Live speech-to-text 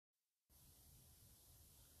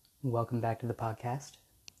Welcome back to the podcast.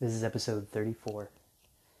 This is episode 34.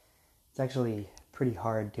 It's actually pretty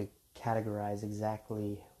hard to categorize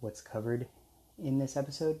exactly what's covered in this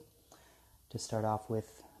episode. To start off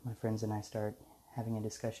with, my friends and I start having a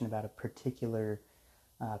discussion about a particular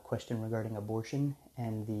question regarding abortion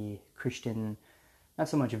and the Christian, not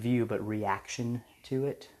so much view, but reaction to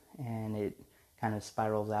it. And it kind of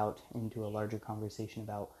spirals out into a larger conversation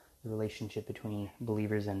about the relationship between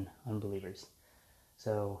believers and unbelievers.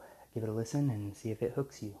 So give it a listen and see if it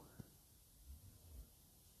hooks you.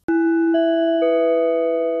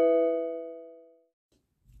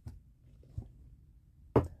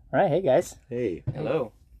 All right, hey guys. Hey.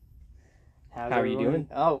 Hello. How are you doing?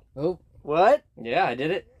 Oh, what? Yeah, I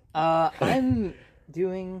did it. I'm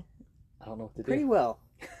doing I don't know what to pretty do. well.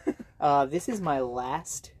 This is my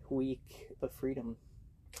last week of freedom.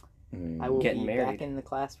 I will Getting be married. back in the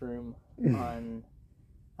classroom on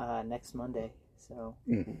next Monday. So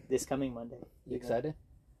this coming Monday. You excited?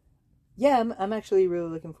 Yeah, I'm actually really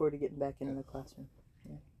looking forward to getting back into the classroom.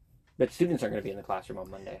 But students aren't going to be in the classroom on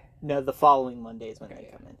Monday. No, the following Monday is when Okay, they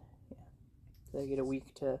yeah. come in. Yeah. So I get a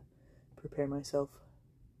week to prepare myself.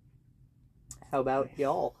 How about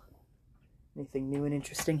y'all? Anything new and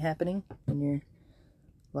interesting happening in your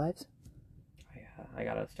lives? I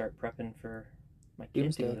got to start prepping for my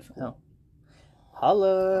kids to go to school.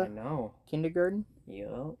 Holla! I know. Kindergarten?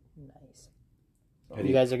 Yo. Nice. How do You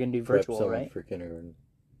you guys are going to do Prep virtual, someone right? for kindergarten.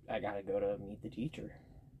 I got to go to meet the teacher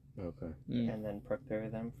Okay. and then prepare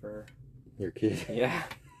them for... Your kid. Yeah.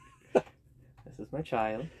 This is my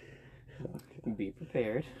child. Be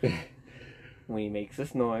prepared. When he makes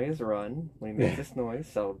this noise, run. When he makes this noise,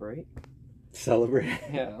 celebrate. Celebrate.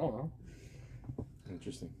 Yeah, I don't know.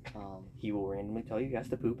 Interesting. He will randomly tell you he has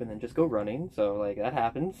to poop and then just go running. So, like, that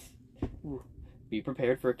happens. Be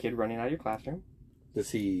prepared for a kid running out of your classroom.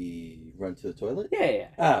 Does he run to the toilet? Yeah.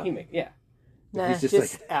 Oh. Yeah. Nah, He's just,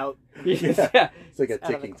 just like- out. Yeah. It's like a Out of the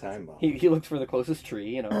ticking time bomb. He looks for the closest tree,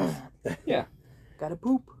 you know. Yeah. Gotta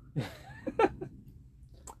poop.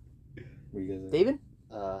 Were you guys David?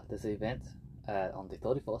 There's an event on the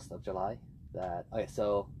 31st of July that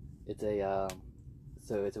so it's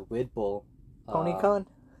a Weird Bowl PonyCon?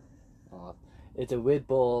 it's a Weird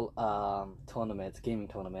Bowl gaming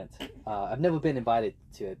tournament. I've never been invited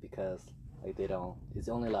to it because it's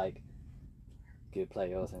only like good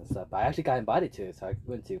players and stuff. But I actually got invited to it, so I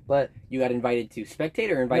went to. But You got invited to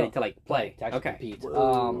spectate or invited to, like, play? to actually Okay. compete.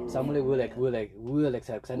 Whoa. So I'm really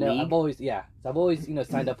excited because League? I've always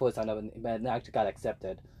signed up for it, but I actually got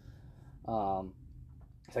accepted. So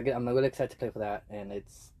I'm really excited to play for that, and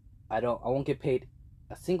I won't get paid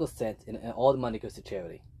a single cent, and all the money goes to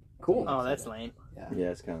charity. Cool. Oh, that's lame. Yeah,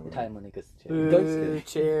 it's kind of Entire money goes to charity. Boo,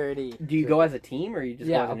 charity. Do you go as a team or you just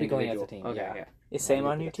go as I'll an be going individual? as a team. Okay, Yeah. Is Sam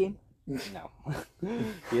on your team? No,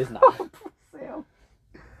 he is not.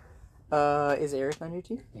 Is Eric on your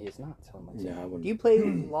team? He is not on my team. Yeah, I wouldn't. Do you play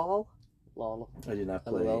LOL? Lol. I did not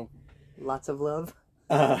play. LOL. Lots of love?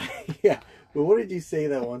 Yeah. But what did you say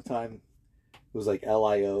that one time? It was like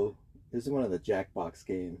LIO. This is one of the Jackbox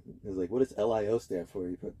game. It was like, what does LIO stand for?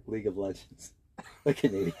 You put League of Legends. Like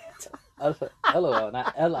an idiot. LOL,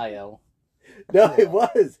 not LIL. No, it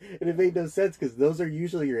was. And it made no sense because those are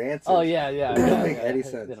usually your answers. Oh yeah. It doesn't make any It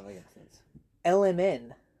sense. didn't make any sense.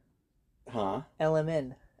 LMN. Huh?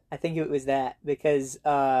 LMN. I think it was that because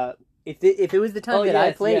if it was the time that I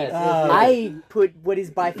yes, played, yes, I put what is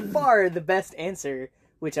by far the best answer,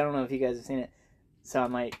 which I don't know if you guys have seen it, so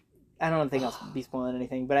I don't think I'll be spoiling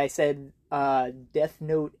anything, but I said Death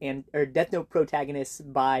Note protagonists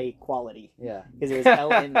by quality Yeah. because it was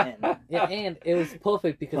LMN. Yeah, and it was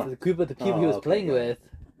perfect because the group of the people he was okay, playing got with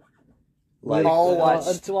Like, all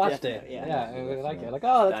watched watched it. Death Note, Yeah, and we like it. Like,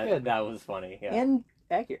 oh, that's good. That was funny. Yeah. and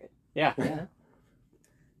accurate. Yeah. Yeah.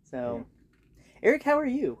 So, Eric, how are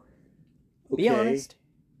you? Be okay. honest.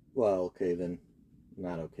 Well, okay, then.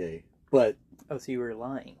 Not okay. But, Oh, so you were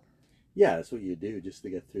lying. yeah, that's what you do just to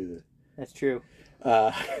get through That's true.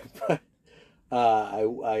 the... But,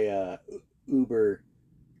 I Uber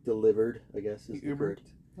delivered, I guess is the Ubered? correct.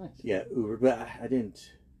 Nice. Yeah, Uber, but I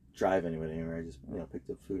didn't drive anywhere. I just, picked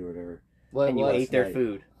up food or whatever. What And you was- ate their night.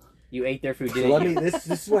 food. You ate their food, So didn't let you? me, this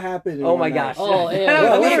is what happened. in Oh one my night. gosh. Oh, yeah. That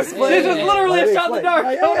was Let me this explain. was literally Let a me shot in the explain.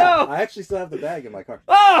 dark. Yeah, Oh yeah. no! I actually still have the bag in my car.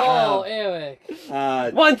 Oh! Oh, Eric.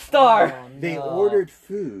 1 star! Oh, They no. ordered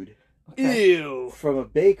food Ew. from a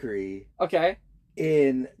bakery Okay.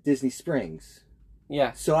 in Disney Springs.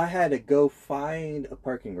 Yeah. So I had to go find a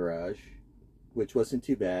parking garage, which wasn't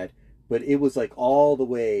too bad, but it was like all the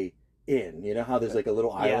way in. You know how there's like a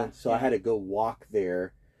little island? So I had to go walk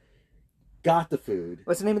there. Got the food.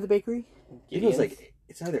 What's the name of the bakery? I think it was like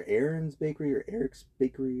It's either Aaron's Bakery or Eric's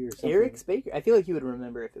Bakery or something. Eric's Bakery. I feel like you would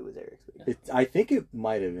remember if it was Eric's Bakery. I think it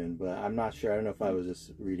might have been, but I'm not sure. I don't know if I was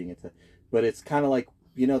just reading it. But it's kind of like,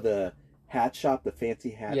 you know, the hat shop, the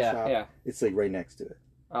fancy hat shop? Yeah. It's like right next to it.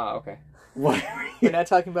 Oh, okay. What? We're not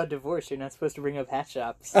talking about divorce. You're not supposed to bring up hat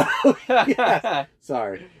shops. Oh, yes.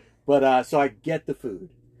 Sorry. But so I get the food.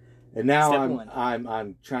 And now Step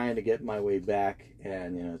I'm trying to get my way back,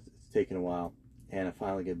 and you know it's taking a while, and I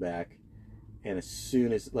finally get back, and as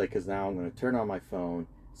soon as because now I'm going to turn on my phone,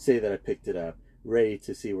 say that I picked it up, ready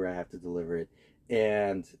to see where I have to deliver it,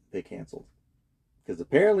 and they canceled because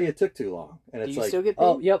apparently it took too long, and Do it's you like still get paid?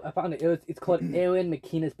 Oh, yep, I found it. It's called Aaron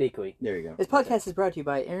McKenna's Bakery. there you go. This podcast is brought to you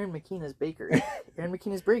by Aaron McKenna's Bakery. Aaron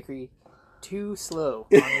McKenna's Bakery. Too slow.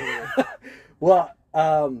 On your way. Well,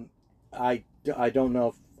 I don't know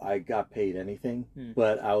if I got paid anything,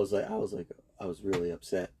 but I was really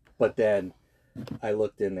upset. But then I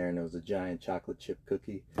looked in there and there was a giant chocolate chip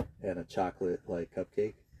cookie and a chocolate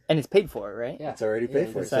cupcake. And it's paid for, right? Yeah. It's already paid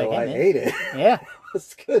for, it's so like, I hey, man. ate it. Yeah.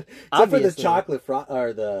 It's good. Except for the Obviously. chocolate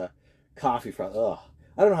or the coffee frost. Ugh.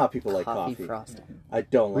 I don't know how people like coffee. frosting. I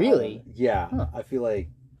don't. Really? Yeah. Huh. I feel like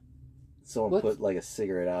someone What's- put a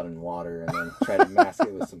cigarette out in water and then tried to mask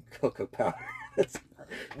it with some cocoa powder.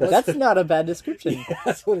 That's not a bad description.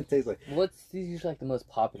 That's what it tastes like. What's usually the most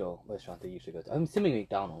popular restaurant they usually go to? I'm assuming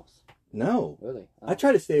McDonald's. No. Really? Oh. I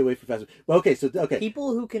try to stay away from fast food. But okay.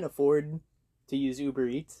 People who can afford to use Uber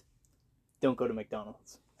Eats don't go to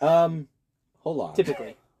McDonald's. Hold on.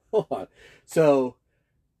 Typically. Hold on. So,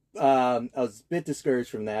 I was a bit discouraged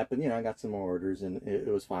from that, but I got some more orders and it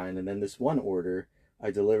was fine. And then this one order,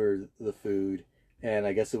 I delivered the food, and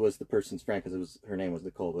I guess it was the person's friend because her name was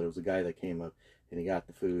Nicole, but it was a guy that came up and he got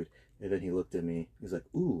the food, and then he looked at me. He's like,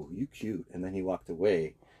 "Ooh, you cute," and then he walked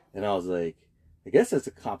away, and I was like, I guess that's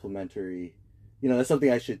a complimentary. That's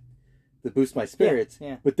something I should to boost my spirits.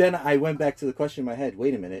 Yeah. But then I went back to the question in my head.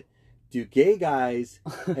 Wait a minute. Do gay guys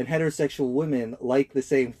and heterosexual women like the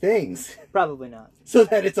same things? Probably not. So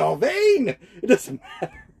that it's all vain. It doesn't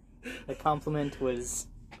matter. The compliment was...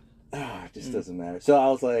 It just doesn't matter. So I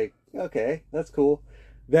was like, okay, that's cool.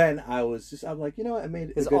 Then I'm like, you know what? I made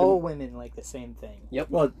Because all women like the same thing.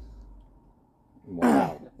 Well,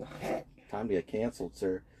 wow. Time to get canceled,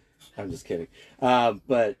 sir. I'm just kidding.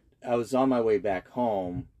 But I was on my way back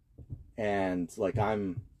home, and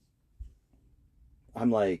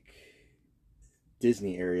I'm like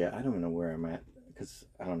Disney area. I don't know where I'm at because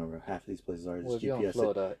I don't know where half of these places are. Well, It's if you're in GPS.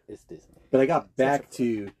 Florida, it's Disney. But I got back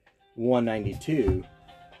to 192,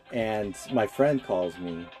 and my friend calls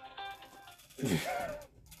me.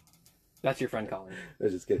 That's your friend calling. I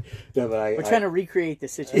was just kidding. No, but We're trying to recreate the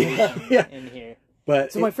situation Yeah. in here.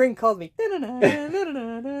 But So my friend called me. I'm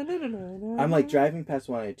like driving past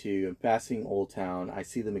 192. I'm passing Old Town. I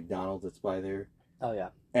see the McDonald's that's by there, Oh, yeah.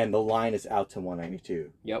 and the line is out to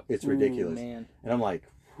 192. Yep. It's ridiculous. Ooh, man. And I'm like,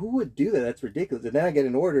 who would do that? That's ridiculous. And then I get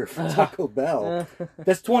an order from Taco Bell.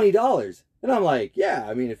 That's $20. And I'm like, yeah,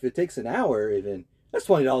 I mean, if it takes an hour, even that's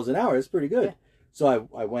 $20 an hour. That's pretty good. Yeah. So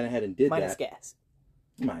I went ahead and did Minus that. gas.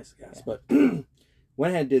 Minus gas. But went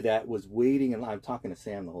ahead and did that. Was waiting, and I'm talking to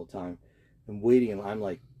Sam the whole time. I'm waiting, and I'm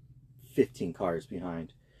like 15 cars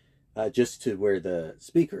behind, just to where the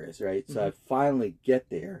speaker is, right? So I finally get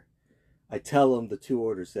there. I tell them the two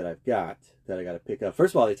orders that I've got that I got to pick up.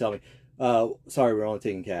 First of all, they tell me, sorry, we're only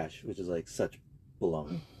taking cash, which is like such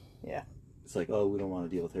baloney. Yeah. It's like, oh, we don't want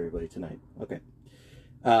to deal with everybody tonight. Okay.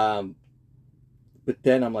 But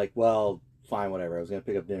then I'm like, well, fine, whatever. I was going to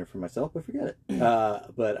pick up dinner for myself, but forget it.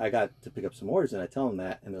 But I got to pick up some orders, and I tell them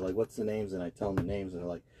that, and they're like, what's the names? And I tell them the names, and they're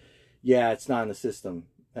like, yeah, it's not in the system.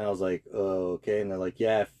 And I was like, oh, okay. And they're like,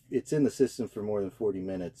 yeah, if it's in the system for more than 40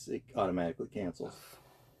 minutes, it automatically cancels.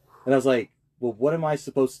 And I was like, well, what am I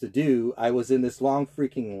supposed to do? I was in this long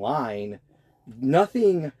freaking line.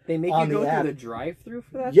 Nothing. They make on you go the app. through the drive-through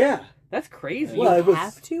for that? Yeah. That's crazy. Well, You it was-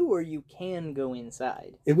 have to, or you can go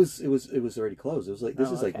inside. It was already closed. It was like, this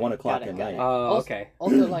Oh, is like okay. 1 o'clock Got it, at got night. it. Oh, okay.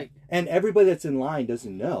 Also, like, And everybody that's in line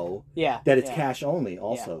doesn't know Yeah. that it's yeah. cash only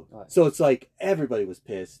also. Yeah. Right. So it's like everybody was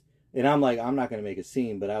pissed. And I'm like, I'm not going to make a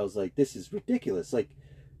scene, but I was like, this is ridiculous. Like,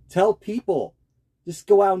 tell people. Just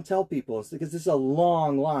go out and tell people. Because this is a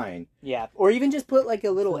long line. Yeah. Or even just put like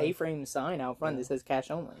a little So- A-frame sign out front that says cash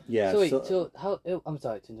only. Yeah. so wait, so how, I'm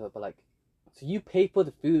sorry to interrupt, but like, so you pay for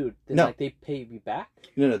the food, then No. like they pay you back?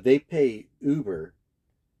 No, they pay Uber.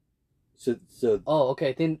 So Oh,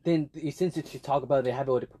 okay. Then since you talk about it, they have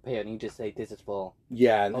it already prepared, and you just say this is for.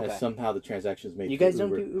 yeah, and Okay. somehow the transaction is made You through guys don't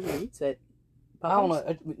Uber. do Uber Eats at I don't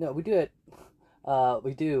Popeyes? know. No, we do it.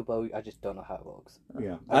 We do, but I just don't know how it works.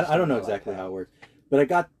 Yeah. I just I don't know don't like exactly that. how it works. But I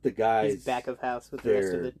got the guys. He's back of house with the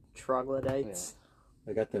rest of they're- the troglodytes.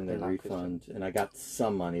 I got them to They're not refund, and I got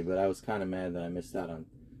some money, but I was kind of mad that I missed out on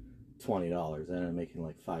 $20. I ended up making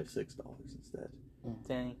like $5-6 instead.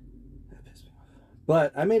 Dang. That pissed me off.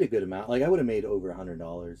 But I made a good amount. Like I would have made over $100.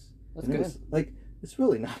 That's And it good. was, like it's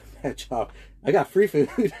really not a bad job. I got free food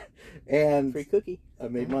and Free cookie. I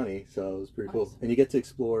made money, so it was pretty cool. Nice. And you get to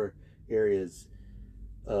explore areas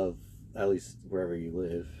of at least wherever you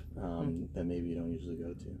live that maybe you don't usually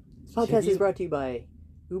go to. This podcast is brought to you by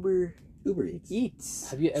Uber Uber Eats.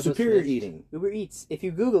 Eats. Have you ever Superior snitched? eating. Uber Eats. If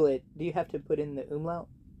you Google it, do you have to put in the umlaut?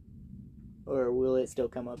 Or will it still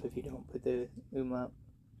come up if you don't put the umlaut?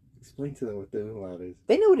 Explain to them what the umlaut is.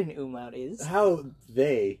 They know what an umlaut is. How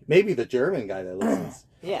maybe the German guy that listens,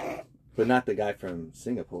 Yeah. but not the guy from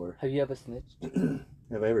Singapore. Have you ever snitched?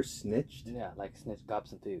 Have I ever snitched? Yeah, like snitch, grab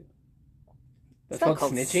some food. That's not called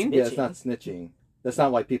called snitching? Yeah, it's not snitching. That's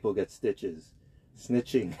not why people get stitches.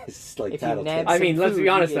 Snitching is like If you tattletale. nab I mean, some let's food, be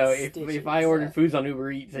you honest get though. stitches, If I ordered yeah. foods on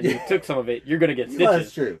Uber Eats and you took some of it, you're gonna get Well, stitches.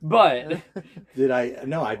 that's true. But Did I?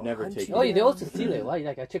 No, I've never taken. Oh, yeah, it. they also seal it. Why?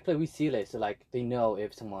 Like at Chick-fil-A, we seal it, so like they know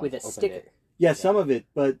if someone With a opened sticker. It. Yeah, some of it,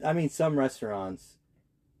 but I mean, some restaurants,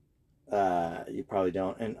 you probably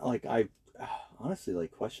don't. And like, I honestly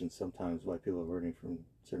like question sometimes why people are ordering from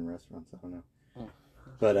certain restaurants. I don't know, Hmm.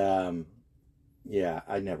 but yeah,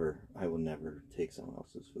 I will never take someone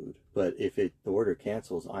else's food. But if the order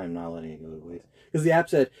cancels, I am not letting it go to waste. Because the app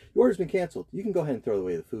said your order's been canceled. You can go ahead and throw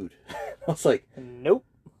away the food. I was like, Nope.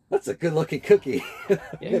 that's a good looking cookie. Yeah,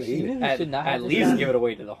 I'm gonna eat it. You should not at have least that. give it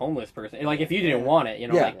away to the homeless person. Like if you didn't want it,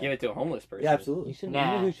 Yeah. like give it to a homeless person. Yeah, absolutely. You should.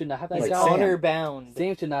 Nah. You know who should not have that He's Like job? Sam. honor bound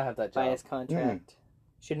Sam should not have that by job. his contract.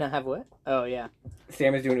 Should not have what? Oh, yeah.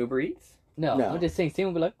 Sam is doing Uber Eats. No, No. I'm just saying. Sam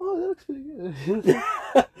will be like, "Oh, that looks pretty good."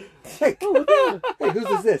 Hey, Oh, look at hey, whose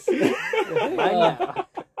is this? Mine now.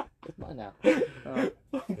 Mine now. Oh.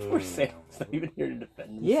 Poor Sam's not even here to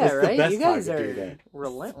defend himself. Yeah, That's the right? best You guys time to do are that.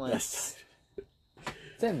 relentless.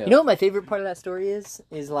 Sam knows. You know what my favorite part of that story is?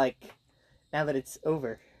 Is like, now that it's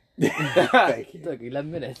over. Thank you. Look,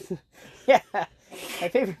 11 minutes. Yeah. My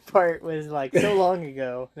favorite part was like so long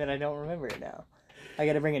ago that I don't remember it now. I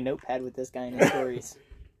gotta bring a notepad with this guy in his stories.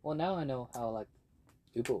 Well, now I know how like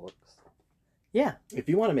Uber works. Yeah. If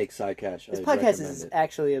you want to make side cash, This I'd podcast recommend is it.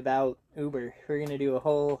 actually about Uber. We're going to do a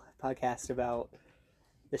whole podcast about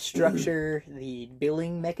the structure, the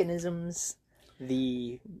billing mechanisms,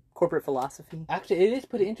 the corporate philosophy. Actually, it is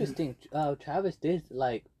pretty interesting. Travis did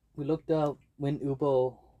like we looked up when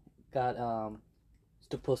Uber got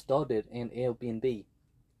first started in Airbnb.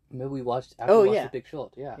 Remember we watched. Oh, watched yeah. The Big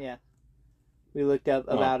Short. Yeah. Yeah. We looked up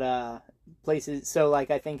Oh. about places. So, like,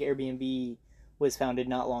 I think Airbnb was founded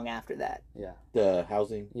not long after that. Yeah. The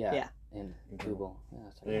housing. Yeah. Yeah. And Okay. Uber. Yeah.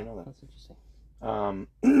 So, I didn't know that. That's interesting.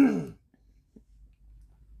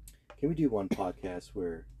 Can we do one podcast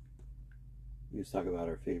where we just talk about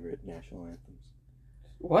our favorite national anthems?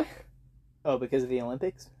 What? Oh, because of the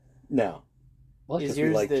Olympics? No, What's Is we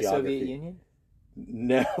yours like the geography. Soviet Union?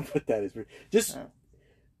 no, but that is just Oh.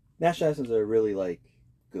 national anthems are really like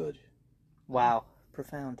good, Wow.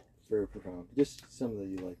 Profound. very profound. Just some that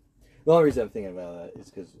you like. The only reason I'm thinking about that is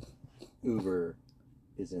because Uber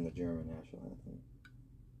is in the German national anthem.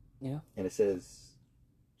 Yeah. And it says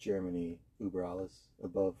Germany, Uber alles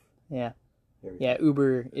above. Yeah. Everything. Yeah,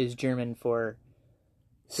 Uber is German for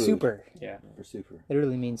Food. super. Yeah. For super.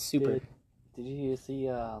 Literally means super. Did you see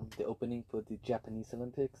the opening for the Japanese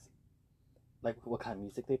Olympics? Like what kind of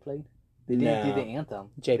music they played? They didn't do No. the anthem.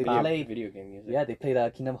 J-pop. They played, Video game music. yeah, they played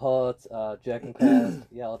Kingdom Hearts, Dragon Quest.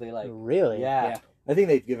 Yeah, all they like. Really? Yeah. Yeah. I think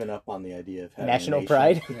they've given up on the idea of having a National nation.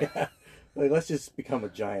 pride? Yeah. Like, let's just become a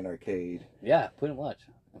giant arcade. Yeah, pretty much.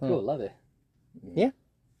 People love it. Yeah.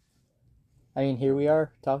 I mean, here we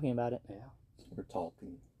are talking about it. Yeah, We're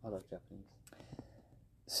talking. I like Japanese.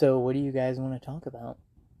 So, what do you guys want to talk about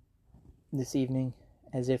this evening?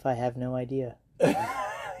 As if I have no idea.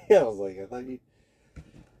 Yeah, I was like, I thought you.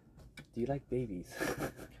 Do you like babies?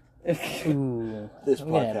 Ooh. This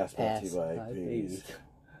I'm gonna podcast brought to you pass. by Like babies.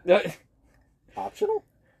 babies. Optional?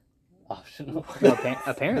 Optional. Well,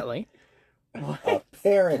 apparently.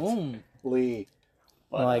 Apparently.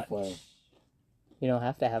 Like, Well, you don't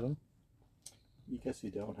have to have them. you guess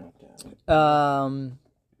you don't have to have it.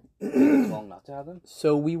 It's wrong not to have them.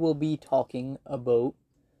 So we will be talking about,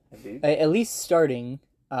 Indeed. at least starting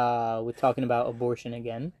with talking about abortion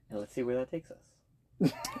again. And let's see where that takes us.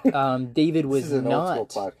 David This was is an old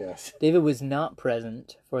not. school podcast. David was not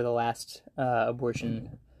present for the last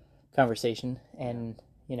abortion conversation, and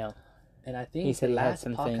you know, And I think He said the he had last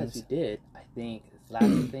some podcast things. we did, I think the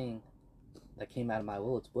last thing that came out of my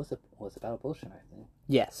words was about abortion. I think.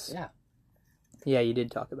 yes, Yeah. yeah, you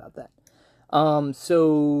did talk about that.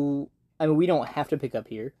 So I mean, we don't have to pick up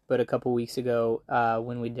here, but a couple weeks ago,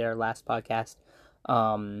 when we did our last podcast,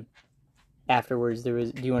 afterwards there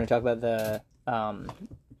was. Do you want to talk about the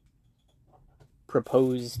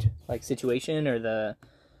proposed like situation or the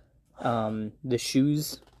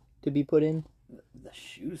shoes to be put in? The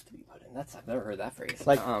shoes to be put in. I've never heard that phrase.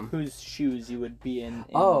 Like whose shoes you would be in?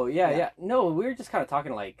 Oh yeah. No, we were just kind of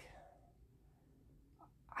talking like.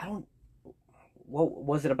 What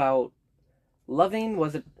was it about? Loving?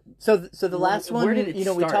 Was it? So the last one, where did it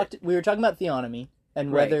start? we were talking about theonomy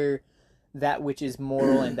and Right. whether that which is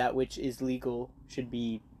moral and that which is legal should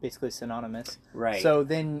be basically synonymous. Right. So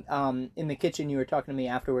then, in the kitchen, you were talking to me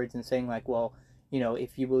afterwards and saying like, well,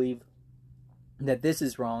 if you believe that this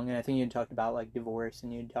is wrong, and I think you had talked about like divorce,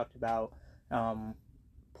 and you had talked about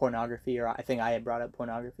pornography, or I think I had brought up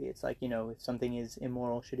pornography. It's like, if something is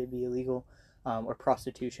immoral, should it be illegal, or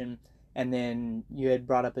prostitution? And then you had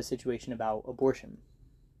brought up a situation about abortion.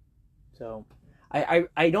 So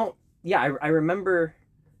I don't. Yeah, I remember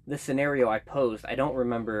the scenario I posed. I don't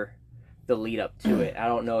remember the lead up to it. I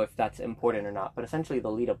don't know if that's important or not. But essentially,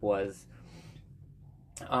 the lead up was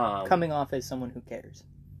coming off as someone who cares.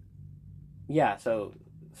 Yeah. So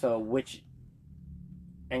which,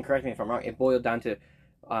 and correct me if I'm wrong. It boiled down to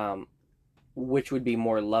which would be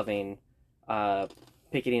more loving,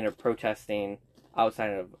 picketing or protesting outside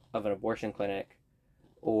of an abortion clinic,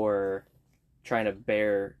 or trying to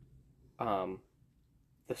bear the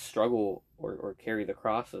struggle or carry the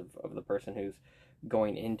cross of the person who's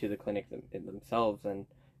going into the clinic themselves and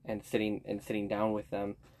sitting down with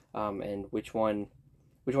them, and which one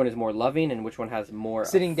is more loving and which one has more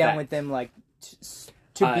sitting down with effect. them, like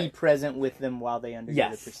to be present with them while they undergo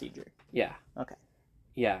Yes. the procedure. Yeah. Okay.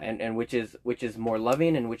 Yeah, and which is more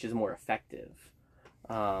loving and which is more effective.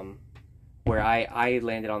 Where I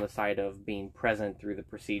landed on the side of being present through the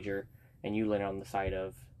procedure, and you landed on the side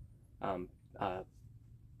of, I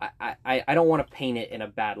don't want to paint it in a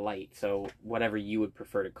bad light. So whatever you would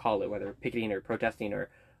prefer to call it, whether picketing or protesting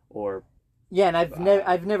or Yeah, and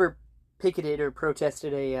I've never picketed or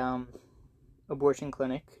protested a abortion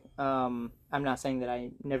clinic. I'm not saying that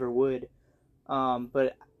I never would,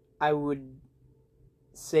 but I would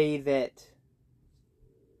say that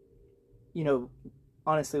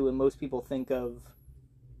honestly, when most people think of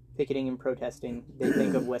picketing and protesting, they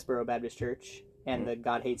think of Westboro Baptist Church and the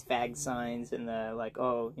God hates fags signs and the like,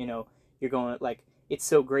 oh, you're going, like, it's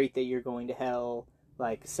so great that you're going to hell,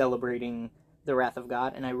 like celebrating the wrath of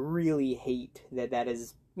God. And I really hate that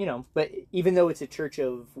is, but even though it's a church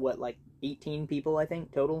of what, like 18 people, I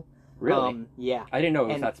think total. really, yeah. I didn't know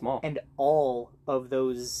it was that small. And all of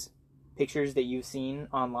those pictures that you've seen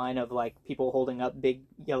online of like people holding up big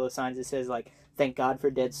yellow signs that says like thank God for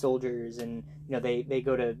dead soldiers, and they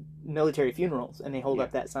go to military funerals and they hold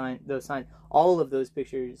up those signs. All of those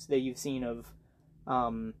pictures that you've seen of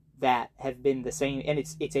that have been the same, and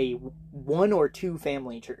it's a one or two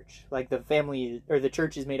family church. Like the family or the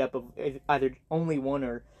church is made up of either only one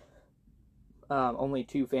or only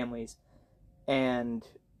two families, and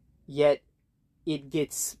yet it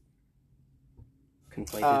gets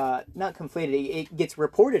Conflated. not conflated. It gets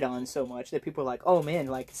reported on so much that people are like, "Oh man,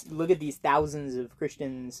 like look at these thousands of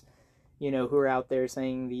Christians, who are out there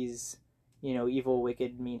saying these, evil,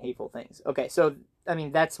 wicked, mean, hateful things." Okay, so I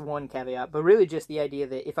mean that's one caveat, but really just the idea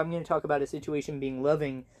that if I'm going to talk about a situation being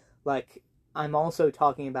loving, like I'm also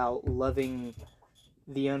talking about loving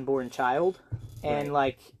the unborn child, and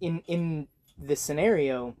like in this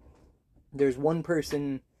scenario, there's one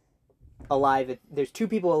person alive there's two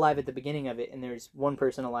people alive at the beginning of it, and there's one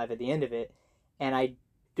person alive at the end of it, and I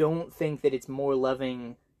don't think that it's more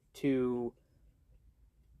loving to,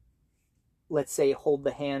 let's say, hold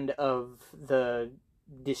the hand of the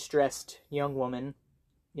distressed young woman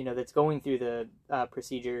that's going through the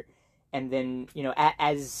procedure, and then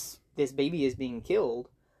as this baby is being killed,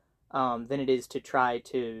 than it is to try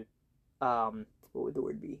to what would the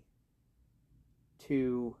word be,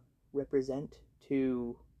 to represent,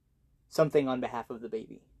 to something on behalf of the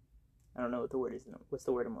baby. I don't know what the word is. What's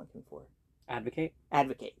the word I'm looking for? Advocate.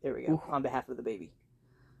 Advocate. There we go. Ooh. On behalf of the baby.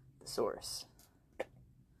 Thesaurus.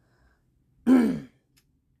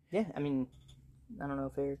 Yeah, I mean, I don't know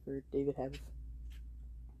if Eric or David have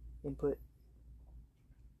input.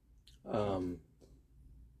 Yeah,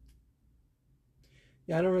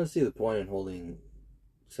 I don't really see the point in holding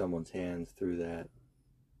someone's hands through that,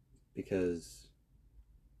 because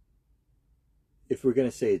if we're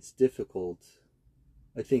going to say it's difficult,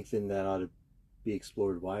 I think then that ought to be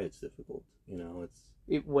explored why it's difficult.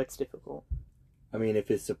 What's difficult? I mean,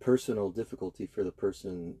 if it's a personal difficulty for the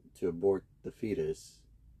person to abort the fetus,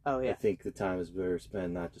 Oh, yeah. I think the time is better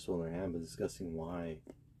spent not just holding their hand, but discussing why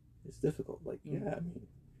it's difficult. Like, yeah, I mean,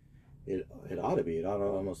 it ought to be. It ought to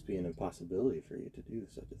almost be an impossibility for you to do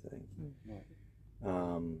such a thing.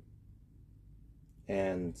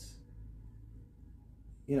 And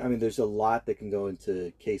I mean, there's a lot that can go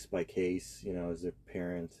into case by case. Is there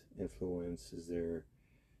parent influence? Is there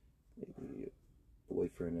maybe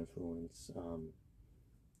boyfriend influence?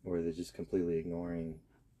 Or they're just completely ignoring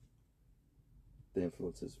the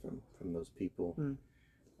influences from those people.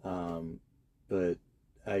 But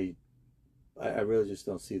I really just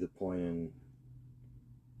don't see the point in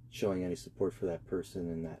showing any support for that person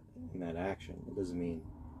in that action. It doesn't mean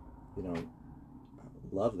you don't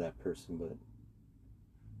love that person, but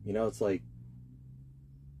it's like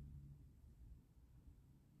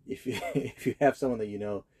if you have someone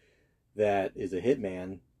that that is a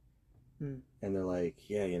hitman, and they're like,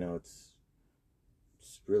 yeah, it's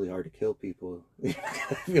really hard to kill people. I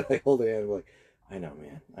feel like holding hand, like, I know,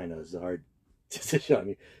 man. I know it's a hard decision on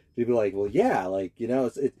you. People are like, well, yeah, like,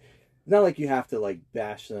 it's not like you have to like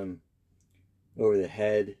bash them over the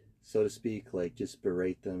head, so to speak, like just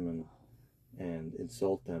berate them and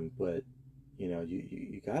insult them, but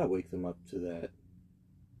you gotta wake them up to the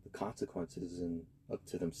consequences, and up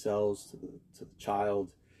to themselves, to the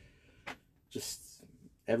child, just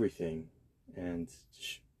everything, and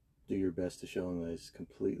do your best to show them that it's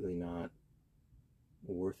completely not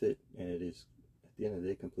worth it, and it is at the end of the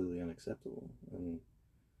day completely unacceptable, and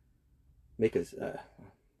make us I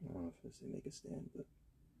don't know if I say make a stand, but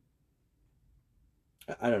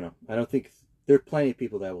I don't know. I don't think there are plenty of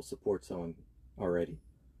people that will support someone already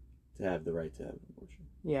to have the right to have an abortion.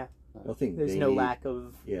 Yeah. I don't think there's no lack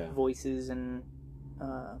of Yeah. voices and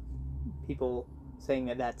people saying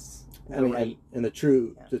that that's the I mean, right. and the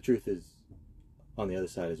truth is on the other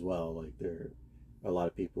side as well. Like, there are a lot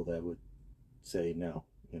of people that would say no,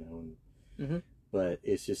 and, but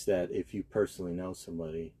it's just that if you personally know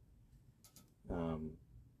somebody,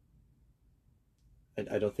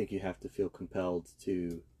 I don't think you have to feel compelled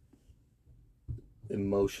to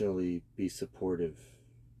emotionally be supportive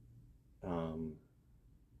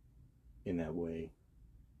in that way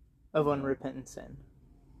Of unrepentant sin.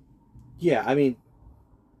 Yeah, I mean,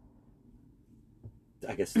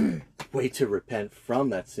 I guess the way to repent from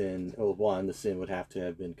that sin, well, one, the sin would have to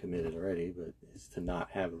have been committed already, but is to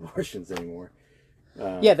not have abortions anymore.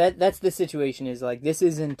 Yeah, that's the situation. Is like this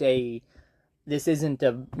isn't a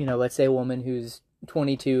let's say a woman who's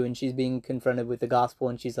 22 and she's being confronted with the gospel,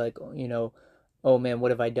 and she's like, oh man,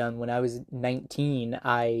 what have I done? When I was 19,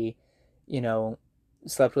 I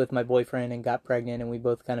slept with my boyfriend and got pregnant, and we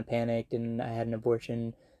both kind of panicked, and I had an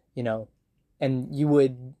abortion, and you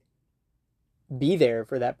would be there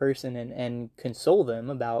for that person and console them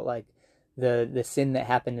about like the sin that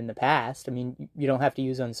happened in the past. I mean, you don't have to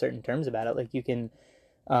use uncertain terms about it. Like, you can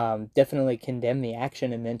definitely condemn the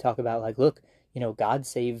action and then talk about like, look, God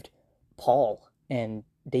saved Paul and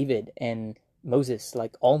David and Moses,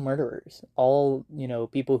 like all murderers, all,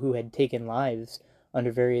 people who had taken lives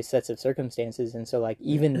under various sets of circumstances. And so like,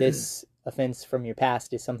 even this offense from your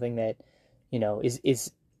past is something that,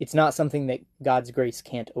 it's not something that God's grace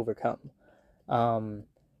can't overcome.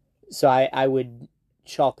 So I would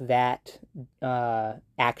chalk that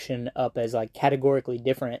action up as like categorically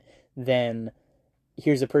different than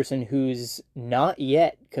here's a person who's not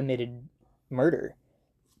yet committed murder,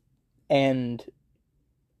 and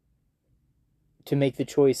to make the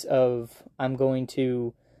choice of, I'm going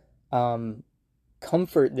to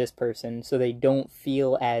comfort this person so they don't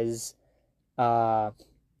feel as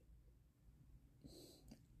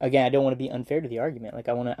again, I don't want to be unfair to the argument. Like,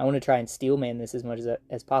 I want to try and steelman this as much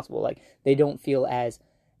as possible. Like, they don't feel as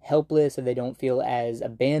helpless, or they don't feel as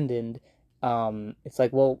abandoned. It's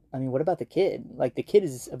like, well, I mean, what about the kid? Like, the kid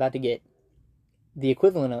is about to get the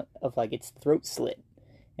equivalent of like its throat slit,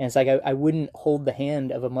 and it's like I wouldn't hold the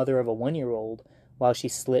hand of a mother of a 1-year-old while she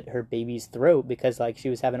slit her baby's throat, because like she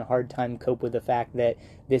was having a hard time cope with the fact that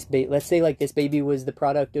let's say like this baby was the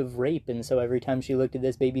product of rape, and so every time she looked at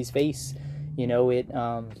this baby's face, it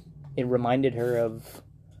reminded her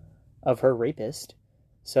of her rapist.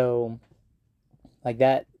 So like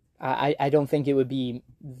that, I don't think it would be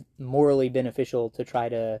morally beneficial to try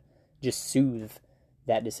to just soothe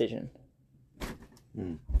that decision.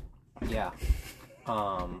 Yeah.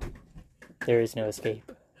 There is no escape.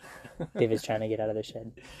 David's trying to get out of the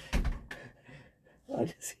shed.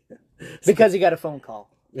 Because he got a phone call.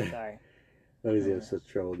 Sorry. Why does he have such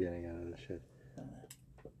trouble getting out of the shed?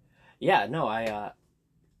 Yeah, no, I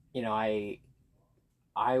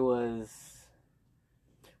was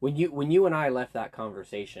when you and I left that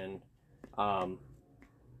conversation, I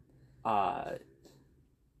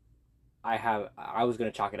was going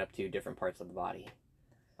to chalk it up to different parts of the body.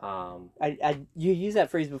 You used that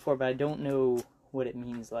phrase before, but I don't know what it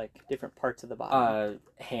means. Like different parts of the body.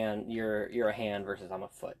 Hand, you're a hand versus I'm a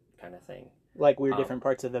foot kind of thing. Like we're different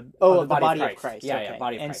parts of the of the body body of Christ. Yeah, okay. yeah,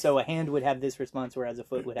 body of and Christ. so a hand would have this response, whereas a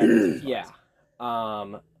foot would have this response. Yeah.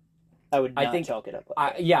 I would not I think chalk it up.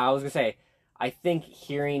 Like that. I was gonna say, I think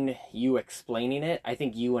hearing you explaining it, I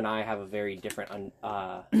think you and I have a very different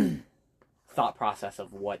thought process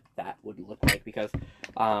of what that would look like, because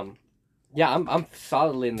I'm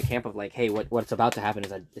solidly in the camp of like, hey, what's about to happen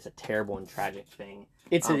is a terrible and tragic thing.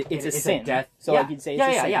 It's a sin. A death. So yeah. I could say it's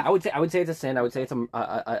a sin. I would say it's a sin. I would say it's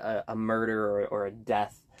a murder or a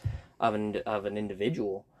death of an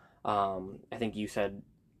individual. I think you said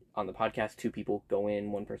on the podcast 2 people go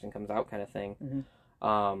in, 1 person comes out, kind of thing.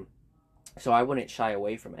 Mm-hmm. So I wouldn't shy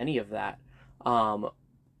away from any of that.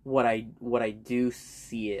 What I do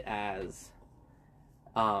see it as,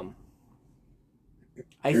 I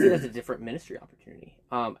see it as a different ministry opportunity.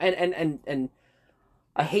 And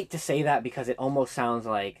I hate to say that because it almost sounds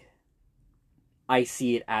like I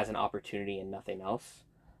see it as an opportunity and nothing else.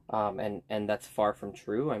 And that's far from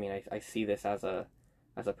true. I mean, I see this as a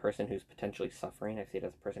person who's potentially suffering. I see it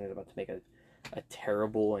as a person who's about to make a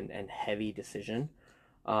terrible and heavy decision.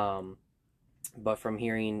 But from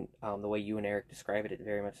hearing the way you and Eric describe it, it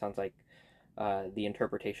very much sounds like the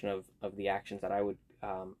interpretation of the actions that I would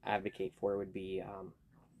advocate for would be,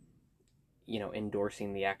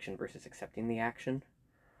 endorsing the action versus accepting the action.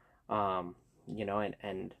 Eric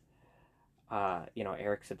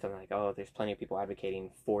said something like, oh, there's plenty of people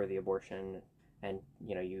advocating for the abortion. And,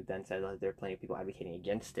 you then said there are plenty of people advocating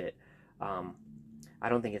against it. I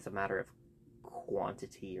don't think it's a matter of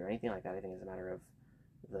quantity or anything like that. I think it's a matter of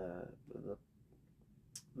the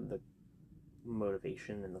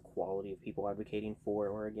motivation and the quality of people advocating for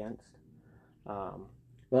or against.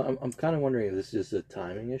 Well, I'm kind of wondering if this is just a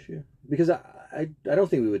timing issue, because I don't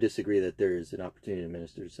think we would disagree that there is an opportunity to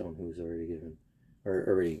minister to someone who's already given or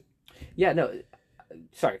already. Yeah. No.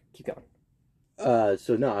 Sorry. Keep going.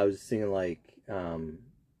 So no, I was thinking like, I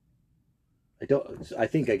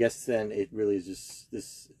guess then it really is just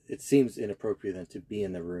this. It seems inappropriate then to be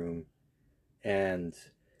in the room and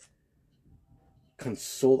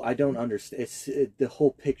console. I don't understand. The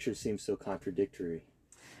whole picture seems so contradictory.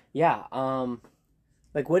 Yeah.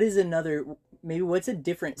 Like, maybe what's a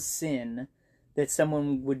different sin that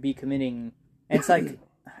someone would be committing? And it's like,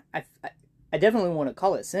 I definitely want to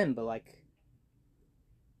call it sin, but like,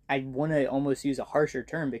 I want to almost use a harsher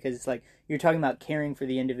term, because it's like, you're talking about caring for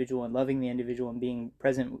the individual and loving the individual and being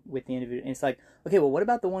present with the individual. And it's like, okay, well, what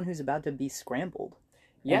about the one who's about to be scrambled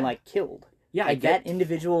and like killed? Yeah, like that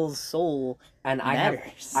individual's soul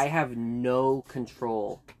matters. I have no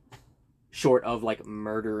control short of like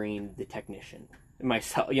murdering the technician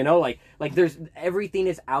myself, like there's everything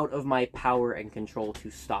is out of my power and control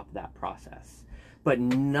to stop that process, but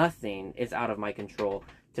nothing is out of my control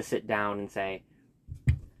to sit down and say,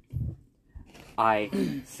 I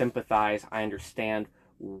sympathize, I understand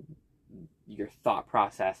your thought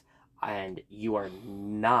process, and you are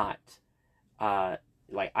not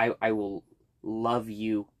like I will love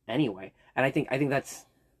you anyway. And I think that's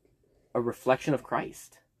a reflection of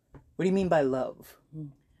Christ. What do you mean by love?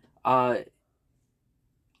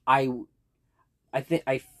 I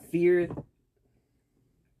fear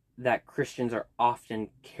that Christians are often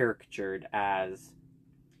caricatured as,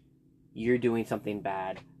 you're doing something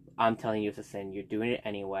bad, I'm telling you it's a sin, you're doing it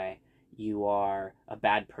anyway, you are a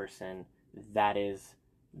bad person, that's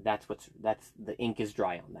the ink is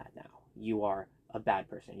dry on that now. You are a bad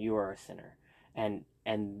person, you are a sinner. And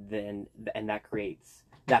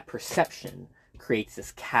that perception creates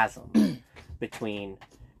this chasm between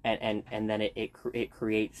and then it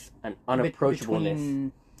creates an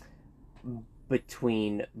unapproachableness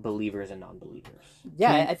between believers and non-believers.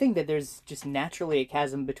 Yeah, I think that there's just naturally a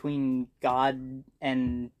chasm between God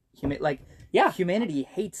and humanity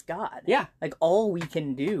hates God. Yeah. Like, all we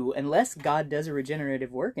can do, unless God does a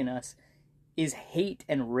regenerative work in us, is hate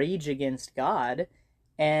and rage against God.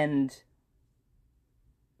 And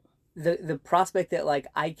the prospect that like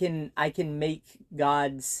I can make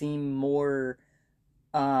God seem more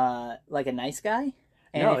like a nice guy,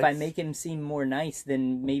 and if I make him seem more nice,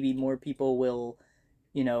 then maybe more people will,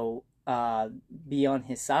 be on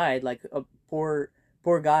his side. Like a poor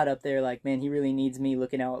God up there, like, man, he really needs me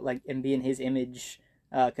looking out, like, and being his image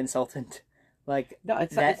consultant. Like, no,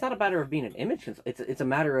 it's not a matter of being an image consultant. It's a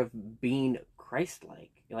matter of being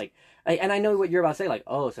Christ-like. Like, and I know what you're about to say. Like,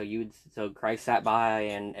 oh, so Christ sat by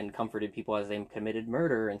and comforted people as they committed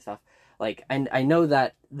murder and stuff. Like, and I know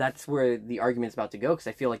that's where the argument's about to go, because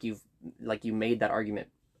I feel like you made that argument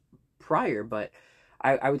prior. But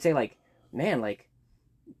I would say, like, man, like,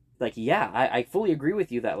 like, yeah, I fully agree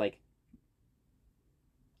with you that, like,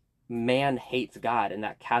 man hates God and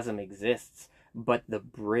that chasm exists, but the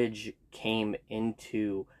bridge came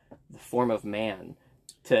into the form of man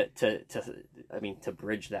to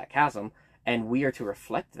bridge that chasm, and we are to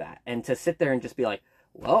reflect that, and to sit there and just be like,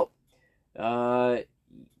 well,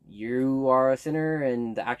 you are a sinner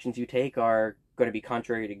and the actions you take are going to be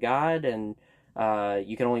contrary to God, and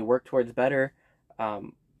you can only work towards better.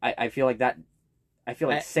 I feel like that. I feel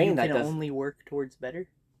like saying that you can only work towards better.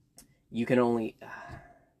 You can only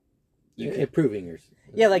improving yourself.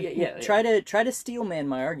 Yeah, like try to steel man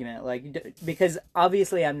my argument, like, because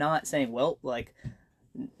obviously I'm not saying, well, like,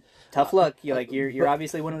 tough luck. You're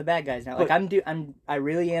obviously one of the bad guys now. Like, I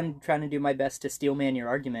really am trying to do my best to steel man your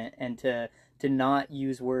argument and to not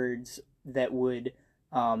use words that would,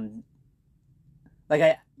 you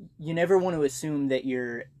never want to assume that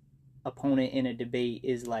your opponent in a debate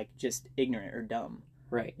is, like, just ignorant or dumb,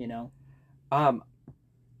 right? You know,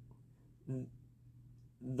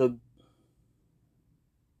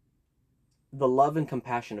 the love and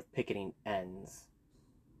compassion of picketing ends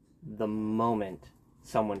the moment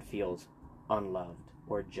someone feels unloved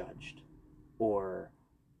or judged or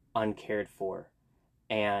uncared for.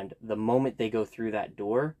 And the moment they go through that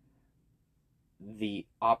door, the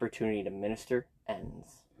opportunity to minister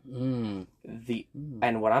ends. And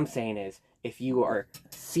what I'm saying is, if you are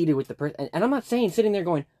seated with the person, and I'm not saying sitting there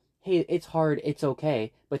going, hey, it's hard, it's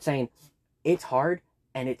okay, but saying, it's hard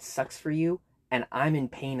and it sucks for you and I'm in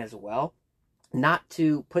pain as well, not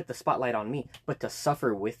to put the spotlight on me, but to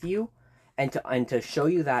suffer with you, and to show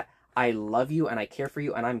you that I love you and I care for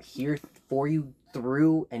you and I'm here for you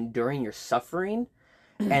through and during your suffering,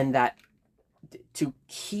 and that to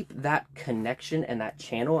keep that connection and that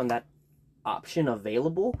channel and that option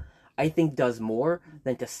available, I think does more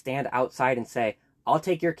than to stand outside and say, I'll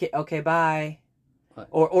take your kid, okay, bye. Right.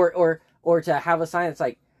 Or to have a sign that's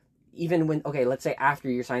like, even when, okay, let's say after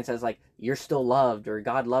your sign says, like, you're still loved or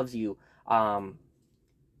God loves you,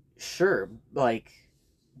 sure, like,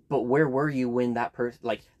 but where were you when that person,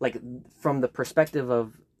 like from the perspective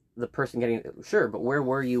of the person getting, sure, but where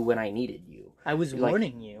were you when I needed you? I was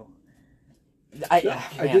warning you. I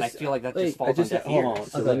feel like that just falls on deaf ears. Hold on.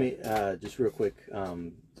 So let me just real quick,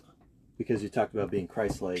 because you talked about being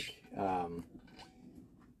Christ-like.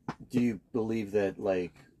 Do you believe that,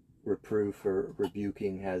 like, reproof or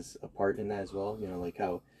rebuking has a part in that as well? You know, like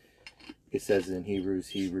how it says in Hebrews,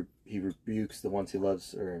 he rebukes the ones he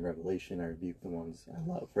loves, or in Revelation, I rebuke the ones I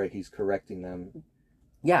love. Right? He's correcting them.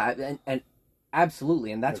 Yeah, and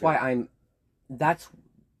absolutely, and that's why that's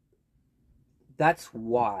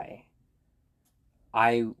why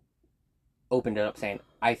I opened it up saying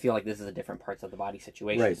I feel like this is a different parts of the body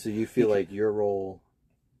situation. Right. So you feel like your role,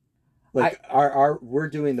 like we're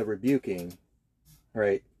doing the rebuking,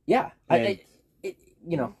 right? Yeah.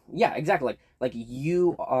 Yeah, exactly. Like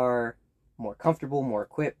you are more comfortable, more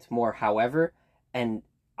equipped, more however, and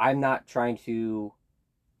I'm not trying to.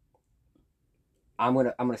 I'm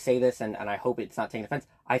gonna say this, and I hope it's not taking offense.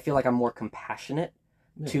 I feel like I'm more compassionate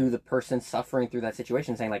to the person suffering through that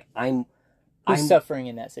situation, saying like I'm suffering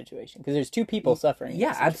in that situation, because there's two people suffering.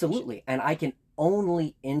 Yeah, absolutely, and I can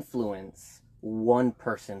only influence one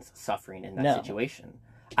person's suffering in that situation.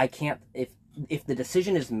 I can't, if the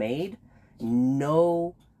decision is made,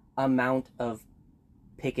 no amount of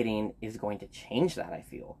picketing is going to change that, I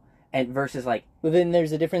feel. And versus like, well, then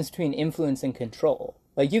there's a difference between influence and control.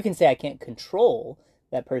 Like, you can say I can't control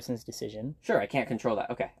that person's decision. Sure, I can't control that.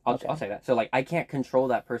 Okay, I'll say that. So like, I can't control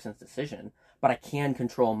that person's decision, but I can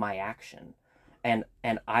control my action. And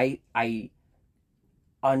I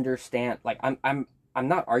understand, like, I'm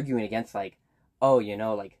not arguing against, like, oh, you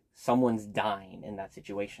know, like, someone's dying in that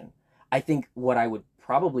situation. I think what I would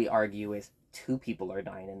probably argue is two people are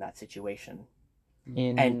dying in that situation.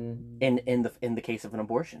 And in the case of an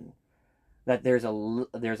abortion, that there's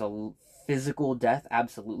a physical death,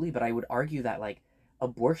 absolutely, but I would argue that, like,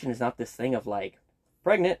 abortion is not this thing of, like,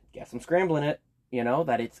 pregnant, guess I'm scrambling it, you know,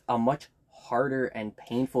 that it's a much harder and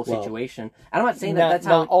painful situation. And I'm not saying that's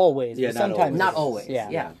not how always, yeah, sometimes not always.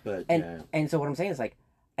 Yeah. But and so what I'm saying is, like,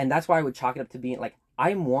 and that's why I would chalk it up to being like,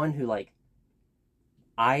 I'm one who, like,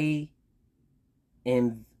 I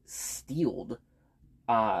am steeled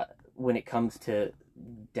when it comes to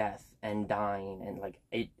death and dying, and like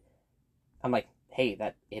I'm like, hey,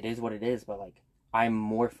 that it is what it is, but like I'm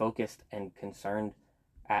more focused and concerned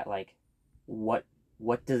at like what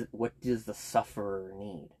does the sufferer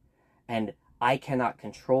need, and I cannot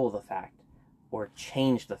control the fact or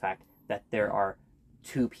change the fact that there are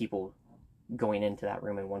two people going into that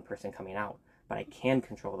room and one person coming out, but I can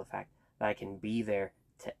control the fact that I can be there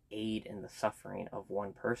to aid in the suffering of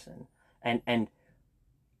one person. And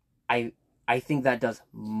I think that does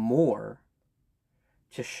more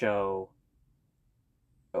to show,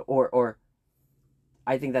 or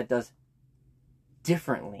I think that does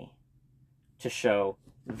differently to show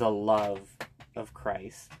the love of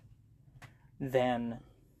Christ Then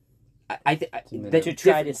to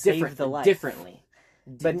try to save the life. differently.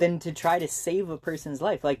 But then to try to save a person's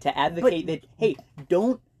life, like to advocate that, hey,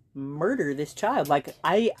 don't murder this child. Like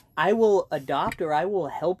I will adopt, or I will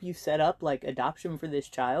help you set up like adoption for this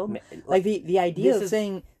child. Like the idea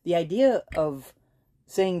of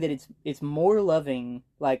saying that it's more loving,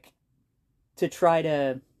 like to try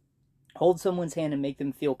to hold someone's hand and make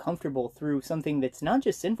them feel comfortable through something that's not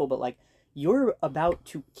just sinful, but like you're about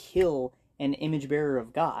to kill an image bearer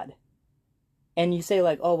of God. And you say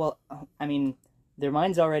like, oh, well, I mean, their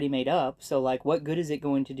mind's already made up. So like, what good is it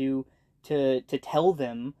going to do to tell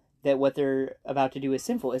them that what they're about to do is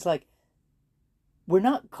sinful? It's like, we're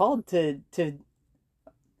not called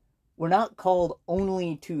we're not called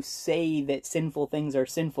only to say that sinful things are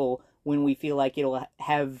sinful when we feel like it'll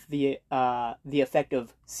have the effect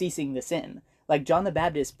of ceasing the sin. Like John the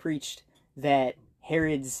Baptist preached that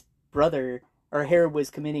Herod's brother, or Herod, was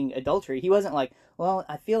committing adultery. He wasn't like, well,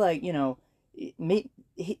 I feel like,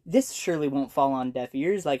 this surely won't fall on deaf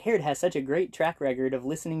ears. Like Herod has such a great track record of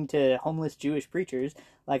listening to homeless Jewish preachers.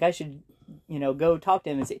 Like I should, go talk to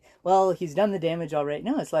him and say, well, he's done the damage already.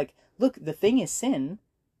 No, it's like, look, the thing is sin.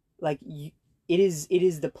 Like it is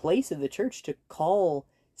the place of the church to call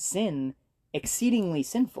sin exceedingly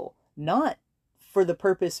sinful, not for the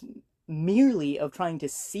purpose merely of trying to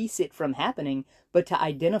cease it from happening, but to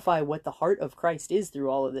identify what the heart of Christ is through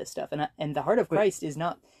all of this stuff. And the heart of Christ is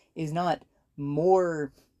not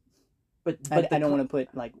more. But I don't want to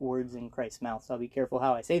put like words in Christ's mouth, so I'll be careful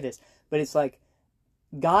how I say this. But it's like,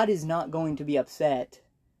 God is not going to be upset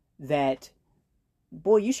that,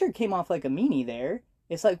 boy, you sure came off like a meanie there.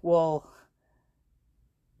 It's like, well,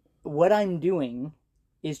 what I'm doing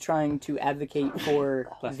is trying to advocate for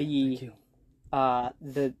the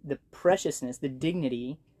preciousness, the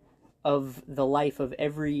dignity of the life of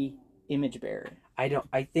every image bearer.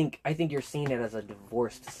 I think you're seeing it as a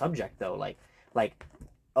divorced subject though. Like,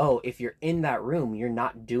 oh, if you're in that room, you're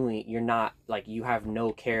not like, you have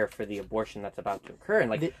no care for the abortion that's about to occur. And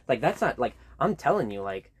like that's not, like, I'm telling you,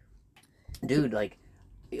 like, dude, like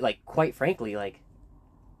quite frankly, like,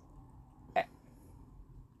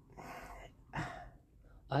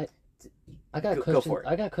 I got Go questions. for it.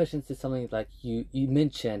 I got questions to something like you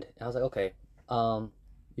mentioned. I was like, okay, so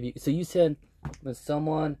you said when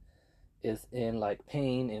someone is in like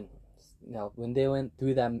pain and when they went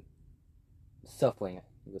through that suffering,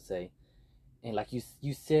 you would say, and like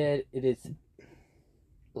you said, it is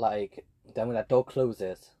like that when that door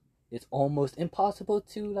closes, it's almost impossible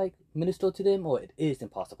to like minister to them, or it is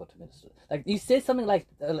impossible to minister. Like you said something like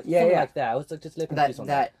like that. I was just looking at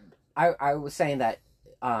that. I was saying that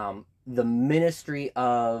the ministry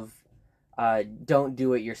of don't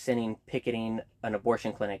do it, you're sinning, picketing an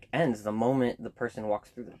abortion clinic ends the moment the person walks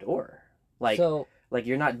through the door. Like, so, like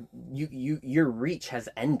you're not, your reach has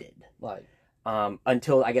ended. Right.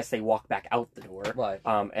 Until I guess they walk back out the door. Right.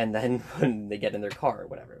 And then when they get in their car or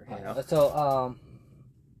whatever. You know? So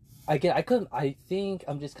I think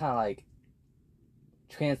I'm just kind of like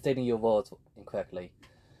translating your words incorrectly.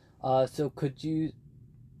 So could you,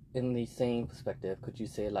 in the same perspective, could you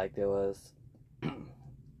say like there was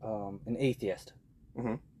an atheist?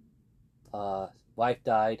 Mm-hmm. Wife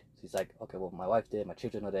died. So he's like, okay, well, my wife did, my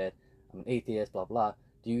children are dead. I'm an atheist, blah blah.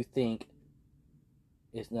 Do you think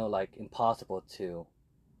it's like impossible to,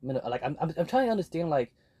 like I'm trying to understand,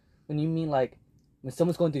 like when you mean like when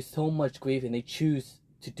someone's going through so much grief and they choose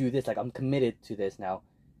to do this, like I'm committed to this now.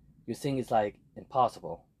 You're saying it's like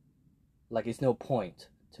impossible, like it's no point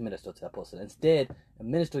to minister to that person. Instead of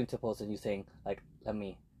ministering to a person, you're saying like, let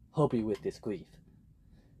me help you with this grief.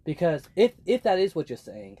 Because if that is what you're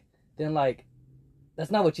saying, then like that's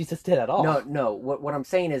not what Jesus did at all. No. What I'm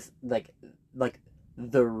saying is like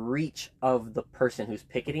the reach of the person who's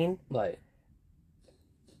picketing. Right.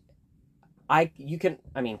 You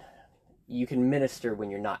can minister when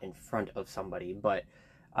you're not in front of somebody, but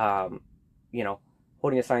holding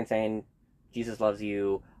a sign saying Jesus loves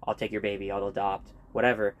you, I'll take your baby, I'll adopt,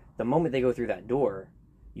 whatever. The moment they go through that door,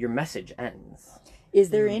 your message ends. Is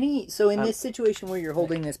there any, so in this situation where you're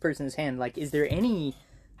holding this person's hand, like, is there any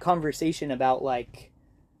conversation about, like,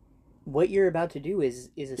 what you're about to do is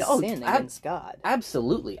a sin against God?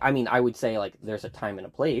 Absolutely. I mean, I would say, like, there's a time and a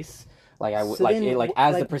place. Like, I would, So then,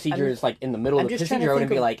 the procedure is, like, in the middle of the procedure, I would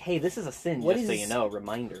be of, like, hey, this is a sin, just so you know,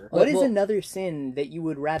 reminder. What is another sin that you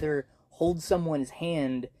would rather hold someone's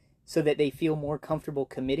hand so that they feel more comfortable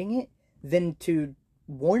committing it than to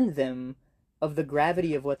warn them of the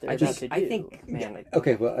gravity of what they're about to do. I think, man.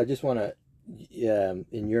 Okay, well, I just want to,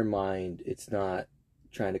 in your mind, it's not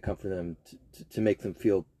trying to comfort them to make them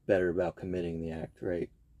feel better about committing the act,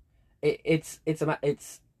 right? It's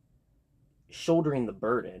shouldering the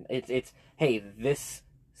burden. It's hey, this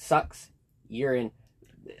sucks. You're in.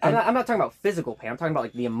 I'm not talking about physical pain. I'm talking about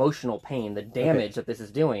like the emotional pain, the damage that this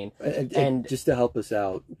is doing. And just to help us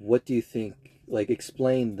out, what do you think? Like,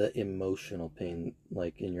 explain the emotional pain,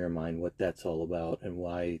 like in your mind, what that's all about, and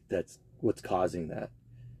why that's what's causing that.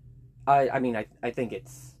 I mean, I think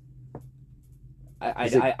it's.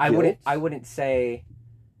 I wouldn't say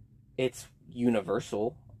it's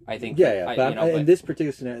universal. I think but in this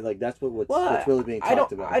particular scenario, like that's what's really being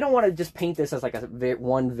talked about. I don't want to just paint this as like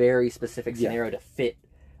one very specific scenario to fit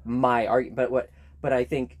my argument, but I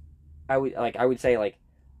think I would say like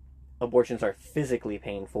abortions are physically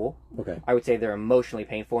painful. Okay. I would say they're emotionally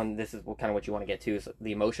painful, and this is kind of what you want to get to is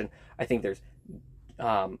the emotion. I think there's,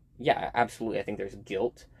 absolutely. I think there's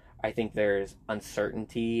guilt. I think there's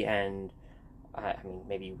uncertainty, and I mean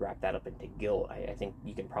maybe you wrap that up into guilt. I think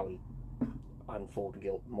you can probably unfold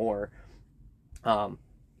guilt more. But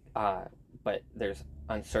there's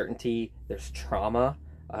uncertainty, there's trauma,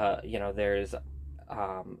 there's,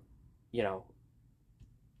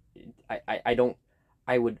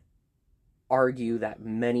 I would argue that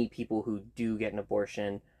many people who do get an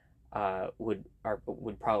abortion, would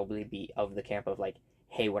probably be of the camp of like,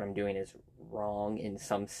 hey, what I'm doing is wrong in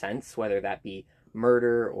some sense, whether that be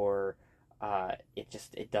murder or,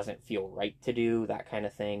 it doesn't feel right to do, that kind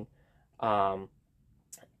of thing. Hang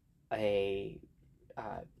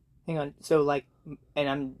on. So, like, and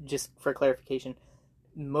I'm just for clarification,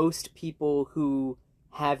 most people who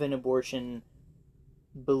have an abortion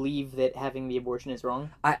believe that having the abortion is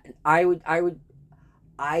wrong? I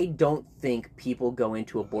don't think people go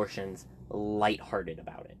into abortions lighthearted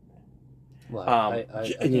about it. Well,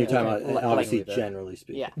 and you're talking about obviously like, generally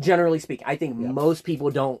speaking. Yeah. Generally speaking, I think most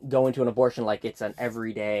people don't go into an abortion like it's an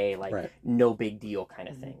everyday, like no big deal kind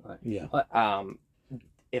of thing. Right. Yeah.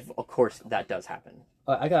 If of course that does happen.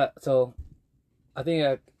 I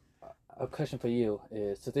think a question for you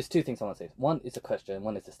is, so there's two things I want to say. One is a question,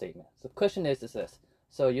 one is a statement. So the question is this.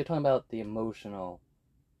 So you're talking about the emotional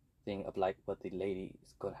thing of like what the lady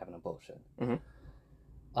is going to have an abortion. Mm-hmm.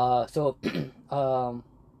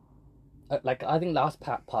 Like I think last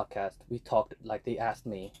podcast we talked, like they asked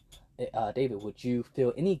me, David, would you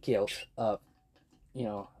feel any guilt of,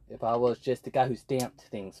 if I was just the guy who stamped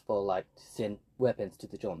things for like to send weapons to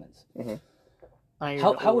the Germans? Mm-hmm.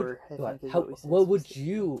 What would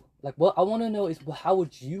you like? What I want to know is how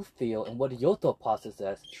would you feel, and what your thought process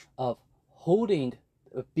is of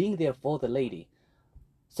being there for the lady?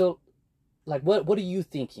 So, like, what are you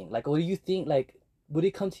thinking? Like, what do you think? Like, would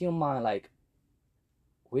it come to your mind like,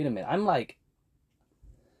 wait a minute, I'm like,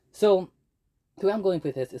 so the way I'm going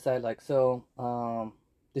with this is that like,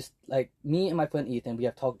 this like me and my friend Ethan, we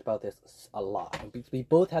have talked about this a lot. We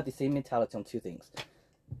both have the same mentality on two things.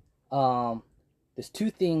 There's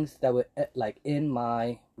two things that would like in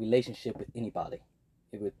my relationship with anybody.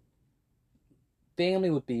 Family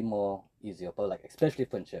would be more easier, but like especially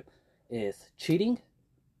friendship is cheating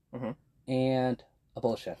and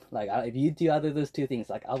abortion. Like if you do either of those two things,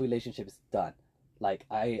 like our relationship is done. Like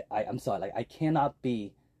I'm sorry, like I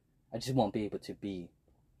just won't be able to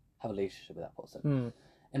have a relationship with that person.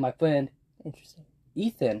 And my friend,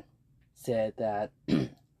 Ethan, said that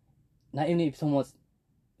not even if someone's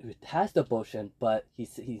who has the abortion, but he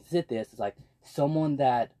said this is like someone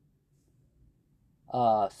that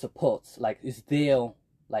supports, like is there,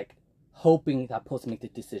 like hoping that person make the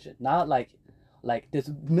decision, not like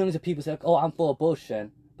there's millions of people say, oh, I'm for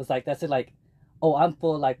abortion, but it's like that's it, like, oh, I'm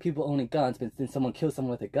for like people owning guns, but then someone kills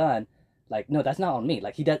someone with a gun, like no, that's not on me.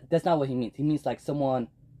 Like that's not what he means. He means like someone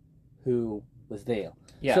who was there.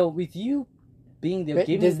 Yeah. So with you being there,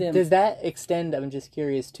 does that extend? I'm just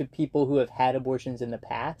curious, to people who have had abortions in the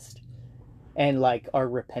past and like are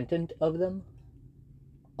repentant of them.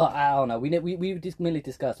 Oh, I don't know. We just mainly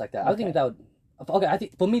discussed like that. Okay. I think that would. Okay, I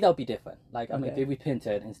think for me that would be different. Like I mean, they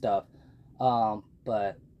repented and stuff.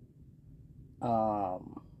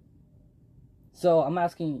 So I'm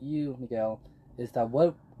asking you, Miguel, is that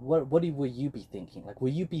what would you be thinking? Like,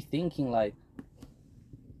 would you be thinking like,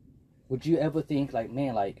 would you ever think like,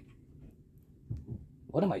 man, like,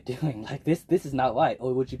 what am I doing? Like this is not right.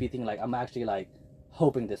 Or would you be thinking like, I'm actually like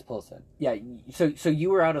hoping this person? Yeah. So you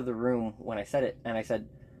were out of the room when I said it, and I said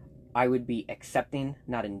I would be accepting,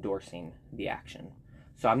 not endorsing the action.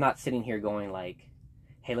 So I'm not sitting here going like,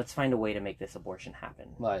 hey, let's find a way to make this abortion happen.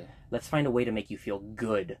 Right. Let's find a way to make you feel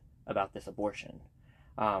good about this abortion.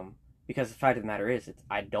 Because the fact of the matter is,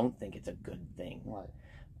 I don't think it's a good thing. Right.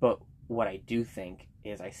 But what I do think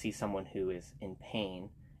is I see someone who is in pain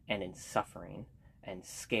and in suffering and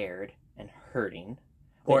scared and hurting.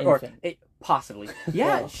 Or possibly.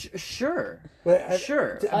 Yeah, sure. But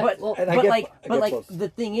Sure. I But get the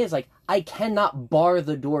thing is, like, I cannot bar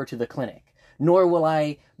the door to the clinic. Nor will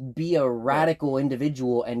I be a radical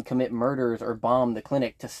individual and commit murders or bomb the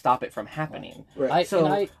clinic to stop it from happening. Right. So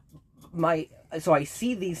I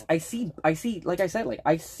see these. I see. Like I said, like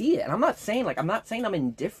I see it, and I'm not saying I'm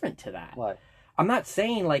indifferent to that. Right. I'm not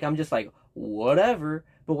saying like I'm just like whatever.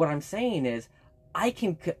 But what I'm saying is, I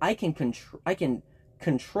can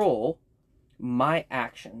control my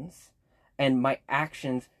actions, and my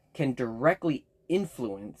actions can directly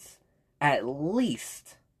influence at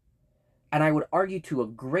least, and I would argue to a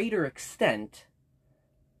greater extent,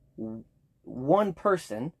 one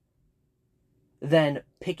person than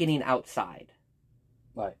picketing outside.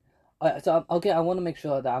 Right. So okay, I want to make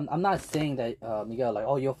sure that I'm not saying that Miguel, like,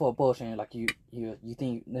 oh, you're for abortion, like you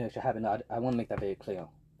think it should happen. I want to make that very clear.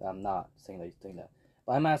 That I'm not saying that you think that.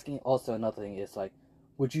 But I'm asking also another thing is like,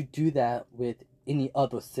 would you do that with any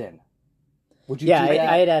other sin? Would you? Yeah, do that?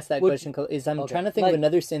 I had asked that question. I'm trying to think like, of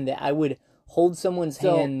another sin that I would hold someone's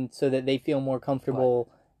hand so that they feel more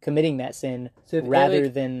comfortable committing that sin, rather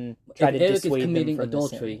than try to Eric dissuade is committing them from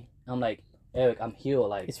adultery. the sin. I'm like, Eric, I'm here.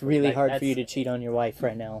 Like, It's really like, hard for you to cheat on your wife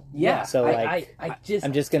right now. Yeah. So I just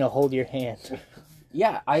I'm just gonna hold your hand.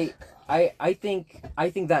 Yeah, I think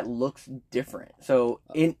that looks different. So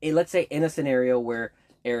in let's say in a scenario where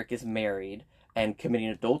Eric is married and committing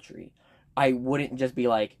adultery, I wouldn't just be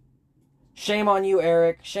like, shame on you,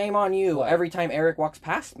 Eric, shame on you, every time Eric walks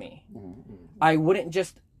past me. I wouldn't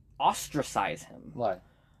just ostracize him. Right.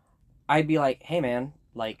 I'd be like, hey man,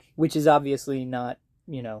 like, Which is obviously not,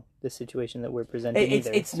 the situation that we're presenting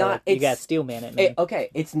either. It's So not. You got steel man it,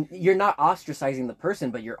 man. You're not ostracizing the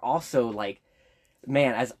person, but you're also like,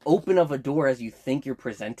 man, as open of a door as you think you're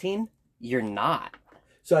presenting, you're not.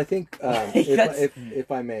 So I think,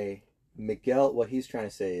 if I may, Miguel, what he's trying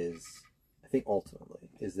to say is, I think ultimately,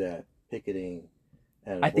 is that picketing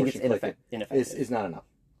and I think it's abortion ineffective. is not enough.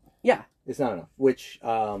 Yeah. It's not enough, which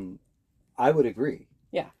I would agree.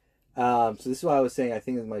 Yeah. So this is why I was saying I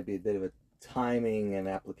think this might be a bit of a timing and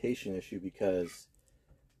application issue, because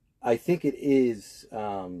I think it is,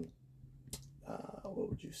 what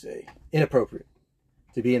would you say, inappropriate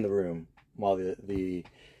to be in the room while the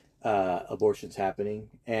abortion's happening,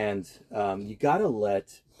 and you gotta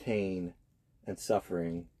let pain and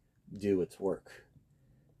suffering do its work.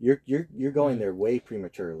 You're going there way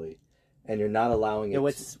prematurely, and you're not allowing it.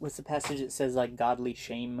 What's the passage that says like godly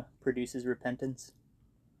shame produces repentance?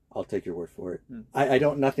 I'll take your word for it. I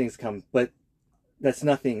don't. Nothing's come, but that's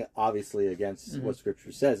nothing obviously against what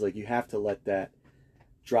Scripture says. Like, you have to let that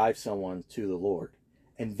drive someone to the Lord,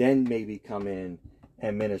 and then maybe come in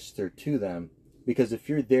and minister to them. Because if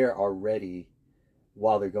you're there already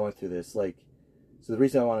while they're going through this, like, so the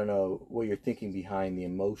reason I want to know what you're thinking behind the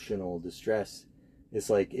emotional distress is,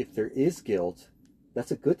 like, if there is guilt,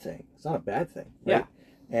 that's a good thing. It's not a bad thing, right?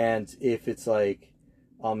 Yeah. And if it's like,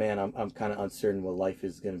 oh man, I'm kind of uncertain what life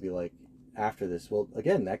is going to be like after this. Well,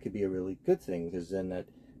 again, that could be a really good thing, because then that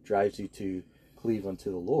drives you to cleave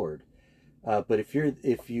unto the Lord. But if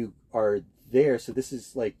you are there, so this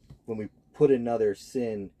is like when we put another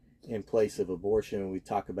sin in place of abortion, and we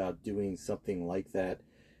talk about doing something like that.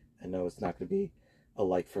 I know it's not going to be a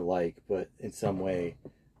like for like, but in some way,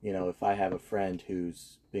 if I have a friend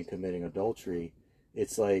who's been committing adultery,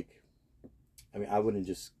 it's like, I mean, I wouldn't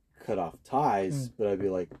just cut off ties, but I'd be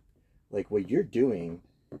like what you're doing,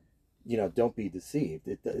 don't be deceived.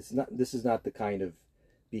 It's not. This is not the kind of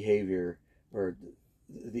behavior or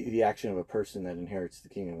the action of a person that inherits the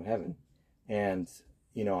kingdom of heaven. And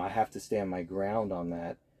I have to stand my ground on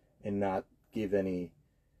that and not give any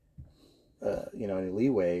any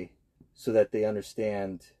leeway, so that they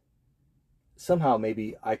understand somehow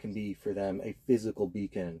maybe I can be for them a physical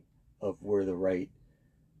beacon of where the right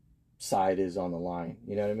side is on the line.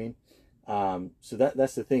 You know what I mean? So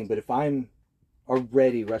that's the thing. But if I'm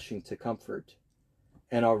already rushing to comfort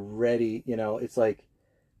and already, it's like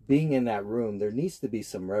being in that room, there needs to be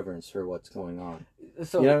some reverence for what's going on.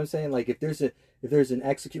 So, you know what I'm saying? Like, if there's an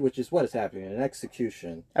execution, which is what is happening, an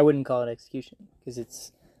execution. I wouldn't call it execution, because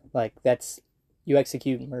it's like, you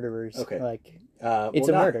execute murderers. Okay. Like, it's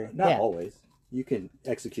a murder. Not always. You can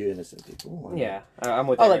execute innocent people. Yeah. I'm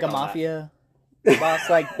with like a mafia boss,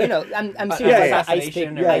 like, I'm serious. Like ice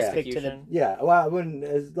pick to them. Yeah, well, I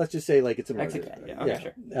wouldn't. Let's just say like it's a murder.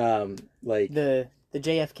 Okay, sure. Like The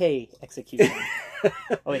JFK execution.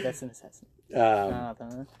 Oh wait, that's an assassin.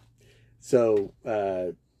 So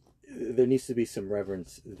there needs to be some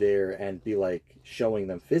reverence there, and be like showing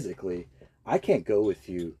them physically, I can't go with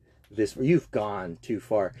you this, you've gone too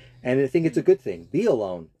far. And I think it's a good thing. Be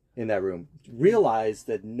alone in that room. Realize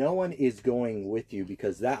that no one is going with you,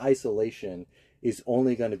 because that isolation is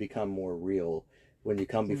only going to become more real when you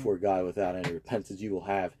come before God without any repentance. You will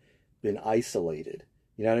have been isolated.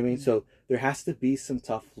 You know what I mean? So there has to be some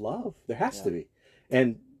tough love. There has to be.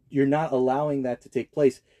 And you're not allowing that to take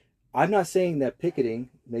place. I'm not saying that picketing,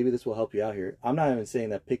 maybe this will help you out here. I'm not even saying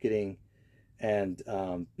that picketing and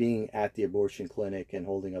being at the abortion clinic and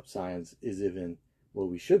holding up signs is even what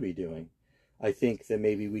we should be doing. I think that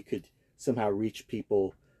maybe we could somehow reach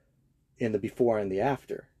people in the before and the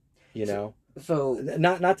after, you know? So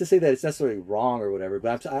not to say that it's necessarily wrong or whatever,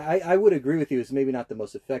 but I would agree with you. It's maybe not the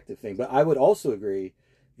most effective thing, but I would also agree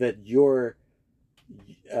that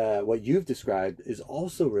what you've described is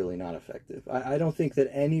also really not effective. I don't think that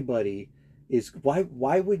anybody is.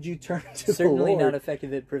 Why would you turn to Certainly the Lord? not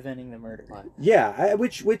effective at preventing the murder. Yeah,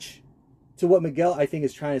 which to what Miguel I think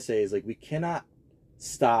is trying to say is like, we cannot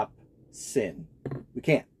stop sin. We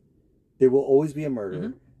can't. There will always be a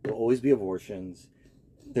murder. There will always be abortions.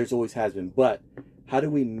 There's always has been. But how do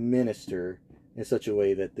we minister in such a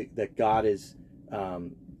way that God is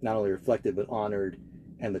not only reflected but honored,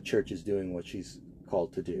 and the church is doing what she's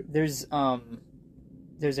called to do? There's a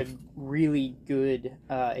really good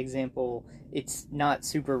example. It's not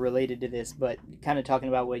super related to this, but kind of talking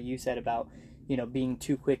about what you said about, you know, being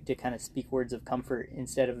too quick to kind of speak words of comfort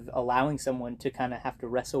instead of allowing someone to kind of have to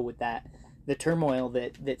wrestle with the turmoil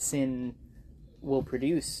that sin will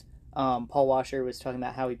produce. Paul Washer was talking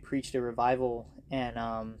about how he preached a revival,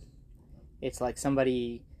 and it's like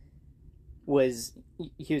he was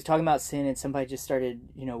talking about sin, and somebody just started,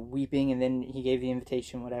 you know, weeping, and then he gave the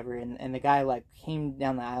invitation, whatever, and the guy like came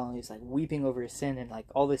down the aisle and he was like weeping over his sin and like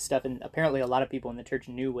all this stuff, and apparently a lot of people in the church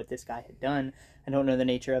knew what this guy had done. I don't know the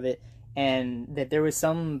nature of it, and that there was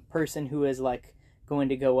some person who was like going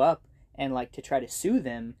to go up and like to try to sue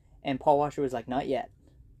them, and Paul Washer was like, not yet,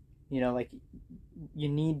 you know, like you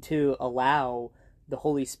need to allow the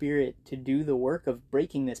Holy Spirit to do the work of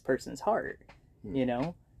breaking this person's heart, you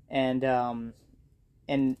know, and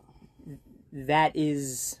that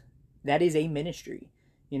is a ministry,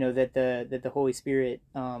 you know, that the Holy Spirit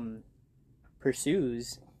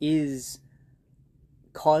pursues, is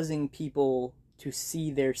causing people to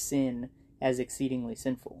see their sin as exceedingly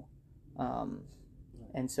sinful,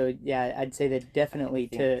 and so yeah, I'd say that definitely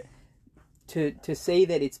to say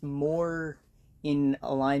that it's more in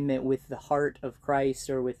alignment with the heart of Christ,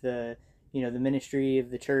 or with the, you know, the ministry of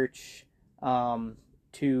the church,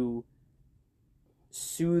 to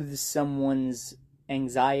soothe someone's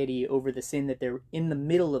anxiety over the sin that they're in the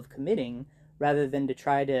middle of committing, rather than to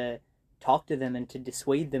try to talk to them and to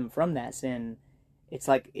dissuade them from that sin. It's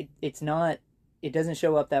like it's not, it doesn't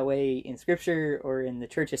show up that way in Scripture or in the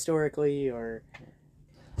church historically, or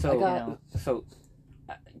so so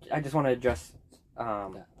I just want to address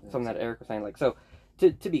something that Eric was saying. Like, so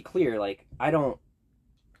to be clear, like I don't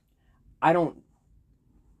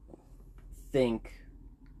think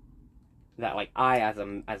that like I as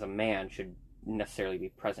a man should necessarily be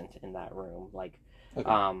present in that room. Like, you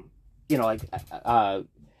know, like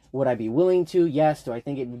would I be willing to? Yes. Do I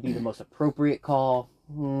think it would be the most appropriate call?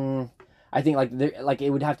 I think like it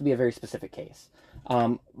would have to be a very specific case.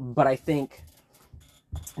 But I think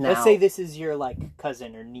now, let's say this is your like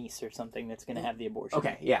cousin or niece or something that's going to have the abortion.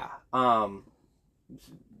 Okay, yeah.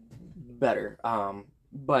 Better.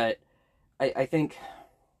 But I think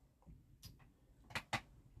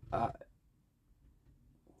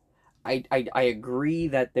I agree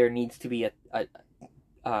that there needs to be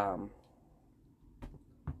I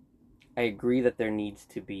agree that there needs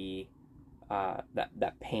to be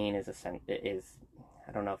that pain is I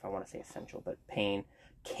don't know if I want to say essential, but pain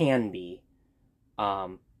can be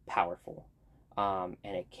powerful, and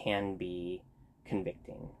it can be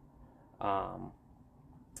convicting. So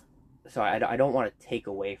I don't want to take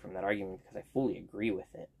away from that argument, because I fully agree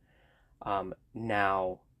with it.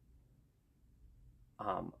 Now,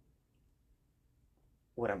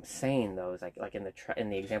 what I'm saying though is like in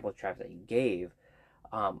the example of Travis that you gave,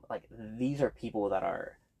 like these are people that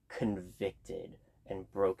are convicted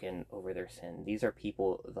and broken over their sin. These are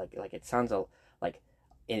people like it sounds like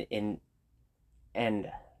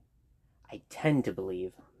and I tend to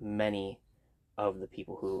believe many of the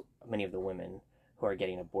women who are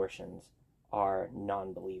getting abortions are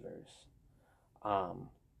non-believers. And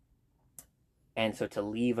so to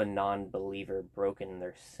leave a non-believer broken in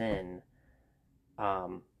their sin,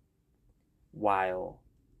 while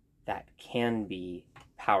that can be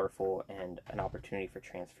powerful and an opportunity for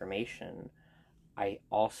transformation, I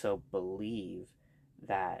also believe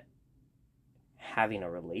that having a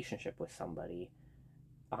relationship with somebody,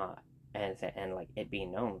 and like it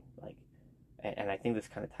being known, like, and I think this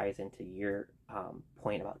kind of ties into your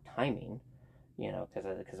point about timing,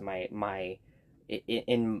 because my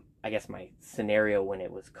in I guess my scenario when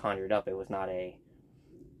it was conjured up, it was not a,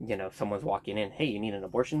 someone's walking in, hey, you need an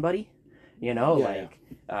abortion, buddy, it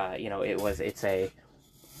was, it's a,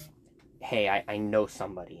 hey, I know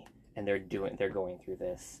somebody and they're going through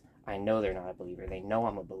this. I know they're not a believer. They know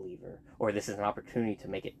I'm a believer, or this is an opportunity to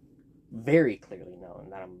make it very clearly known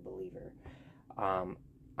that I'm a believer. I'm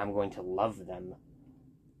going to love them,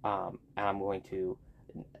 and I'm going to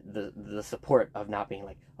the support of not being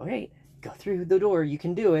like, okay, go through the door, you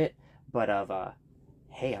can do it, but of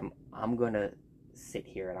hey, I'm going to sit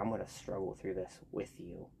here and I'm going to struggle through this with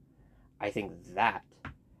you. I think that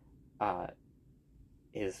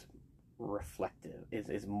is reflective,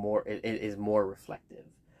 is more reflective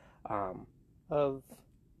Of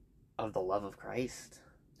the love of Christ.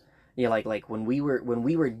 Yeah, like when we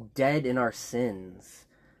were dead in our sins,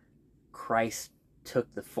 Christ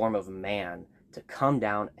took the form of man to come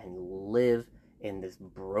down and live in this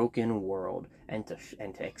broken world and to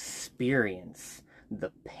experience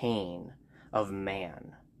the pain of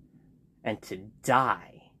man and to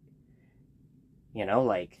die.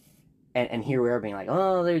 And here we are being like,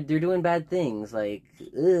 oh, they're doing bad things, like,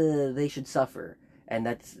 they should suffer. And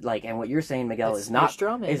that's like, and what you're saying, Miguel, is not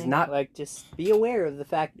like, just be aware of the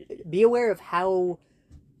fact, be aware of how,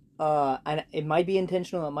 and it might be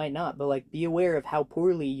intentional, it might not, but like, be aware of how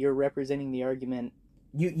poorly you're representing the argument.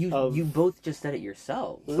 You both just said it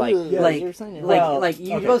yourselves. You both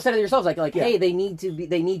said it yourselves. Like, yeah. Hey, they need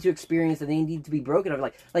to experience and they need to be broken over.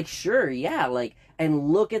 Like, sure, yeah. Like,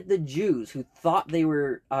 and look at the Jews who thought they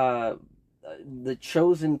were the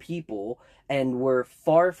chosen people and were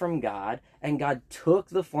far from God, and God took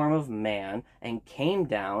the form of man and came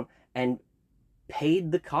down and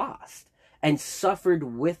paid the cost and suffered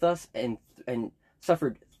with us and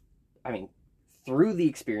suffered, through the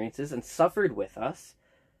experiences and suffered with us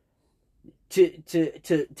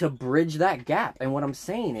to bridge that gap. And what I'm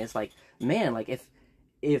saying is, like, man, like,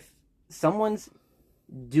 if someone's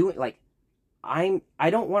doing, like, I'm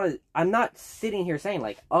not sitting here saying,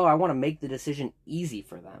 like, oh, I want to make the decision easy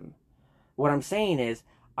for them. What I'm saying is,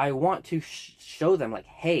 I want to show them, like,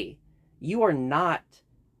 hey, you are not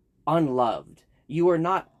unloved. You are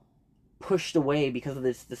not pushed away because of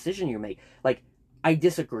this decision you make. Like, I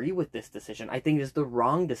disagree with this decision. I think it's the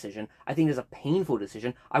wrong decision. I think it's a painful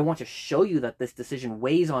decision. I want to show you that this decision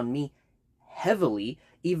weighs on me heavily,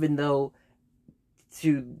 even though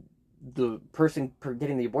to the person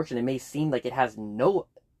getting the abortion, it may seem like it has no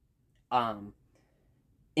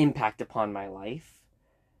impact upon my life.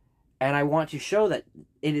 And I want to show that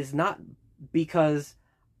it is not because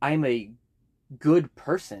I'm a good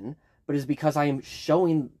person, but it's because I am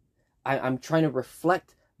showing, I'm trying to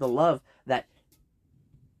reflect the love that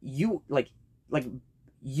you, like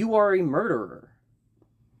you are a murderer,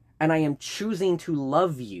 and I am choosing to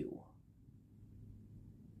love you.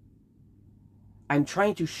 I'm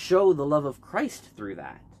trying to show the love of Christ through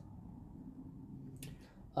that.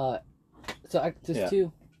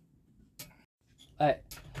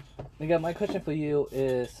 Miguel, my question for you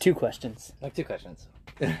is Two questions.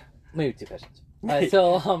 Maybe 2 questions.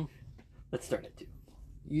 So Let's start at 2.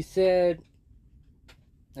 You said,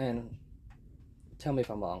 and tell me if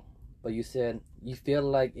I'm wrong, but you said you feel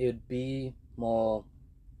like it would be more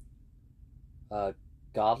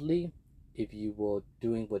godly if you were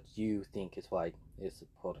doing what you think is right, is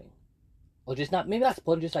supporting, or just not, maybe not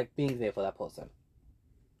supporting, just like being there for that person.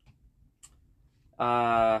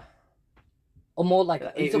 Or more like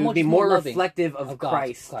it would be more reflective of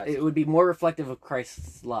Christ. It would be more reflective of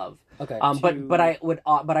Christ's love. Okay.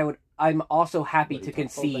 I'm also happy to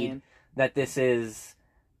concede that this is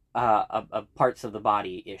a parts of the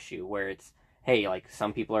body issue where it's, hey, like,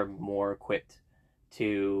 some people are more equipped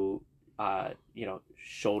to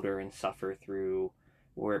shoulder and suffer through,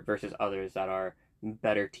 versus others that are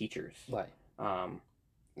better teachers. Right.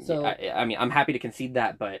 So I'm happy to concede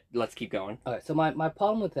that, but let's keep going. Okay. So my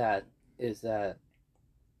problem with that is that,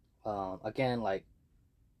 again, like,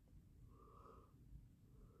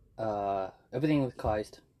 everything with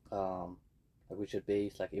Christ, like, we should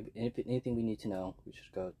base, like, if anything we need to know, we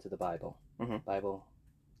should go to the Bible. Mm-hmm. Bible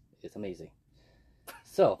is amazing.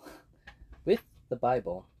 So, with the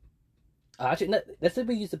Bible, actually, let's say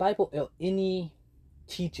we use the Bible or any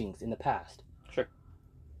teachings in the past. Sure.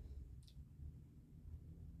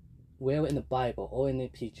 Where in the Bible or in the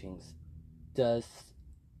teachings does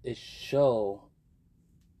it show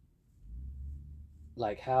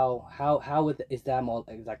like how would is that more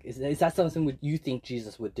like is that something you think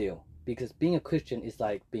Jesus would do? Because being a Christian is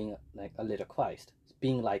like being like a little Christ, it's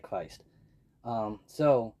being like Christ.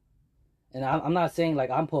 So, and I'm not saying like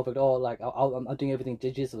I'm perfect or like I'm doing everything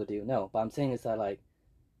Jesus would do. No, but I'm saying is that like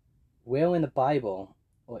where in the Bible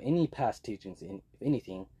or any past teachings, if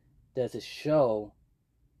anything, does it show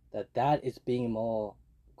that is being more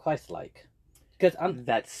Christ-like? Because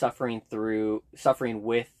that suffering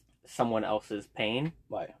with someone else's pain.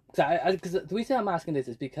 right. Because the reason I'm asking this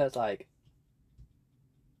is because like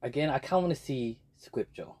again I kind of want to see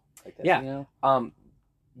scripture like that. Yeah. You know.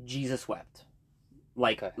 Jesus wept.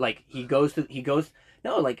 Like Okay. like he goes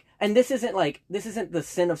no, like, and this isn't the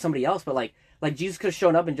sin of somebody else, but like Jesus could have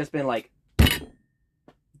shown up and just been like,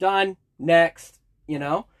 done, next, you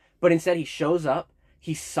know? But instead he shows up,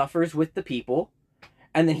 he suffers with the people,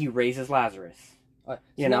 and then he raises Lazarus.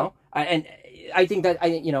 You know? I think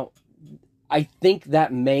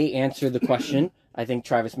that may answer the question. I think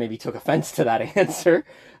Travis maybe took offense to that answer.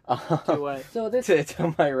 To what? So this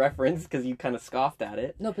To my reference, because you kind of scoffed at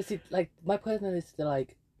it. no, but see, like my question is that,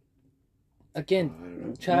 like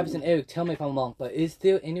again, Travis and Eric, tell me if I'm wrong, but is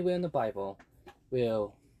there anywhere in the Bible where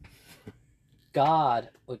God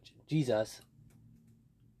or Jesus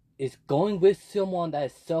is going with someone that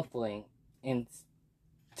is suffering and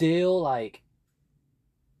still like?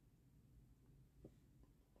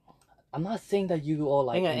 I'm not saying that you are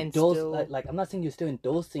like Hang on, and endorse still- like I'm not saying you're still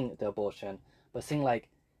endorsing the abortion, but saying like,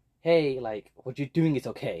 hey, like what you're doing is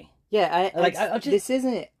okay. Yeah, I just- this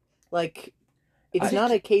isn't like it's I not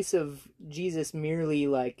just- a case of Jesus merely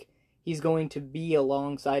like he's going to be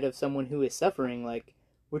alongside of someone who is suffering. Like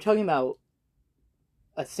we're talking about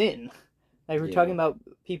a sin. Like we're Yeah. talking about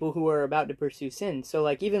people who are about to pursue sin. So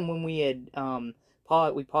like even when we had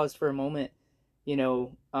we paused for a moment, you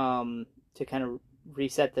know, to kind of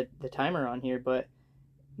reset the timer on here, but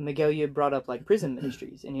Miguel, you had brought up like prison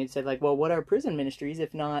ministries, and you had said like, well, what are prison ministries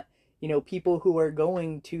if not, you know, people who are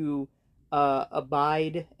going to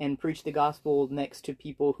abide and preach the gospel next to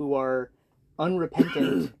people who are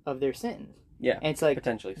unrepentant of their sin? Yeah, And it's like,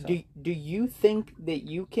 potentially so. do you think that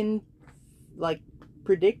you can like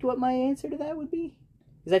predict what my answer to that would be?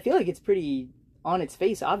 Because I feel like it's pretty on its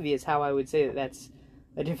face obvious how I would say that that's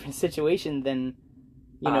a different situation than,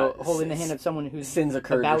 you know, holding the hand of someone who's Sins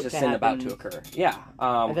occurred about versus to sin about happen. to occur. Yeah.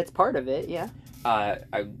 And that's part of it, yeah. I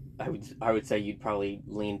would say you'd probably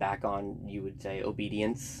lean back on, you would say,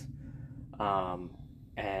 obedience,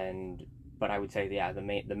 but I would say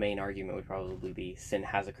the main argument would probably be sin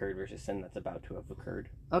has occurred versus sin that's about to have occurred.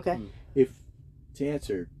 Okay. If to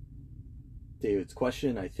answer David's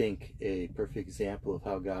question, I think a perfect example of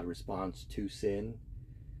how God responds to sin,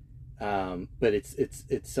 but it's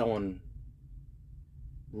someone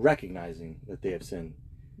recognizing that they have sinned,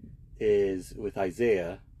 is with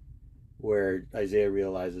Isaiah, where Isaiah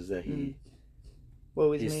realizes that he What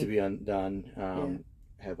was needs me? to be undone,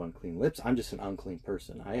 have unclean lips. I'm just an unclean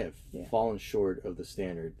person. I have Yeah. fallen short of the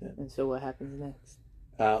standard that And so what happens next?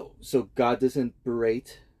 so God doesn't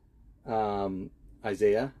berate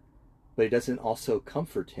Isaiah, but he doesn't also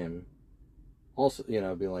comfort him. Also, you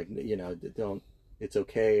know, be like, you know, don't, it's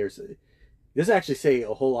okay. Or he doesn't actually say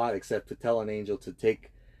a whole lot except to tell an angel to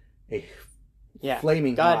take a Yeah.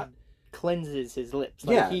 flaming God hot. cleanses his lips.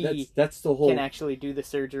 Like Yeah, he that's the whole. can actually do the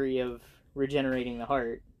surgery of regenerating the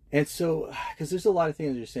heart. And so, because there's a lot of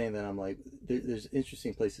things you're saying that I'm like, there's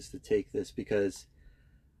interesting places to take this because,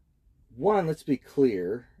 one, let's be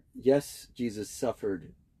clear. Yes, Jesus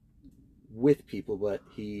suffered with people, but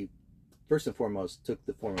he, first and foremost, took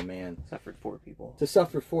the form of man Suffered for people. to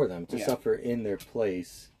suffer for them, to Yeah. suffer in their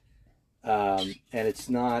place. And it's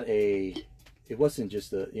not it wasn't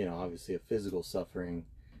just obviously a physical suffering,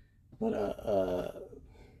 but a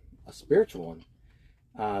spiritual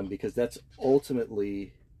one, because that's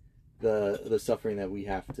ultimately the suffering that we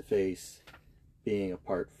have to face being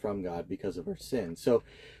apart from God because of our sin. So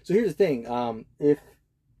here's the thing: if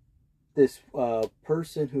this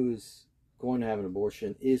person who's going to have an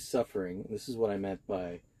abortion is suffering, this is what I meant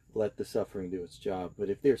by let the suffering do its job. But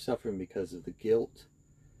if they're suffering because of the guilt,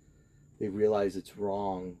 they realize it's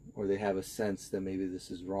wrong, or they have a sense that maybe this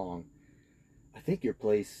is wrong, I think your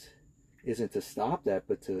place isn't to stop that,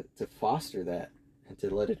 but to foster that and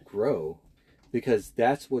to let it grow, because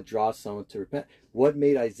that's what draws someone to repent. What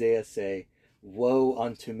made Isaiah say, "Woe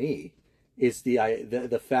unto me," is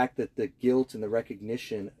the fact that the guilt and the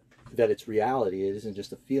recognition that it's reality. It isn't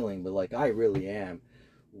just a feeling, but like I really am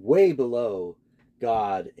way below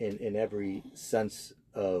God in every sense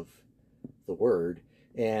of the word,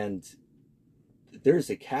 and there's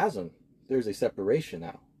a chasm there's a separation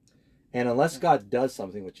now. And unless God does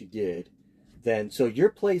something, which he did, then, so your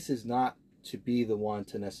place is not to be the one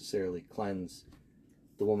to necessarily cleanse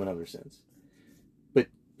the woman of her sins.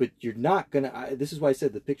 But you're not going to, this is why I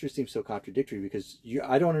said the picture seems so contradictory, because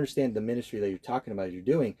I don't understand the ministry that you're talking about, you're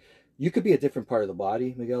doing. You could be a different part of the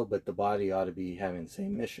body, Miguel, but the body ought to be having the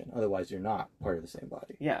same mission. Otherwise, you're not part of the same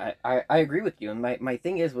body. Yeah, I agree with you. And my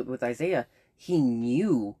thing is, with Isaiah, he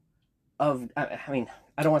knew of, I mean,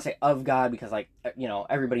 I don't want to say of God, because, like, you know,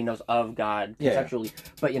 everybody knows of God conceptually. Yeah.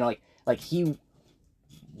 But, you know, like he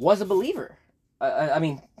was a believer. I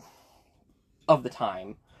mean, of the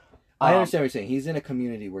time. I understand what you're saying. He's in a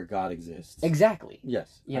community where God exists. Exactly.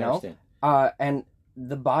 Yes, I understand. And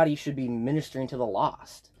the body should be ministering to the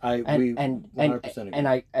lost. I 100%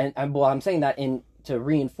 agree. And well, I'm saying that to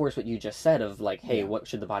reinforce what you just said of, like, hey, what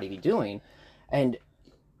should the body be doing? And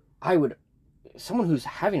someone who's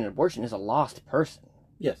having an abortion is a lost person.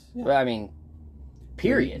 Yes. Yeah. I mean,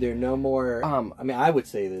 period. There are no more. I mean, I would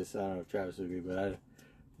say this. I don't know if Travis would agree, but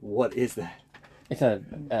what is that? It's a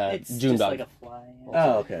it's June just bug. like a fly.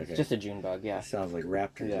 Oh, okay. It's just a June bug. Yeah. It sounds like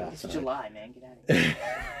raptor. Yeah. It's July, man. Get out of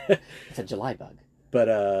here. It's a July bug. But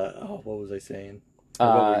what was I saying?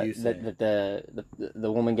 What were you saying? That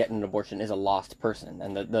the woman getting an abortion is a lost person,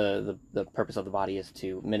 and the purpose of the body is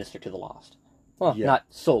to minister to the lost. Well, not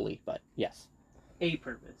solely, but yes. A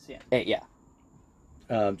purpose, yeah. Yeah.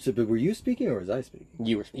 But were you speaking or was I speaking?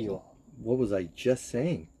 You were speaking. What was I just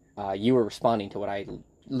saying? You were responding to what I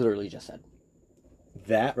literally just said.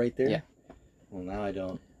 That right there? Yeah. Well, now I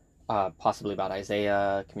don't. Possibly about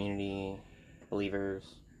Isaiah, community,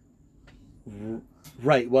 believers.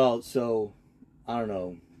 Right. Well, so I don't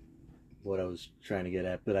know what I was trying to get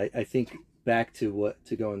at, but I think back to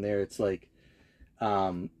go in there, it's like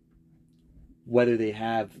whether they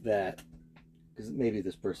have that, because maybe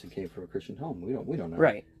this person came from a Christian home. We don't know.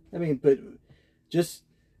 Right. I mean, but just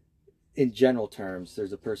in general terms,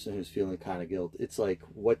 there's a person who's feeling kind of guilt. It's like,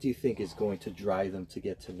 what do you think is going to drive them to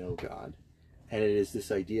get to know God? And it is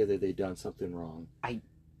this idea that they've done something wrong.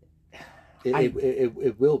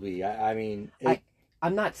 It will be. I mean,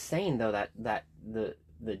 I'm not saying though that the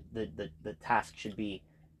task should be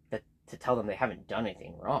that to tell them they haven't done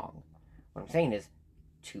anything wrong. What I'm saying is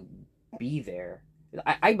to be there.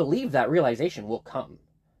 I believe that realization will come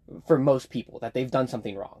for most people that they've done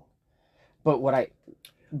something wrong. But what I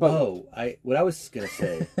was gonna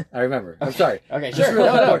say, I remember. I'm sorry. Okay, sure.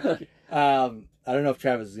 I don't know if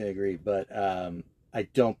Travis is gonna agree, but I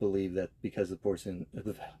don't believe that because the person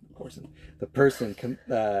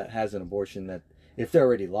has an abortion, that if they're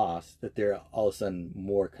already lost, that they're all of a sudden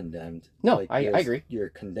more condemned. No, like, I agree. You're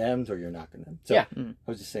condemned or you're not condemned. So yeah. I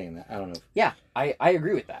was just saying that. I don't know. Yeah, I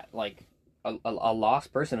agree with that. Like a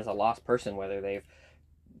lost person is a lost person, whether they've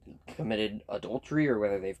committed adultery or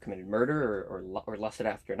whether they've committed murder or lusted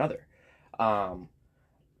after another.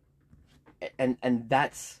 And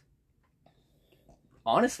that's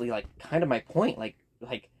honestly like kind of my point. Like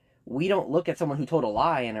we don't look at someone who told a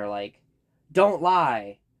lie and are like, don't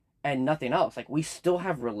lie, and nothing else. Like we still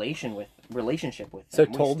have relationship with them. So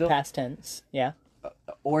told past tense, yeah.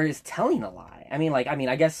 Or is telling a lie. I mean,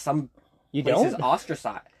 I guess some places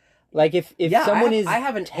ostracize. Like if someone is I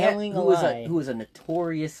have an telling a lie, who is a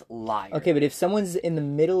notorious liar. Okay, but if someone's in the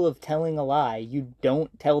middle of telling a lie, you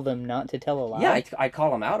don't tell them not to tell a lie. Yeah, I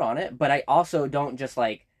call them out on it, but I also don't just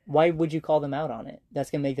like. Why would you call them out on it? That's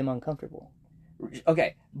gonna make them uncomfortable.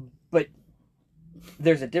 Okay, but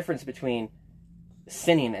there's a difference between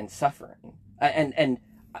sinning and suffering, and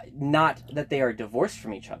not that they are divorced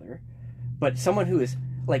from each other, but someone who is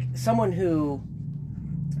like someone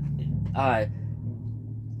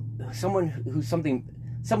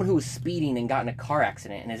who's speeding and got in a car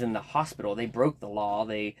accident and is in the hospital. They broke the law.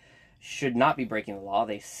 They should not be breaking the law.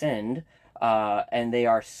 They sinned, and they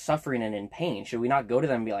are suffering and in pain. Should we not go to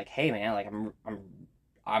them and be like, "Hey, man, like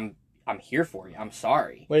I'm here for you. I'm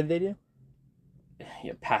sorry." What did they do?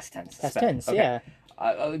 Yeah, past tense. Past tense, okay. Yeah.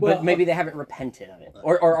 But maybe they haven't repented of it,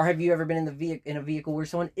 or have you ever been in a vehicle where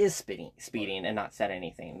someone is speeding and not said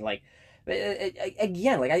anything? Like,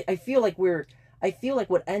 again, like I feel like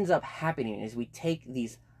what ends up happening is we take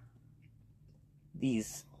these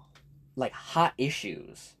like hot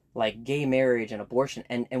issues like gay marriage and abortion,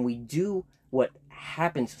 and we do what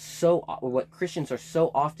Christians are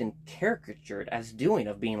so often caricatured as doing,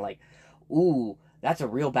 of being like, ooh, that's a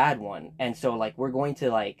real bad one, and so like we're going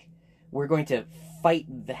to fight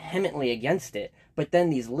vehemently against it. But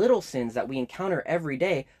then these little sins that we encounter every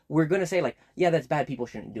day, we're going to say like, yeah, that's bad, people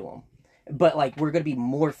shouldn't do them. But like we're going to be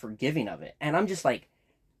more forgiving of it. And I'm just like,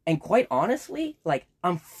 and quite honestly, like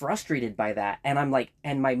I'm frustrated by that. And I'm like,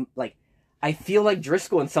 and my like I feel like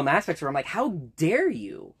Driscoll in some aspects where I'm like, how dare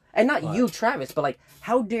you? And not What? you, Travis, but like,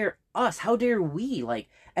 how dare us? How dare we? Like,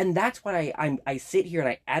 and that's why I sit here and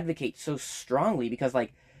I advocate so strongly, because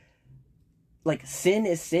like sin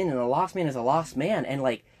is sin and a lost man is a lost man, and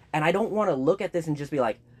like, and I don't want to look at this and just be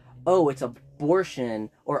like, oh, it's abortion,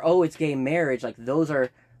 or oh, it's gay marriage. Like those are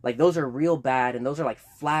real bad, and those are like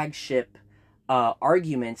flagship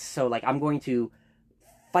arguments. So like, I'm going to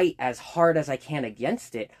fight as hard as I can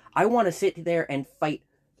against it. I want to sit there and fight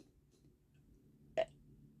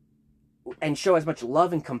and show as much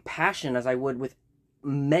love and compassion as I would with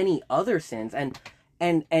many other sins, and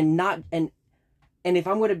if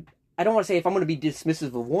I'm going to, I don't want to say if I'm going to be dismissive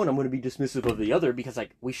of one, I'm going to be dismissive of the other, because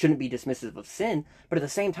like we shouldn't be dismissive of sin, but at the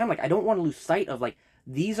same time, like I don't want to lose sight of like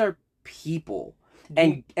these are people,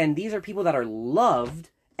 and these are people that are loved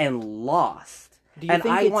and lost, and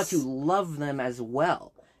I want to love them as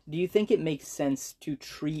well. Do you think it makes sense to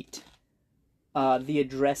treat the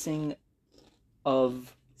addressing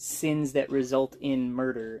of sins that result in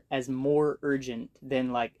murder as more urgent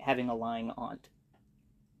than like having a lying aunt?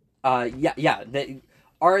 Yeah.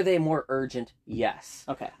 Are they more urgent? Yes.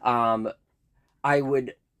 Okay. I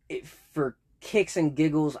would, for kicks and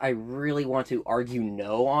giggles, I really want to argue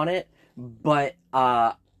no on it, but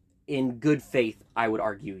in good faith, I would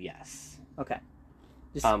argue yes. Okay.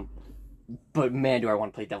 But man, do I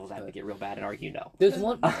want to play devil's advocate real bad and argue no. There's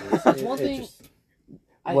one thing.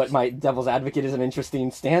 My devil's advocate is an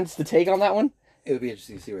interesting stance to take on that one. It would be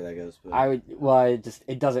interesting to see where that goes. But...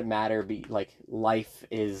 it doesn't matter. Life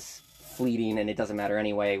is fleeting, and it doesn't matter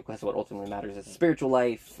anyway, because what ultimately matters is spiritual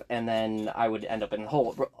life. And then I would end up in a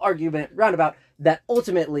whole argument roundabout that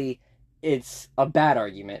ultimately it's a bad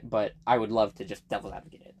argument, but I would love to just devil's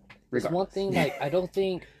advocate it. There's one thing, like, I don't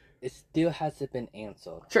think it still hasn't been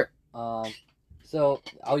answered. Sure. So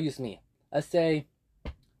I'll use me. Let's say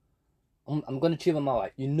I'm going to cheat on my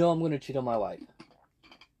wife. You know I'm going to cheat on my wife.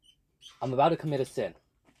 I'm about to commit a sin.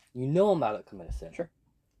 You know I'm about to commit a sin. Sure.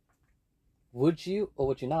 Would you or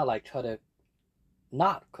would you not like try to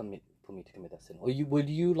not commit for me to commit that sin? Or would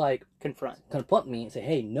you like confront me and say,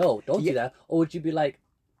 hey, no, don't do that? Or would you be like,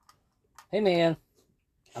 hey man,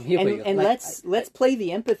 I'm here for you. And like, let's play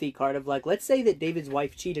the empathy card of like, let's say that David's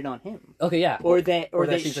wife cheated on him. Okay, yeah. Or that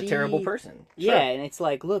she's a terrible person. Yeah, Sure. and it's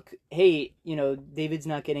like, look, hey, David's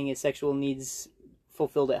not getting his sexual needs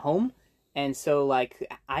fulfilled at home, and so like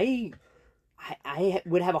I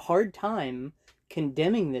would have a hard time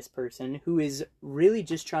condemning this person who is really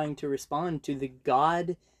just trying to respond to the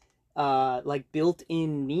God like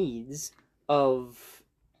built-in needs of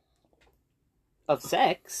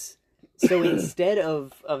sex. So instead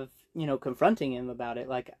of confronting him about it,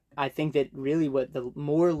 like I think that really what the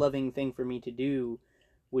more loving thing for me to do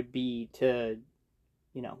would be to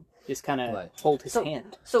just kind of hold his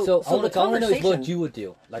hand. So the conversation, conversation is what you would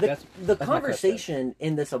do. Like the conversation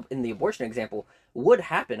in the abortion example would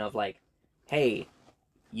happen of like, hey,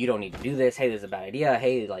 you don't need to do this. Hey, this is a bad idea.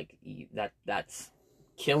 Hey, like that's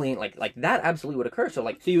killing. Like that absolutely would occur. So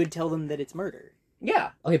like, so you would tell them that it's murder.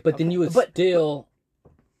 Yeah. Okay, but then you would still.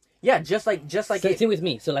 Yeah, just like same with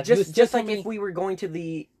me. So like just like if we were going to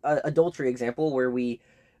the adultery example where we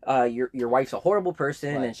your wife's a horrible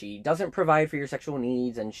person and she doesn't provide for your sexual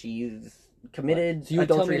needs and she's committed so you would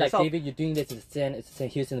tell me herself. like, David, you're doing this, it's a sin,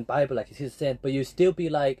 here's in the Bible, like here's a sin, but you still be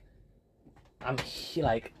like,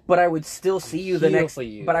 but I would still see you the next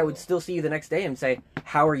but I would still see you the next day and say,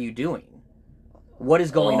 how are you doing? What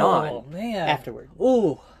is going on? Man. Afterward.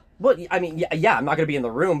 Ooh. Well, I mean, yeah, I'm not going to be in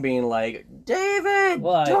the room being like, David,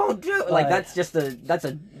 don't do it. Like, that's just Do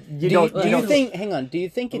you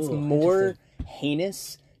think it's more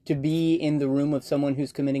heinous to be in the room of someone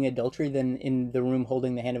who's committing adultery than in the room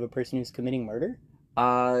holding the hand of a person who's committing murder?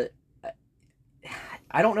 I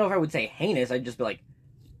don't know if I would say heinous. I'd just be like,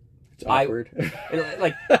 it's awkward.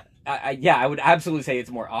 I would absolutely say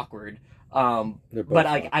it's more awkward. But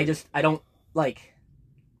like, awkward. I don't like.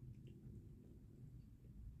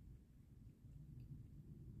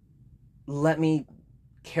 Let me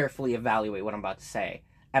carefully evaluate what I'm about to say.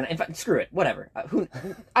 And in fact, screw it, whatever.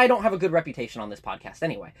 I don't have a good reputation on this podcast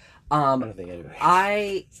anyway. I don't think anyway.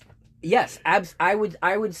 I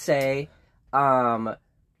would say, I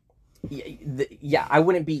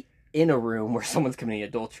wouldn't be in a room where someone's committing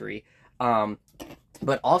adultery.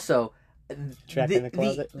 But also, trapped in the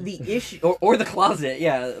closet. The issue, or the closet,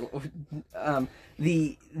 yeah.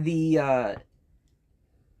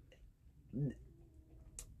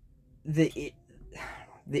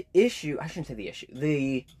 The issue, I shouldn't say the issue,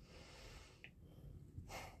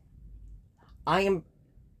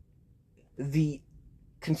 the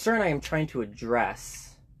concern I am trying to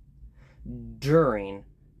address during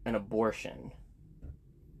an abortion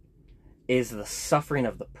is the suffering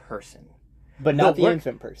of the person. But not No, the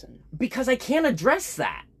infant person. Because I can't address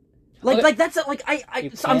that. Like, Okay. like that's a, like You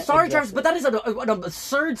so I'm can't sorry, address Jarvis, but that is an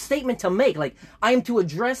absurd statement to make. Like, I am to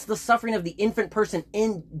address the suffering of the infant person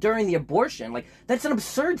during the abortion. Like, that's an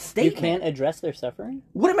absurd You statement. can't address their suffering?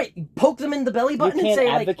 What am I, poke them in the belly You button and can't say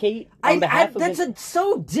like, advocate on behalf of that's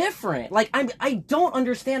so different. Like, I don't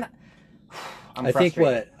understand. I'm I think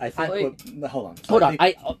frustrated. hold on. So Hold on,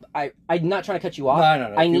 think- I'm not trying to cut you off.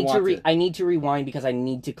 No. I if you need want I need to rewind because I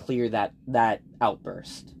need to clear that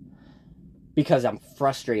outburst. Because I'm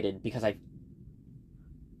frustrated because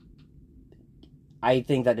I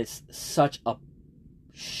think that it's such a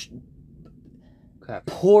Crap.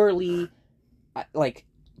 poorly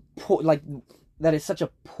that is such a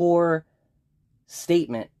poor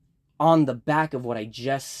statement on the back of what I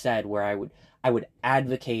just said, where I would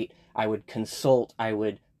advocate, I would consult, I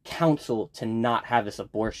would counsel to not have this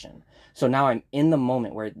abortion. So now I'm in the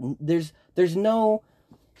moment where there's no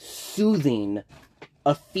soothing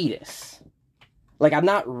a fetus. Like, I'm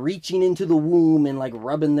not reaching into the womb and, like,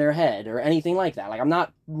 rubbing their head or anything like that. Like, I'm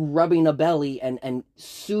not rubbing a belly and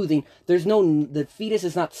soothing. The fetus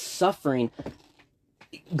is not suffering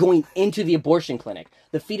going into the abortion clinic.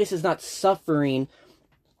 The fetus is not suffering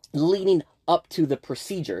leading up to the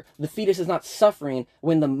procedure. The fetus is not suffering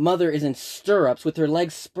when the mother is in stirrups with her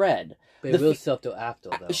legs spread. But it will suffer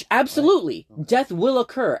after, though. Absolutely. Right? Death will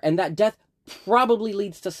occur, and that death probably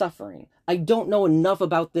leads to suffering. I don't know enough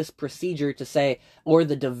about this procedure to say, or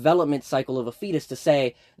the development cycle of a fetus to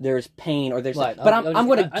say there's pain or there's... Right. But I'm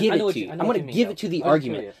going to give I it know what to you- you. I I'm know what going you to mean, give though. it to the I'm just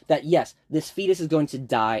argument curious. that, yes, this fetus is going to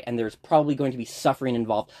die, and there's probably going to be suffering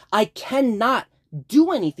involved. I cannot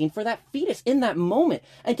do anything for that fetus in that moment.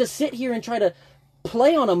 And to sit here and try to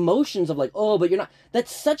play on emotions of like, oh, but you're not...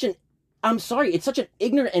 That's such an... I'm sorry, it's such an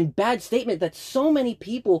ignorant and bad statement that so many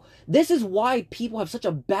people... This is why people have such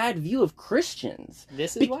a bad view of Christians.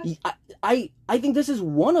 This is why? I think this is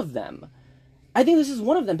one of them. I think this is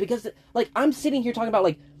one of them because, like, I'm sitting here talking about,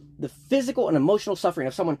 like, the physical and emotional suffering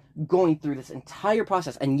of someone going through this entire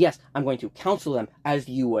process. And yes, I'm going to counsel them as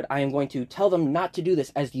you would. I am going to tell them not to do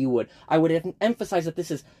this as you would. I would emphasize that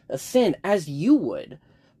this is a sin as you would.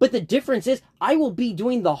 But the difference is I will be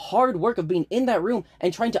doing the hard work of being in that room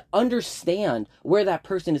and trying to understand where that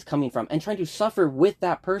person is coming from and trying to suffer with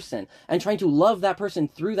that person and trying to love that person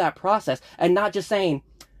through that process and not just saying,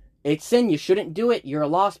 it's sin, you shouldn't do it, you're a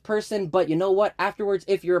lost person, but you know what? Afterwards,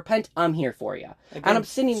 if you repent, I'm here for you. Again, And I'm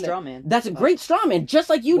sitting there. straw man. That's a great straw man, just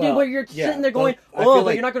like you did, Well, where you're yeah, sitting there going, I feel oh, but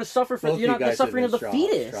like you're not going to suffer for, both you're you not the guys have suffering been of the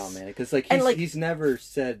fetus. Straw man, because like And, like- he's never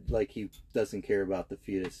said like he doesn't care about the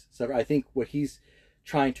fetus. So I think what he's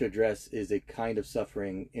trying to address is a kind of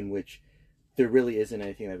suffering in which there really isn't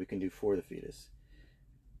anything that we can do for the fetus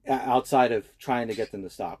outside of trying to get them to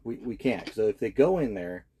stop. We can't. So if they go in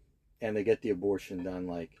there and they get the abortion done,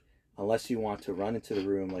 like, unless you want to run into the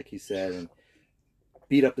room, like he said, and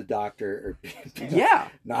beat up the doctor or Yeah.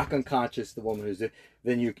 knock unconscious the woman who's,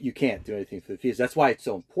 then you can't do anything for the fetus. That's why it's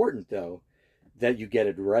so important, though, that you get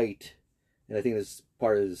it right. And I think this is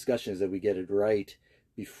part of the discussion, is that we get it right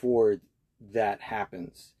before that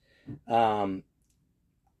happens. And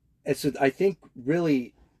so I think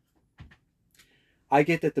really, I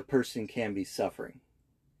get that the person can be suffering,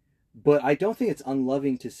 but I don't think it's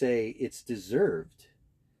unloving to say it's deserved.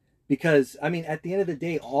 Because, I mean, at the end of the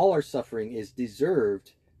day, all our suffering is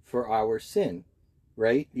deserved for our sin,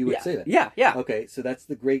 right? You would say that. Yeah. Okay, so that's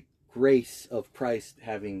the great grace of Christ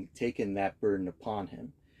having taken that burden upon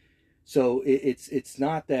him. So it's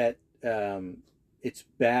not that it's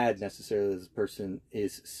bad necessarily that this person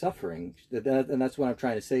is suffering. And that's what I'm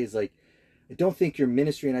trying to say is, like, I don't think your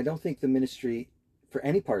ministry, and I don't think the ministry for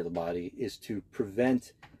any part of the body, is to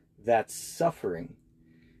prevent that suffering.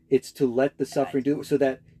 It's to let the suffering do it so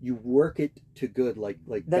that you work it to good, like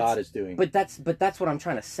God is doing. But that's what I'm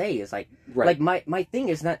trying to say is like, Right. like my thing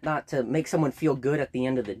is not to make someone feel good at the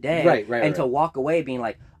end of the day, Right, to walk away being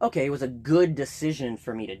like, okay, it was a good decision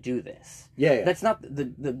for me to do this. yeah. That's not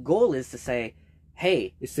the goal. Is to say,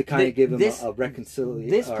 hey, It's to kind of give them this- a reconciliation.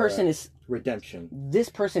 this person is redemption. this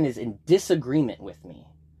person is in disagreement with me.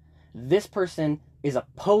 This person is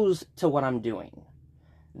opposed to what I'm doing.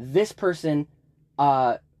 This person,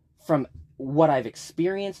 from what I've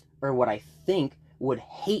experienced or what I think, would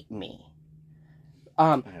hate me. I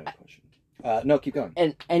have a question. No, keep going.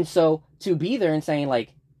 And so to be there and saying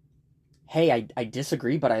like, hey, I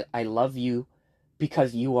disagree, but I love you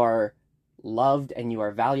because you are loved and you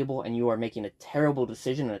are valuable and you are making a terrible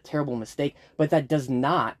decision and a terrible mistake, but that does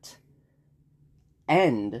not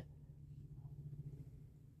end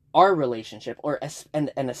our relationship,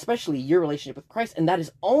 and especially your relationship with Christ, and that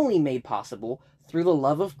is only made possible through the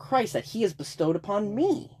love of Christ that He has bestowed upon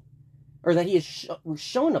me, or that He has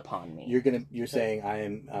shown upon me. You're saying I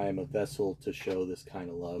am a vessel to show this kind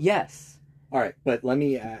of love. Yes. All right, but let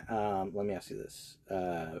me ask you this: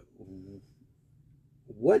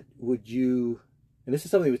 what would you? And this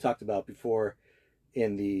is something we talked about before,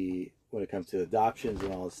 when it comes to adoptions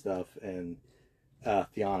and all this stuff, and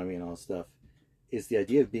theonomy and all this stuff, is the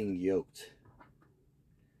idea of being yoked.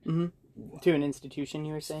 Mm-hmm. To an institution,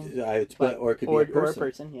 you were saying? Or it could be a person. Or a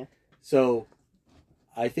person, yeah. So,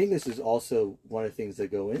 I think this is also one of the things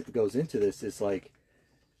that goes into this is like,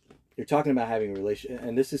 you're talking about having a relation,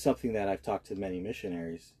 and this is something that I've talked to many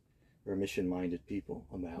missionaries or mission-minded people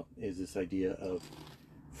about, is this idea of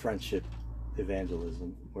friendship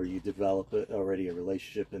evangelism, where you develop already a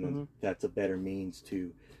relationship, and then that's a better means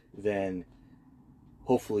to then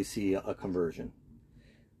hopefully see a conversion.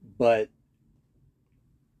 But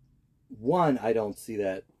one, I don't see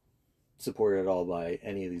that supported at all by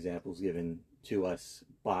any of the examples given to us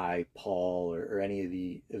by Paul or any of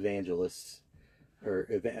the evangelists or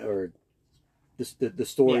the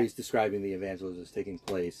stories describing the evangelism as taking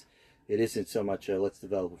place. It isn't so much let's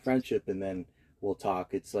develop a friendship and then we'll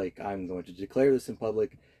talk. It's like, I'm going to declare this in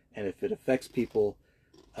public, and if it affects people,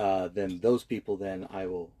 then those people, then I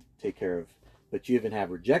will take care of. But you even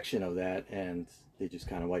have rejection of that, and they just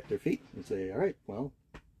kind of wipe their feet and say, all right, well,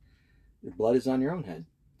 your blood is on your own head.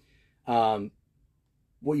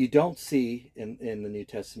 What you don't see in the New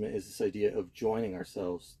Testament is this idea of joining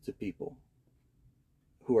ourselves to people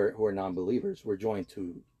who are non-believers. We're joined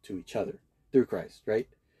to each other through Christ, right?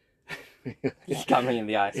 Just got me in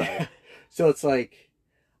the eye, sorry. So it's like,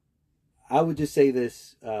 I would just say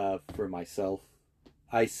this for myself.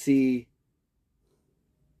 I see,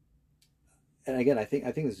 and again, I think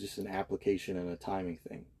it's just an application and a timing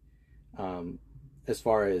thing. As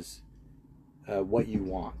far as what you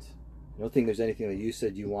want, I don't think there's anything that you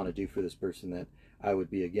said you want to do for this person that I would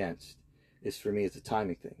be against. Is for me, it's a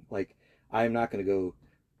timing thing. Like, I am not going to go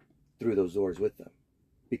through those doors with them,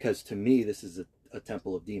 because to me, this is a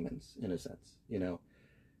temple of demons, in a sense, you know,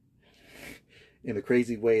 in the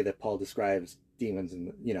crazy way that Paul describes demons,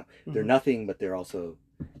 and they're nothing, but they're also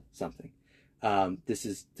something. This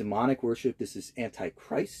is demonic worship. This is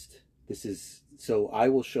antichrist. So I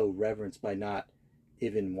will show reverence by not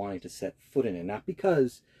even wanting to set foot in it, not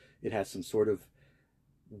because it has some sort of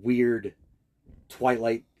weird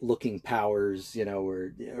Twilight looking powers,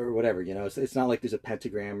 or whatever, it's not like there's a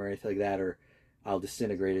pentagram or anything like that, or I'll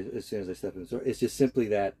disintegrate it as soon as I step in. So it's just simply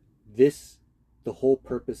that the whole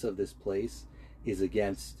purpose of this place is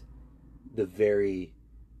against the very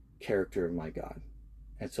character of my God.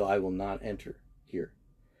 And so I will not enter here.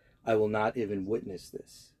 I will not even witness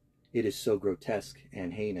this. It is so grotesque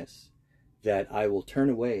and heinous that I will turn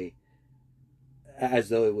away as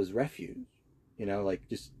though it was refuge, like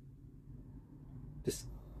just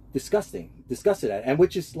disgusted at, and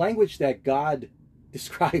which is language that God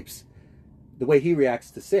describes the way He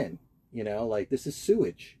reacts to sin. Like, this is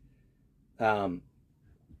sewage. But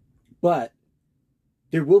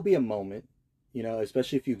there will be a moment,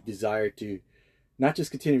 especially if you desire to not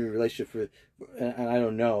just continue a relationship and I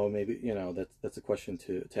don't know, maybe, that's a question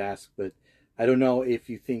to ask, but I don't know if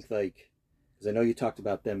you think, like, because I know you talked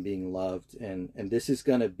about them being loved, and this is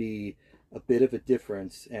going to be a bit of a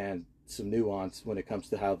difference and some nuance when it comes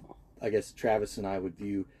to how, I guess, Travis and I would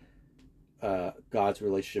view God's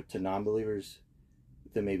relationship to non-believers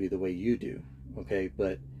than maybe the way you do. Okay,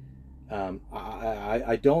 but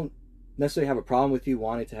I don't necessarily have a problem with you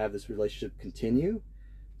wanting to have this relationship continue,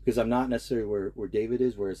 because I'm not necessarily where David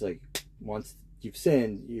is, where it's like, once you've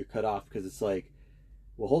sinned, you're cut off, because it's like,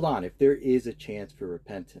 well, hold on, if there is a chance for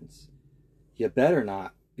repentance, you better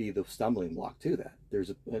not be the stumbling block to that.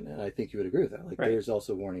 And I think you would agree with that. Like, right. There's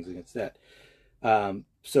also warnings against that.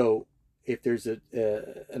 So if there's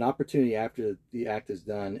an opportunity after the act is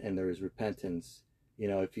done and there is repentance,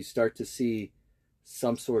 if you start to see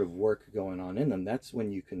some sort of work going on in them, that's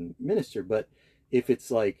when you can minister. But if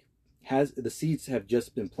it's like, the seeds have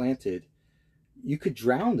just been planted, you could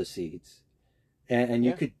drown the seeds, and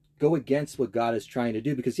you could go against what God is trying to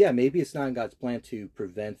do, because maybe it's not in God's plan to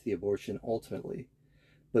prevent the abortion ultimately,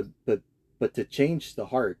 but to change the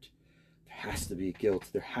heart, there has to be guilt,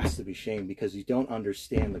 there has to be shame, because you don't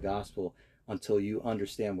understand the gospel until you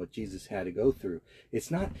understand what Jesus had to go through.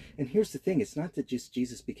 It's not, and here's the thing, it's not that just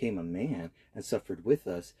Jesus became a man and suffered with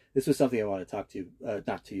us. This was something I want to talk to you,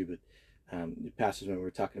 not to you, but pastors, when we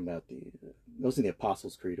were talking about it wasn't the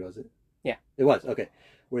Apostles' Creed, was it? Yeah. It was, okay.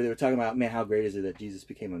 Where they were talking about, man, how great is it that Jesus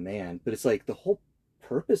became a man? But it's like, the whole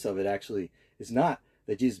purpose of it actually is not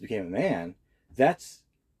that Jesus became a man, that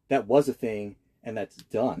was a thing, and that's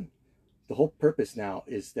done. The whole purpose now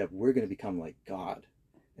is that we're going to become like God,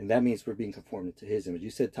 and that means we're being conformed to His image.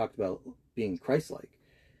 You talked about being Christ-like,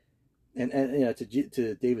 and you know,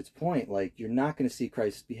 to David's point, like, you're not going to see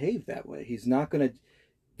Christ behave that way. He's not going to.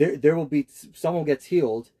 There will be someone gets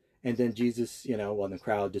healed, and then Jesus, you know, when the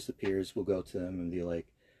crowd disappears, will go to them and be like,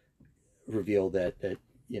 reveal that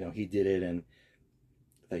you know, he did it and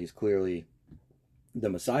that he's clearly the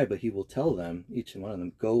Messiah. But he will tell them, each one of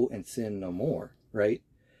them, go and sin no more, right?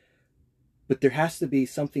 But there has to be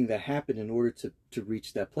something that happened in order to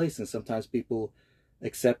reach that place, and sometimes people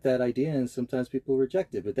accept that idea and sometimes people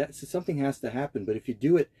reject it, but something has to happen. But if you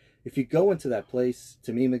do it, if you go into that place,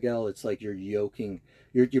 to me, Miguel, it's like you're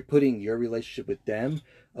putting your relationship with them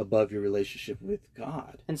above your relationship with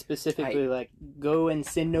God. And specifically, like, go and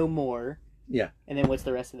sin no more. Yeah. And then what's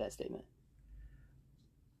the rest of that statement?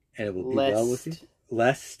 And it will be well with you.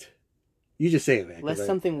 Lest. You just say it, man. Lest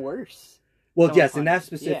something worse. Well, yes, and that's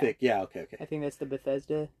specific. Yeah, okay. I think that's the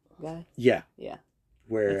Bethesda guy. Yeah. Yeah.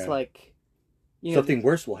 Where it's like, you know, something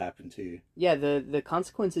worse will happen to you. Yeah, the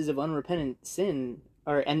consequences of unrepentant sin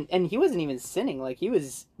are, and he wasn't even sinning. Like, he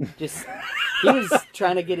was just, he was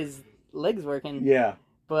trying to get his legs working. Yeah.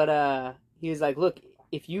 But he was like, look,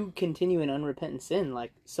 if you continue in unrepentant sin,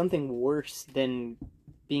 like, something worse than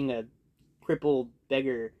being a crippled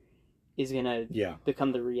beggar is gonna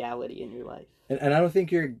become the reality in your life. And I don't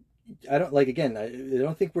think I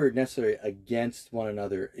don't think we're necessarily against one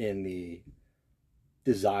another in the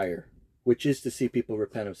desire, which is to see people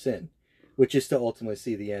repent of sin, which is to ultimately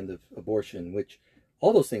see the end of abortion, which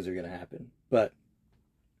all those things are going to happen. But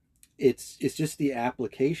it's just the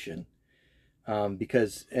application,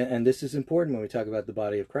 because, and this is important when we talk about the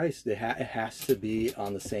body of Christ, it has to be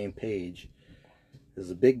on the same page. There's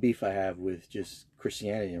a big beef I have with just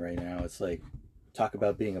Christianity right now. It's like, talk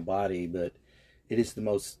about being a body, but it is the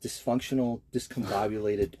most dysfunctional,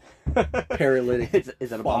 discombobulated, paralytic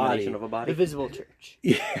It's an abomination of a body. The visible church.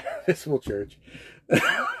 Yeah, visible church. I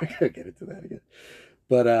gotta get into that again.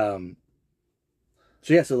 But,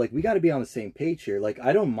 so like, we got to be on the same page here. Like,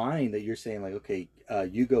 I don't mind that you're saying, like, okay,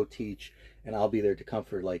 you go teach, and I'll be there to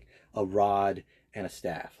comfort, like, a rod and a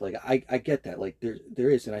staff. Like, I get that. Like, there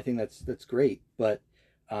is, and I think that's great. But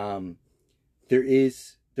there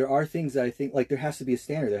are things that I think, like, there has to be a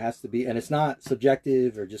standard. There has to be, and it's not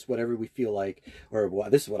subjective or just whatever we feel like, or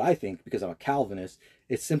this is what I think because I'm a Calvinist.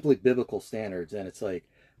 It's simply biblical standards, and it's like,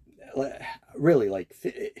 really, like,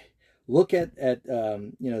 look at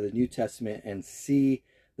you know, the New Testament and see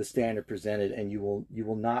the standard presented, and you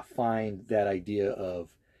will not find that idea of,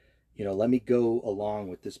 you know, let me go along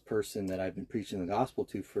with this person that I've been preaching the gospel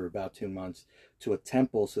to for about 2 months to a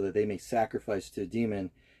temple so that they may sacrifice to a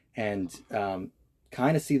demon, and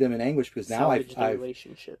kind of see them in anguish because now I've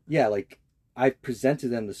relationship. Yeah, like, I've presented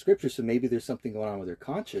them the scripture, so maybe there's something going on with their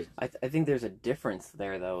conscience. I think there's a difference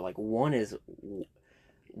there, though. Like, one is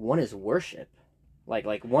worship, I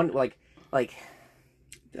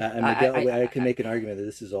can make an argument that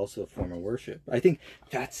this is also a form of worship. I think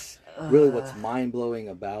that's really what's mind blowing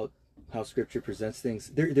about how Scripture presents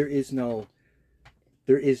things. There is no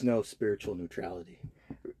spiritual neutrality.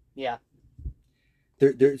 Yeah.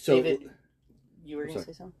 So David, you were gonna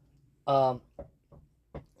say something?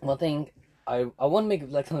 One thing I want to make,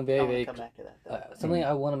 like, something very, very come back to that. something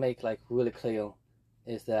I want to make, like, really clear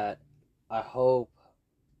is that I hope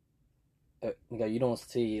you don't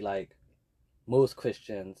see, like, most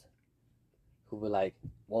Christians who were like,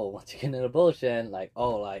 whoa, once you get an abortion, like,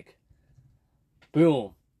 oh, like,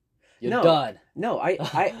 boom, you're done. No, I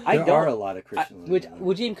there don't. are a lot of Christians.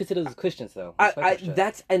 Would you even consider those Christians, though?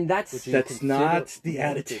 That's not the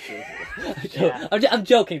attitude. Yeah. I'm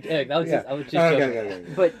joking, Eric. I was just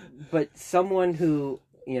joking. Okay. But someone who,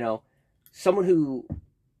 you know,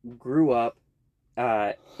 grew up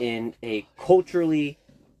in a culturally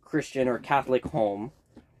Christian or Catholic home,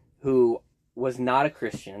 who was not a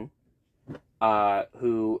Christian,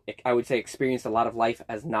 who I would say experienced a lot of life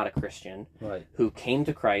as not a Christian, right? Who came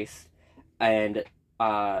to Christ and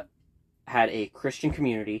had a Christian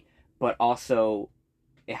community, but also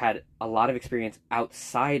it had a lot of experience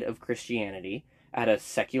outside of Christianity at a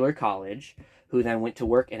secular college, who then went to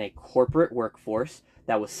work in a corporate workforce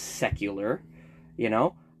that was secular. You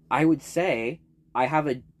know, I would say I have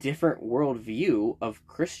a different worldview of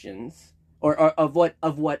Christians, or of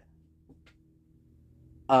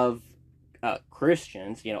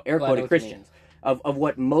Christians, you know, air quoted Christians, of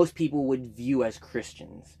what most people would view as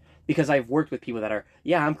Christians. Because I've worked with people that are,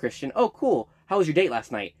 yeah, I'm Christian. Oh, cool. How was your date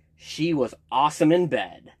last night? She was awesome in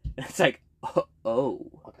bed. It's like, oh,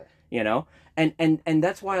 okay. You know? And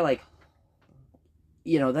that's why, like,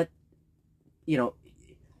 you know, that, you know,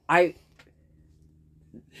 I,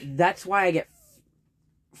 that's why I get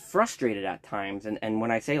frustrated at times. And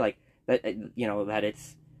when I say like that, you know, that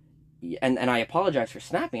it's, and I apologize for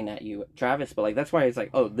snapping at you, Travis, but like, that's why it's like,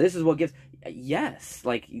 oh, this is what gives, yes,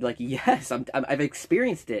 like, yes, I've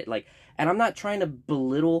experienced it. Like, and I'm not trying to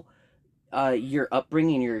belittle, your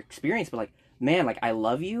upbringing, your experience, but like, man, like, I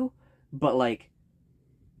love you, but like,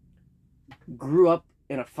 grew up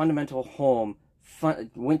in a fundamental home,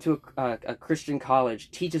 went to a Christian college,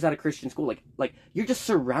 teaches at a Christian school, like you're just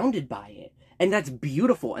surrounded by it, and that's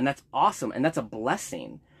beautiful, and that's awesome, and that's a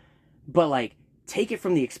blessing. But like, take it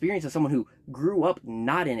from the experience of someone who grew up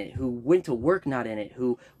not in it, who went to work not in it,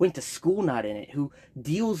 who went to school not in it, who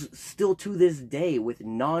deals still to this day with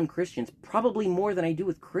non-Christians, probably more than I do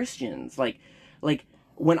with Christians. Like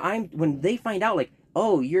when they find out, like,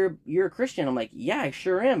 oh, you're a Christian, I'm like, yeah, I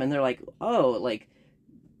sure am. And they're like, oh, like,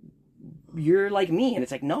 you're like me. And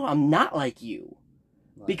it's like, no, I'm not like you.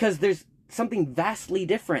 Right. Because there's something vastly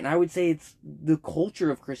different. And I would say it's the culture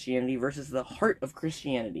of Christianity versus the heart of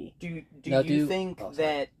Christianity. Do you think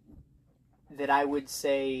that I would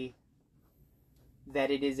say that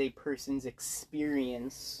it is a person's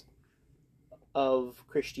experience of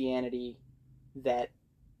Christianity that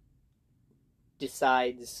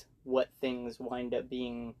decides what things wind up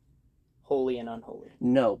being holy and unholy?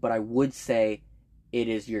 No, but I would say it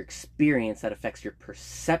is your experience that affects your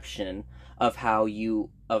perception of how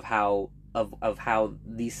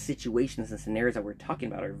these situations and scenarios that we're talking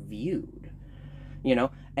about are viewed. You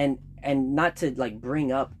know, and not to like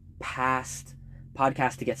bring up past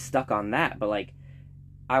podcasts to get stuck on that, but like,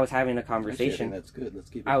 I was having a conversation. Actually, I think that's good. Let's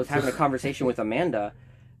keep it. I was having a conversation with Amanda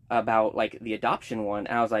about like the adoption one,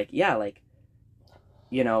 and I was like, yeah, like,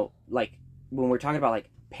 you know, like when we're talking about like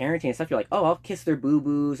parenting and stuff, you're like, oh, I'll kiss their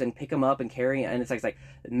boo-boos and pick them up and carry, and it's like,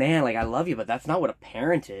 man, like, I love you, but that's not what a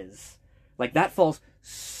parent is. Like, that falls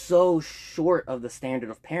so short of the standard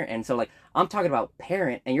of parent. And so like, I'm talking about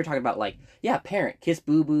parent, and you're talking about like, yeah, parent, kiss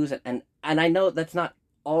boo-boos, and I know that's not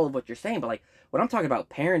all of what you're saying, but like, when I'm talking about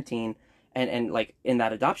parenting and like in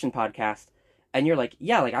that adoption podcast, and you're like,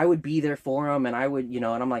 yeah, like, I would be there for them, and I would, you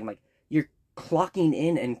know, and I'm like, you're clocking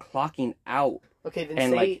in and clocking out. Okay,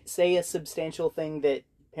 then say a substantial thing that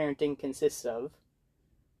parenting consists of,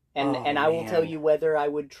 and I will tell you whether I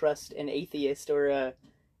would trust an atheist or a,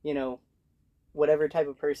 you know, whatever type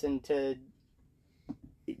of person to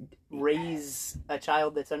raise a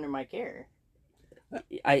child that's under my care.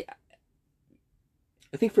 I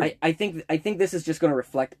think this is just going to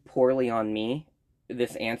reflect poorly on me,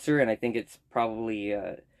 this answer, and I think it's probably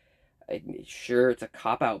sure it's a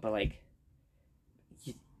cop out, but like,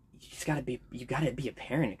 you gotta be a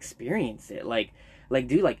parent, experience it, like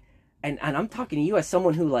dude, like, and I'm talking to you as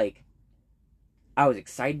someone who, like, I was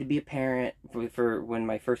excited to be a parent for when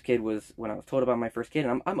my first kid was, when I was told about my first kid,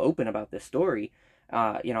 and I'm open about this story.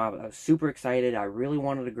 You know, I was super excited. I really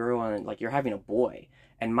wanted a girl, and like, you're having a boy,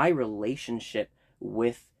 and my relationship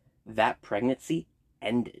with that pregnancy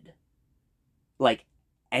ended. Like,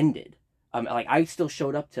 ended. Like, I still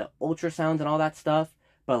showed up to ultrasounds and all that stuff,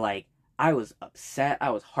 but like, I was upset.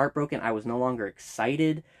 I was heartbroken. I was no longer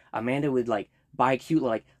excited. Amanda would like buy cute,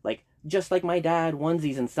 like just like my dad,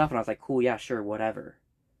 onesies and stuff, and I was like, cool, yeah, sure, whatever.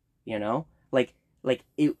 You know, like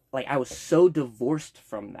I was so divorced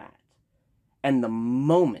from that. And the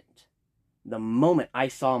moment I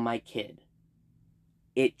saw my kid,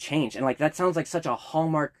 it changed. And like, that sounds like such a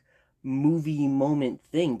Hallmark movie moment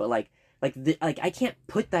thing, but like I can't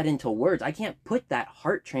put that into words. I can't put that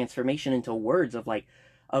heart transformation into words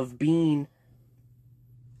of being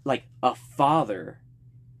like a father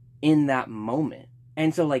in that moment.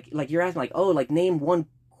 And so like you're asking, like, oh, like, name one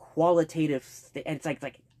qualitative and it's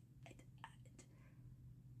like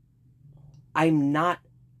I'm not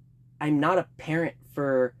a parent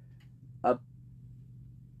for a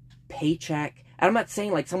paycheck. And I'm not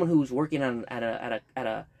saying like someone who's working at a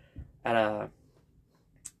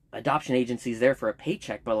adoption agency is there for a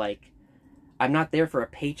paycheck, but like, I'm not there for a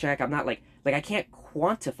paycheck. I'm not like I can't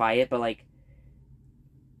quantify it, but like,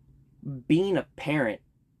 being a parent,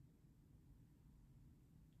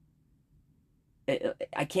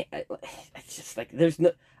 I can't, it's just like, there's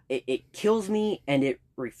no, it kills me and it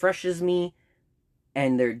refreshes me,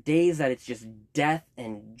 and there are days that it's just death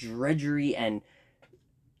and drudgery and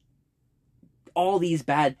all these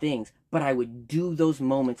bad things, but I would do those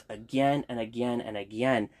moments again and again and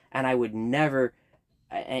again, and I would never,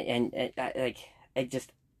 I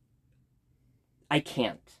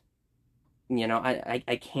can't, you know,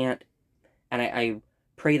 I can't, and I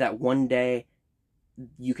pray that one day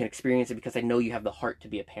you can experience it, because I know you have the heart to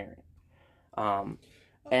be a parent.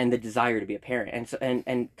 and the desire to be a parent. And so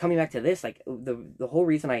and coming back to this, like the whole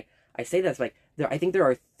reason I say that's like I think there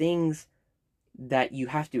are things that you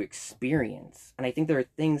have to experience, and I think there are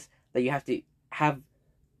things that you have to have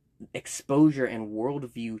exposure and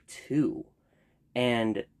worldview to.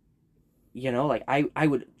 And like I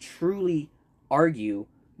would truly argue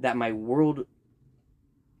that my world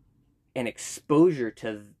and exposure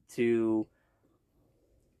to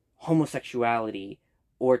homosexuality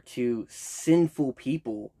or to sinful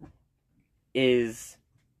people is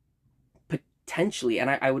potentially, and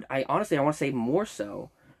I honestly I want to say more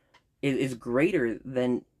so, is greater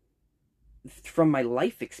than from my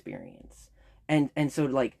life experience. And so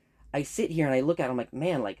like I sit here and I look at it, I'm like,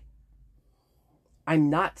 man, like I'm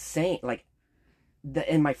not saying like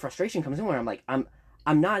and my frustration comes in where I'm like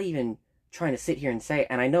I'm not even trying to sit here and say,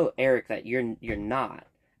 and I know, Eric, that you're not,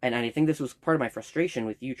 and I think this was part of my frustration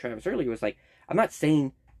with you, Travis, earlier, was like, I'm not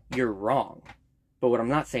saying you're wrong, but what I'm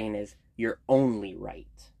not saying is you're only right.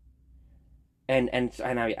 And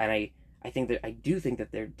I think that I do think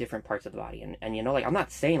that they're different parts of the body, and like I'm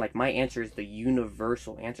not saying like my answer is the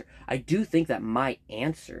universal answer. I do think that my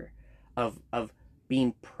answer of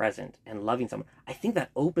being present and loving someone, I think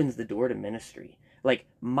that opens the door to ministry. Like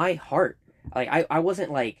my heart, like I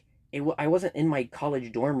wasn't like I wasn't in my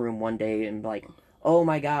college dorm room one day and like, oh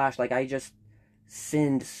my gosh, like I just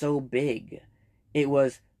sinned so big. It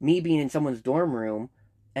was me being in someone's dorm room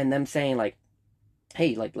and them saying like,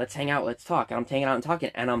 hey, like let's hang out, let's talk. And I'm hanging out and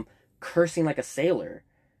talking, and I'm cursing like a sailor,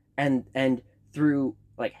 and through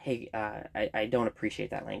like, hey, I don't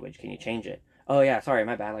appreciate that language. Can you change it? Oh yeah, sorry,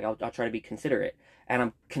 my bad. Like I'll try to be considerate. And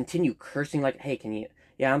I'm continue cursing like, hey, can you?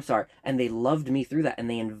 Yeah, I'm sorry. And they loved me through that, and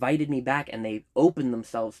they invited me back, and they opened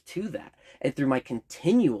themselves to that, and through my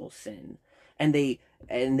continual sin, and they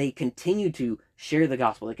continue to share the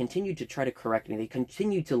gospel. They continue to try to correct me. They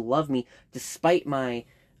continue to love me despite my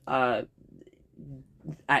at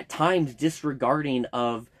times disregarding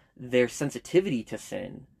of their sensitivity to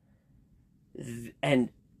sin. And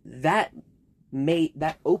that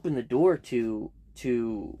opened the door to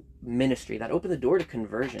ministry. That opened the door to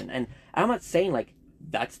conversion. And I'm not saying like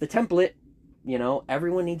that's the template,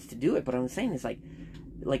 everyone needs to do it, but I'm saying is like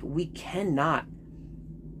we cannot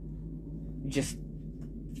just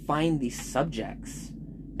find these subjects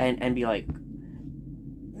and be like,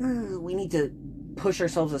 we need to push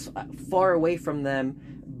ourselves as far away from them.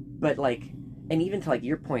 But like, and even to like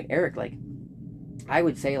your point, Eric, like I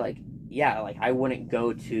would say like, yeah, like I wouldn't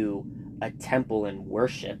go to a temple and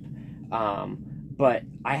worship, but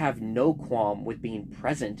I have no qualm with being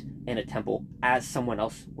present in a temple as someone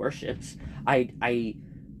else worships. I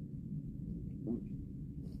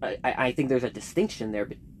think there's a distinction there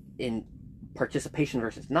in participation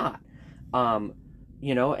versus not. And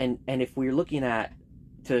if we're looking at,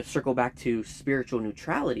 to circle back to spiritual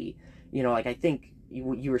neutrality, like I think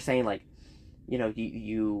you were saying like,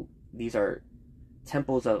 you these are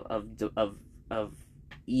temples of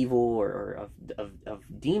evil or of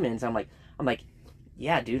demons. I'm like,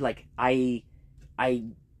 yeah, dude, like I'm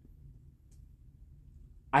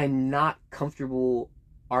not comfortable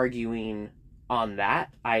arguing on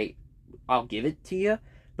that. I'll give it to you,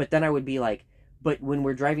 but then I would be like, but when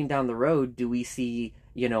we're driving down the road, do we see,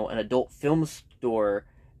 an adult film store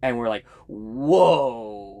and we're like,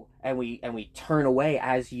 whoa, and we turn away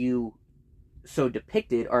as you so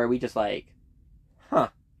depicted, or are we just like, huh,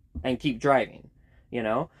 and keep driving,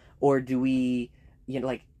 or do we,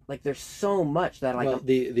 like there's so much that like, well,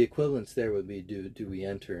 the equivalence there would be, do we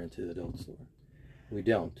enter into the adult store? We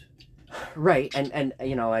don't. Right. And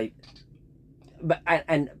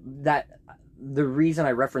that the reason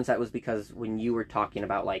I referenced that was because when you were talking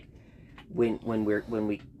about like when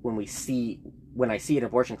I see an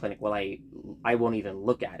abortion clinic, well, I won't even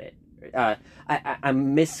look at it.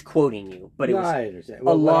 I'm misquoting you, but it was I understand.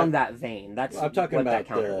 Well, along that vein. That's I'm talking what about that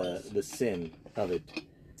counter was. the sin of it.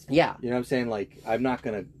 Yeah. You know what I'm saying? Like, I'm not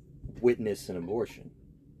going to witness an abortion.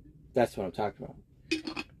 That's what I'm talking about.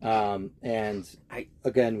 And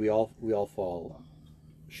again, we all fall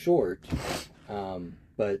short.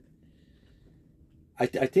 But I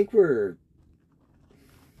think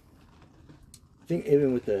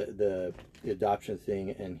even with the adoption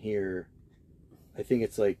thing and here, I think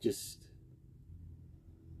it's like just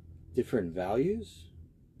different values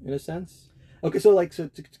in a sense. Okay, so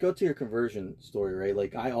to go to your conversion story, right?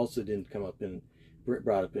 Like I also didn't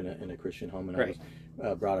brought up in a Christian home, and right. I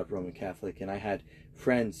was brought up Roman Catholic, and I had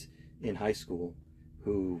friends in high school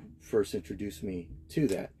who first introduced me to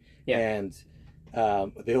that. Yeah. And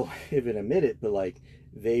they'll even admit it, but like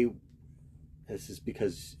this is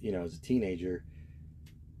because, as a teenager,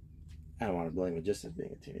 I don't want to blame it just as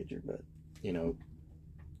being a teenager, but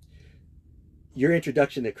your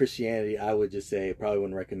introduction to Christianity, I would just say I probably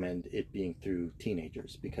wouldn't recommend it being through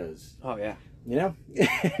teenagers because, Oh yeah. you know,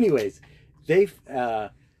 anyways, they've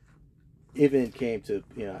even came to,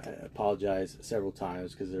 apologize several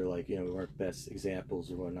times because they're like, we weren't best examples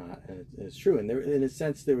or whatnot. And it's true. And there, in a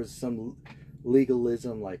sense, there was some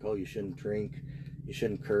legalism, like, oh, you shouldn't drink, you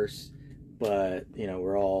shouldn't curse. But,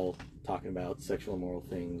 we're all talking about sexual immoral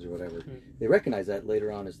things or whatever. They recognized that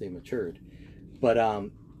later on as they matured. But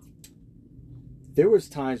there was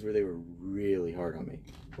times where they were really hard on me.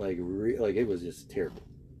 Like it was just terrible,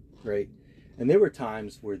 right? And there were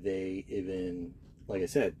times where they even, like I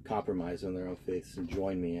said, compromised on their own faiths and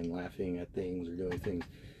joined me in laughing at things or doing things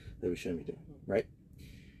that we shouldn't be doing, right?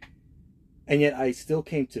 And yet I still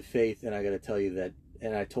came to faith, and I got to tell you that,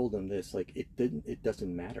 and I told them this, like, it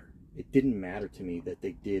doesn't matter. It didn't matter to me that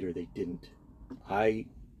they did or they didn't. I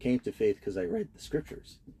came to faith because I read the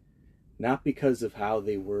scriptures, not because of how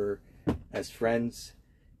they were as friends.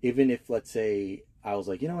 Even if, let's say, I was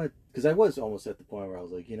like, because I was almost at the point where I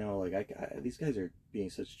was like, these guys are being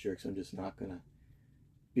such jerks, I'm just not gonna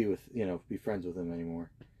be friends with them anymore.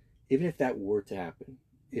 Even if that were to happen,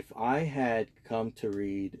 if I had come to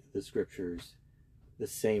read the scriptures, the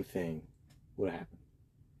same thing would have happened.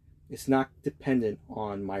 It's not dependent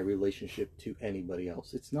on my relationship to anybody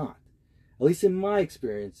else. It's not. At least in my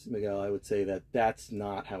experience, Miguel, I would say that that's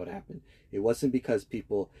not how it happened. It wasn't because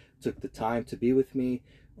people took the time to be with me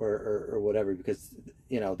or whatever, because,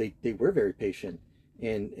 they were very patient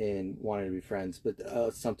in wanting to be friends,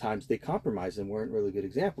 but sometimes they compromised and weren't really good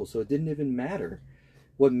examples. So it didn't even matter.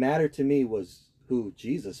 What mattered to me was who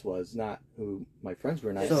Jesus was, not who my friends were,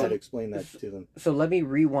 and I had to explain that to them. So let me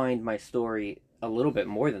rewind my story a little bit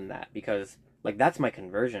more than that, because like that's my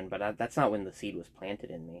conversion, but that's not when the seed was planted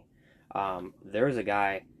in me. There was a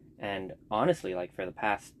guy, and honestly, like for the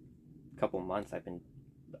past couple months, I've been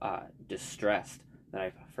distressed that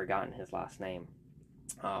I've forgotten his last name.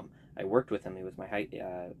 I worked with him. He was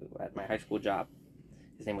at my high school job.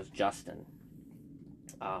 His name was Justin.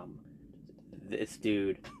 This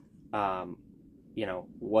dude,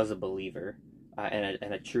 was a believer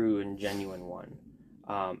and a true and genuine one.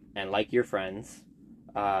 And like your friends,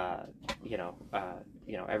 every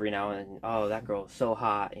now and then, oh, that girl is so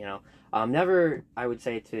hot, never, I would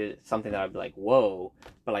say to something that I'd be like, whoa,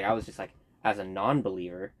 but like, I was just like, as a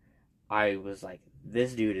non-believer, I was like,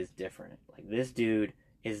 this dude is different. Like, this dude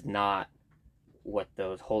is not what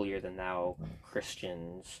those holier than thou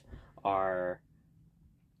Christians are.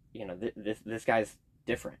 This guy's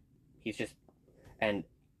different. He's just, and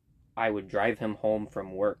I would drive him home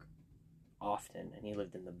from work often, and he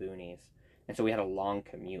lived in the boonies, and so we had a long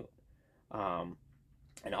commute.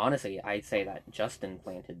 And honestly, I'd say that Justin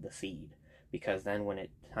planted the seed, because then when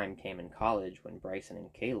time came in college, when Bryson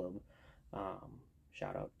and Caleb,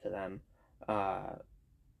 shout out to them,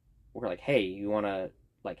 were like, hey, you want to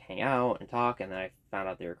like hang out and talk, and then I found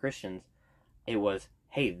out they were Christians. It was,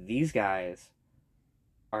 hey, these guys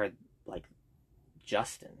are like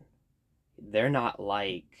Justin. They're not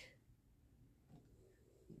like,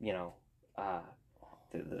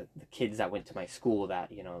 the kids that went to my school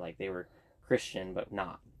that, like they were Christian but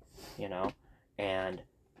not, and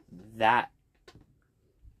that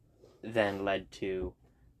then led to,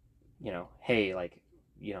 hey, like,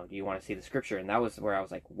 do you want to see the scripture? And that was where I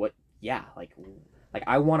was like, what? Yeah, like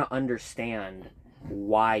I want to understand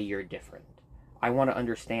why you're different. I want to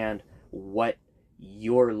understand what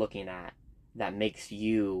you're looking at that makes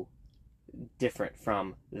you different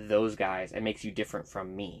from those guys and makes you different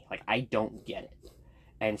from me. Like, I don't get it.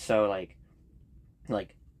 And so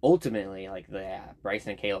like ultimately, like,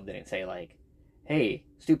 Bryson and Caleb didn't say like, hey,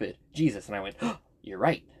 stupid, Jesus. And I went, oh, you're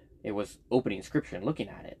right. It was opening scripture and looking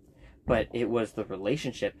at it. But it was the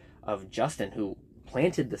relationship of Justin, who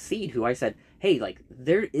planted the seed, who I said, hey, like,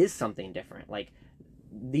 there is something different. Like,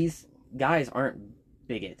 these guys aren't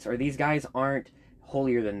bigots, or these guys aren't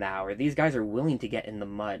holier than thou, or these guys are willing to get in the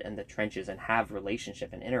mud and the trenches and have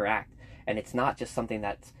relationship and interact. And it's not just something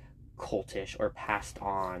that's cultish or passed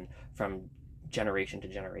on from generation to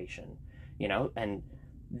generation, and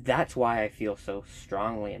that's why I feel so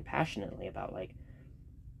strongly and passionately about, like,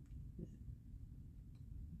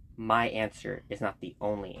 my answer is not the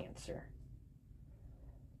only answer.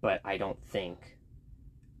 But I don't think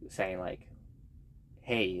saying like,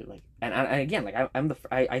 hey, like, and again, like,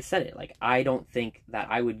 I said it, like, I don't think that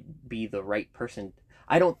I would be the right person.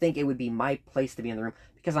 I don't think it would be my place to be in the room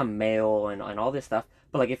because I'm male and all this stuff.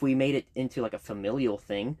 But like, if we made it into like a familial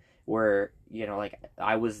thing where, like,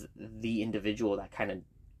 I was the individual that kind of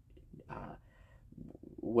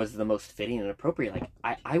was the most fitting and appropriate, like,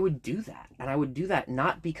 I would do that. And I would do that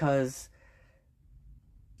not because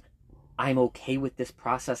I'm okay with this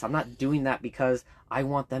process. I'm not doing that because I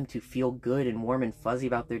want them to feel good and warm and fuzzy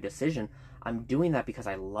about their decision. I'm doing that because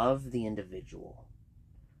I love the individual.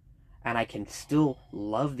 And I can still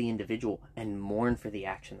love the individual and mourn for the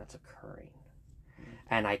action that's occurring.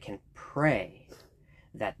 And I can pray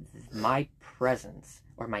that my presence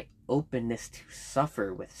or my openness to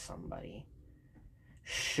suffer with somebody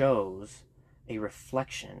shows a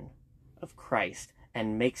reflection of Christ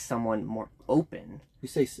and makes someone more open. You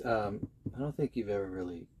say, I don't think you've ever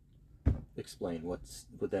really explained what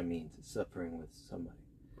that means, suffering with somebody.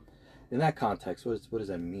 In that context, what does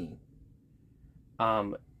that mean?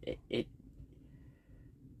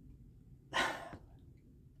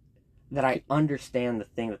 That I understand the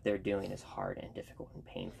thing that they're doing is hard and difficult and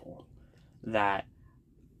painful. That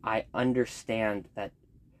I understand that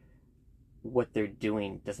what they're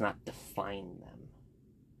doing does not define them.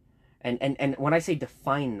 And when I say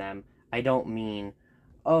define them, I don't mean,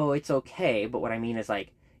 oh, it's okay, but what I mean is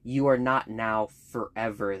like, you are not now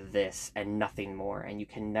forever this and nothing more, and you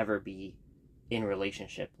can never be in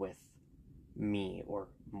relationship with me, or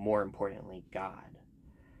more importantly, God.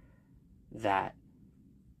 That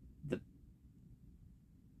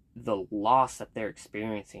the loss that they're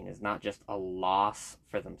experiencing is not just a loss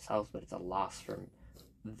for themselves, but it's a loss for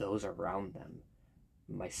those around them,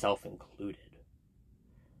 myself included.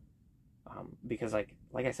 Because like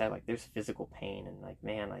I said, like there's physical pain, and like,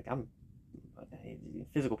 man, like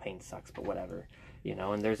physical pain sucks, but whatever, you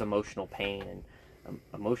know. And there's emotional pain, and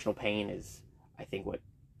emotional pain is, I think, what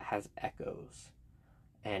has echoes.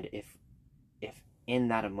 And if in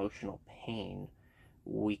that emotional pain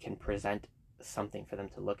we can present something for them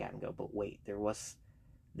to look at and go, but wait,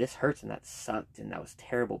 this hurts and that sucked and that was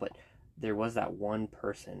terrible, but there was that one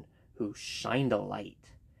person who shined a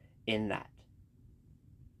light in that.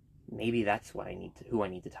 Maybe that's who I need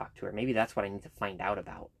to talk to, or maybe that's what I need to find out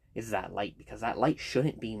about, is that light, because that light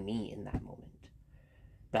shouldn't be me in that moment.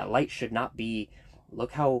 That light should not be,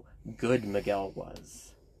 look how good Miguel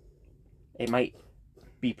was. It might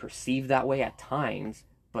be perceived that way at times,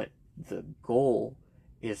 but the goal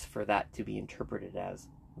is for that to be interpreted as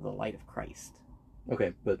the light of Christ.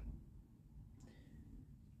 Okay, but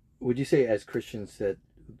would you say as Christians that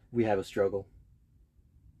we have a struggle?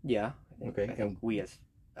 Yeah. Okay. I think we as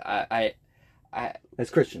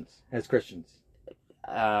Christians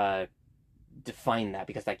define that,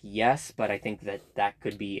 because like, yes, but I think that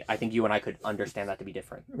could be, I think you and I could understand that to be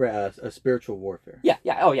different. Right, a spiritual warfare. Yeah.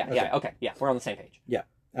 Oh yeah. Okay. Yeah. Okay. Yeah. We're on the same page. Yeah.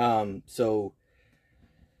 So,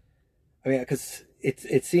 I mean, because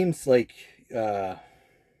it seems like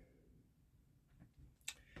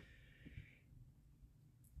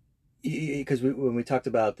because when we talked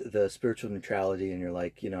about the spiritual neutrality, and you're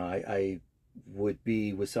like, you know, I would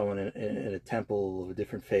be with someone in a temple of a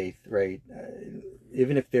different faith, right?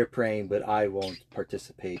 Even if they're praying, but I won't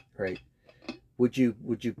participate, right? Would you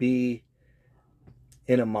be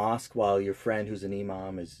in a mosque while your friend who's an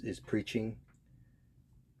imam is preaching?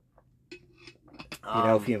 You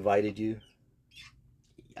know, if he invited you.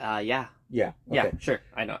 Yeah. Yeah. Okay. Yeah. Sure.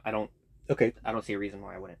 I don't. Okay. I don't see a reason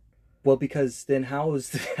why I wouldn't. Well, because then how is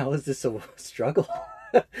this a struggle?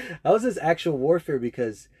 How is this actual warfare?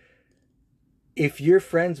 Because if you're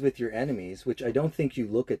friends with your enemies, which I don't think you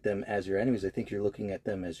look at them as your enemies, I think you're looking at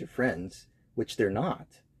them as your friends, which they're not.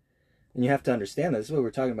 And you have to understand that. This is what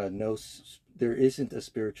we're talking about. There isn't a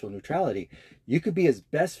spiritual neutrality. You could be as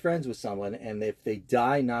best friends with someone, and if they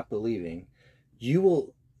die not believing, you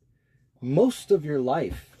will, most of your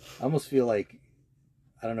life, I almost feel like,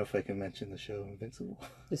 I don't know if I can mention the show Invincible.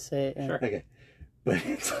 Just say it. Sure. Okay. But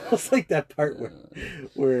it's almost like that part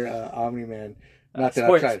where Omni-Man,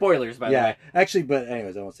 spoilers, by the way. Actually, but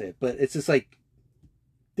anyways, I won't say it. But it's just like,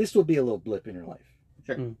 this will be a little blip in your life.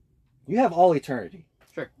 Sure. You have all eternity.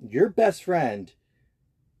 Sure. Your best friend,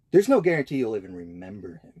 there's no guarantee you'll even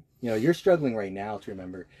remember him. You know, you're struggling right now to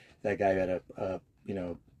remember that guy who had a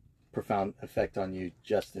profound effect on you,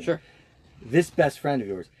 Justin. Sure. This best friend of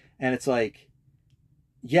yours. And it's like,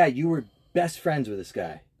 yeah, you were best friends with this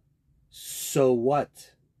guy. So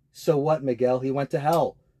what? So what, Miguel? He went to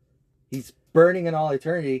hell. He's burning in all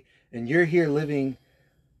eternity, and you're here living,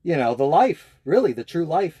 you know, the life, really, the true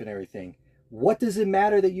life and everything. What does it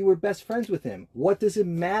matter that you were best friends with him? What does it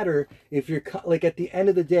matter if you're, like, at the end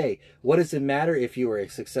of the day, what does it matter if you were a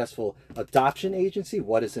successful adoption agency?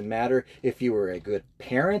 What does it matter if you were a good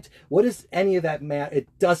parent? What does any of that matter?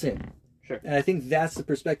 It doesn't. Sure. And I think that's the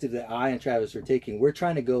perspective that I and Travis are taking. We're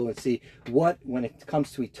trying to go and see what, when it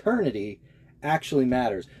comes to eternity, actually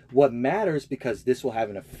matters. What matters, because this will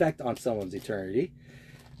have an effect on someone's eternity,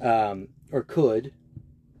 or could.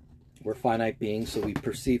 We're finite beings, so we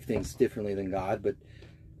perceive things differently than God, but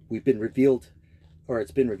we've been revealed, or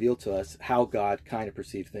it's been revealed to us how God kind of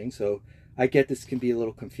perceived things. So I get this can be a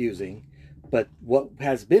little confusing, but what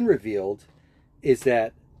has been revealed is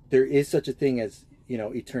that there is such a thing as,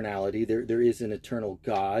 eternality. There is an eternal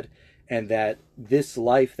God, and that this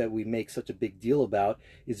life that we make such a big deal about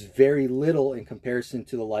is very little in comparison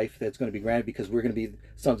to the life that's going to be granted, because we're going to be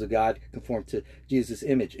sons of God, conformed to Jesus'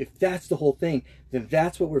 image. If that's the whole thing, then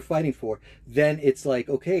that's what we're fighting for. Then it's like,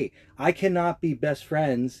 okay, I cannot be best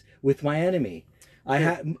friends with my enemy.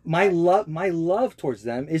 My love towards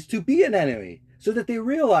them is to be an enemy, so that they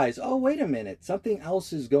realize, oh, wait a minute, something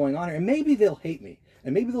else is going on here, and maybe they'll hate me,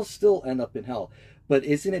 and maybe they'll still end up in hell. But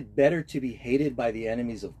isn't it better to be hated by the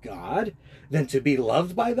enemies of God than to be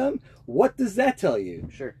loved by them? What does that tell you?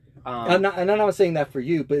 Sure. I'm not saying that for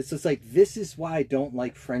you, but it's just like, this is why I don't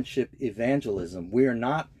like friendship evangelism. We are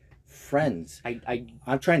not friends.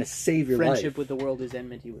 I'm trying to save your life. Friendship with the world is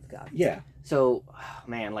enmity with God. Yeah. So,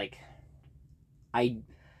 man,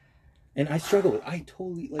 And I struggle with it. I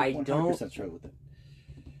totally, 100% don't struggle with it.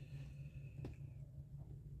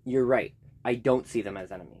 You're right. I don't see them as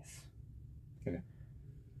enemies. Okay.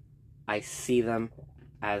 I see them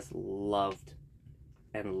as loved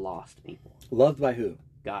and lost people. Loved by who?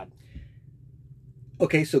 God.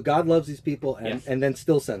 Okay, so God loves these people Yes. and then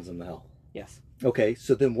still sends them to hell. Yes. Okay,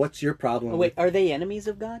 so then what's your problem? Oh, wait, are they enemies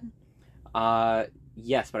of God?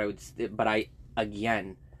 Yes, but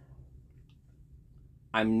again,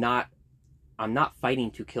 I'm not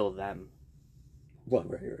fighting to kill them. Well,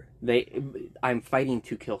 right. I'm fighting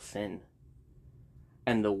to kill sin.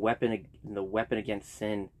 And the weapon against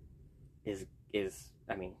sin is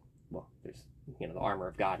I mean, well, there's the armor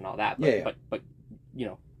of God and all that, but but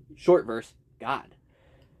short verse, God.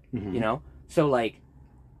 Mm-hmm.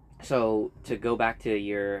 So to go back to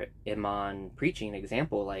your Iman preaching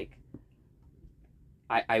example, like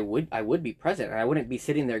I would be present, and I wouldn't be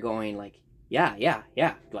sitting there going like, yeah,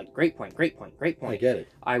 like great point. I get it.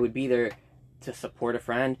 I would be there to support a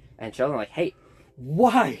friend and show them like, hey,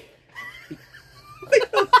 why?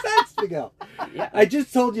 Makes no sense, Miguel. Yeah. I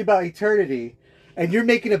just told you about eternity, and you're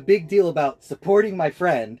making a big deal about supporting my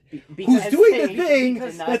friend who's doing the thing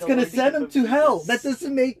that's going to send him to hell. That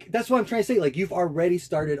doesn't make... That's what I'm trying to say. Like, you've already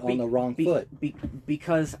started on the wrong foot.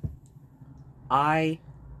 Because I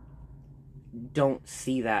don't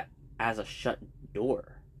see that as a shut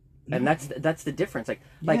door. And that's the difference.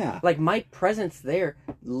 Like my presence there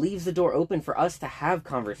leaves the door open for us to have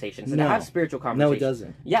conversations and to have spiritual conversations. No, it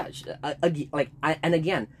doesn't. Yeah, and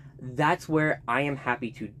again, that's where I am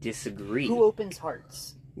happy to disagree. Who opens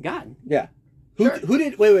hearts? God. Yeah. Sure. Who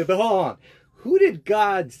did? Wait, but hold on. Who did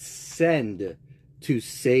God send to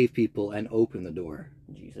save people and open the door?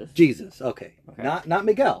 Jesus. Okay. Not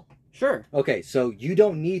Miguel. Sure. Okay, so you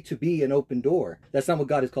don't need to be an open door. That's not what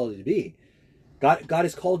God has called you to be. God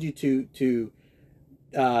has called you to.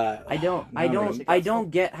 I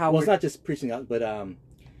don't get how. Well, it's not just preaching out, but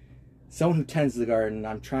someone who tends the garden.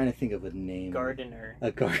 I'm trying to think of a name. Gardener.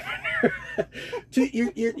 A gardener.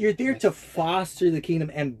 You're there to foster the kingdom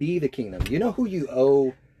and be the kingdom. You know who you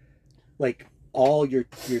owe, like, all your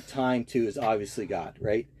time to is obviously God,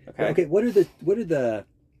 right? Okay. Okay. What are the?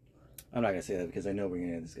 I'm not gonna say that because I know we're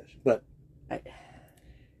gonna have a discussion, but.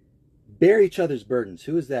 Bear each other's burdens.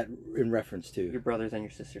 Who is that in reference to? Your brothers and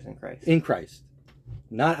your sisters in Christ. In Christ.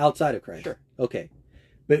 Not outside of Christ. Sure. Okay.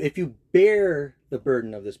 But if you bear the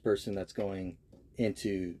burden of this person that's going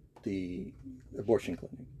into the abortion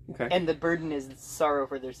clinic. Okay. And the burden is sorrow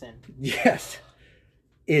for their sin. Yes.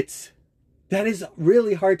 That is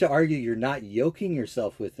really hard to argue. You're not yoking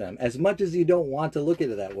yourself with them as much as you don't want to look at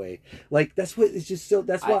it that way. Like, that's what it's just so,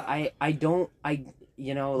 that's why. I don't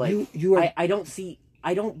see,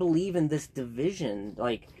 I don't believe in this division,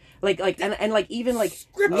 and even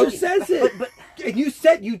Scripture says it. But and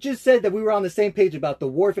you just said that we were on the same page about the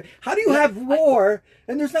warfare. How do you have war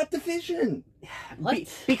and there's not division?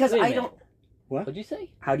 Because Wait a I minute. don't. What? What'd you say?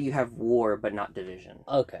 How do you have war but not division?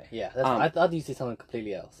 Okay, yeah. That's, I thought you said something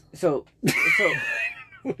completely else. So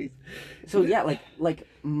yeah,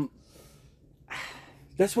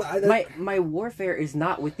 that's what my warfare is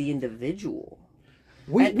not with the individual.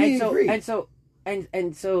 We agree. And so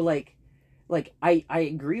I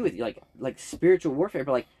agree with you, like spiritual warfare,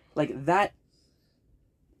 but like that.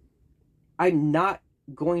 I'm not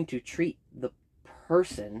going to treat the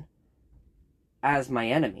person as my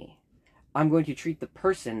enemy. I'm going to treat the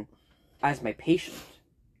person as my patient.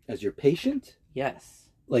 As your patient? Yes.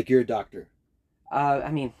 Like you're a doctor. I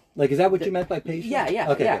mean, like, is that what you meant by patient? Yeah.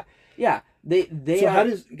 Okay. Yeah. Yeah. They. So how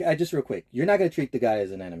does just real quick? You're not going to treat the guy as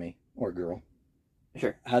an enemy or girl.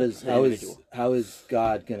 Sure. How is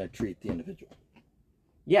God going to treat the individual?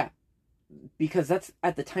 Yeah. because that's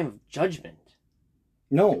at the time of judgment.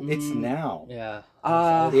 No, it's now. Yeah.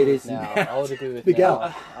 It is now. now. I would agree with Miguel,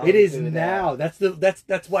 now. I would It is agree with now. that.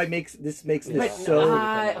 That's why this makes But this But so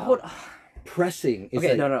hold. pressing. It's Okay,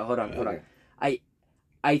 like- no, hold on. Okay. I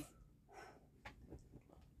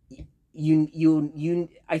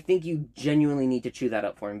think you genuinely need to chew that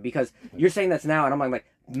up for me, because you're saying that's now, and I'm like,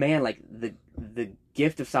 man, like the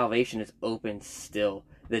gift of salvation is open still.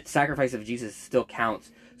 The sacrifice of Jesus still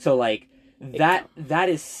counts. So like that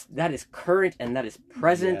is current and that is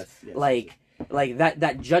present. Yes, like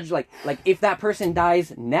that judge, like if that person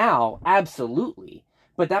dies now, absolutely,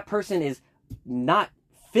 but that person is not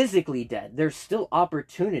physically dead. There's still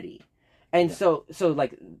opportunity, and Yeah. so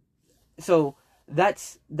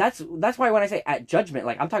that's why when I say at judgment,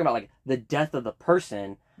 like I'm talking about like the death of the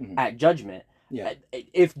person Mhm. at judgment. Yeah.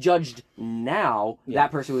 If judged now, Yeah.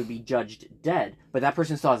 that person would be judged dead, but that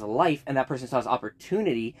person still has a life, and that person still has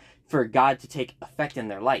opportunity for God to take effect in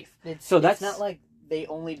their life. So It's that's not like they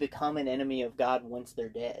only become an enemy of God once they're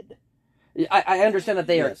dead. I understand that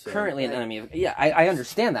they Yes, are currently an right. enemy of. Yeah, I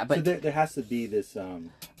understand that, So but there has to be this, I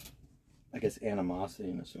guess,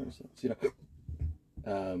 animosity in a certain sense. You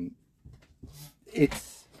know,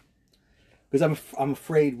 it's because I'm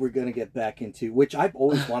afraid we're going to get back into, which I've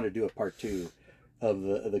always wanted to do a part 2 of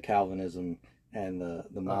the Calvinism and the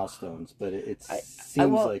milestones, but it seems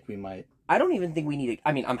well, like we might. I don't even think we need to.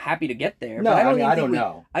 I mean, I'm happy to get there. No, but I don't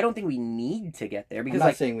know. I don't think we need to get there I'm because, not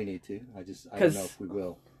like, saying we need to. I don't 'cause- know if we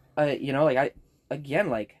will. you know, like I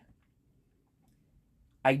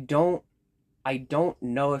don't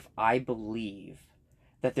know if I believe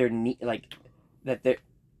that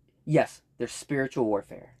yes, there's spiritual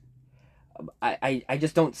warfare. I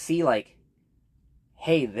just don't see like,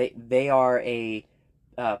 hey, they are a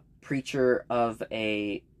preacher of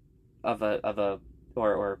a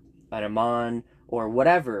or an imam or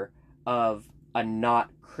whatever of a not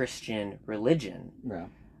Christian religion. Yeah.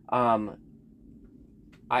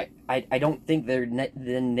 I don't think they're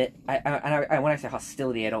when I say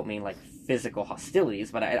hostility, I don't mean like physical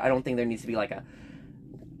hostilities, but I don't think there needs to be like a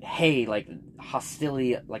like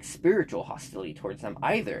hostility, like spiritual hostility towards them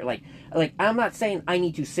either. Like I'm not saying I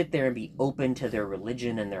need to sit there and be open to their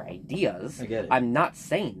religion and their ideas. I get it. I'm not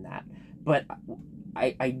saying that, but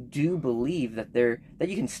I do believe that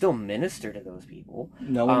you can still minister to those people.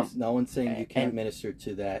 No one's saying you can't and- minister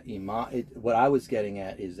to that imam. What I was getting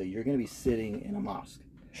at is that you're going to be sitting in a mosque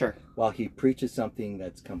Sure. while he preaches something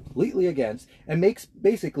that's completely against and makes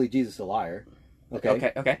basically Jesus a liar.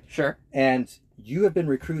 Okay. Sure. And you have been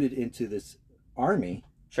recruited into this army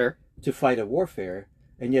Sure. to fight a warfare,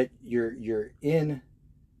 and yet you're in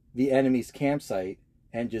the enemy's campsite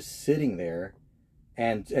and just sitting there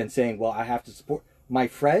and saying, well, I have to support my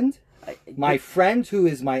friend, friend who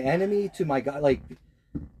is my enemy to my God. Like,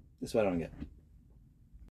 that's what I don't get.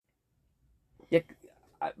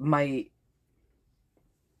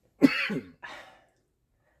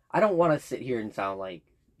 I don't want to sit here and sound like,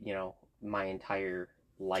 my entire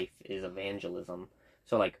life is evangelism.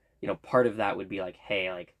 So like, part of that would be like,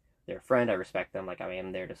 hey, like they're a friend, I respect them, like I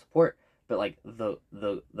am there to support. But like the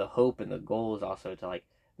hope and the goal is also to like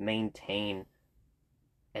maintain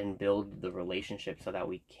and build the relationship so that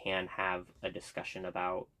we can have a discussion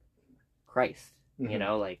about Christ.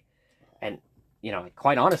 Mhm. Like, and like,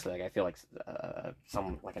 quite honestly, like I feel like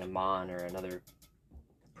some like an imam or another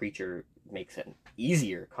preacher makes an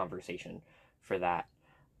easier conversation for that,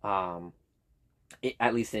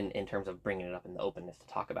 at least in terms of bringing it up in the openness to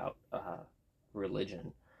talk about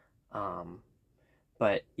religion.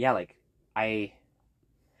 But yeah, like I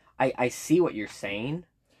see what you're saying,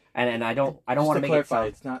 and I don't Just want to make clarify,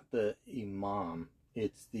 it sound it's not the imam,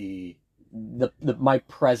 it's the my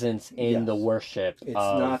presence in Yes. the worship. it's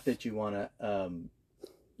of, not that you want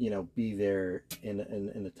to be there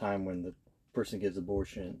in the time when the person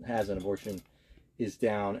has an abortion, is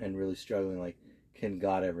down and really struggling, like, can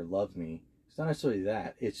God ever love me? It's not necessarily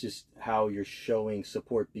that. It's just how you're showing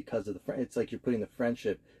support because of the it's like you're putting the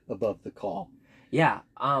friendship above the call. Yeah.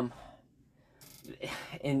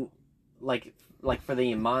 And like for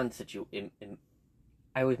the imam situation,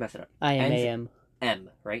 I always mess it up. IMAM. M,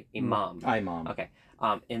 right? Imam. Imam. Okay.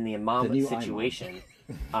 In the The imam new situation,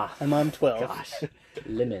 Imam 12. gosh,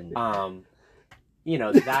 Lemon.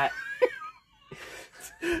 that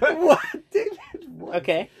What, David? What?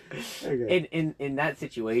 Okay. Okay. in that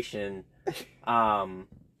situation,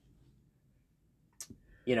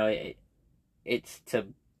 it's to,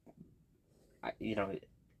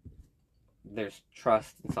 there's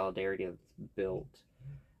trust and solidarity that's built,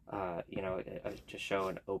 to show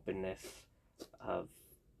an openness of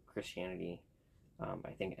Christianity.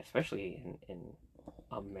 I think especially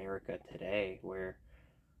America today, where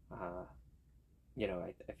I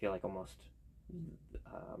feel like almost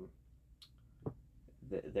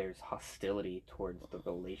there's hostility towards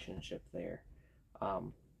the relationship there.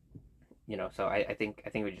 So I think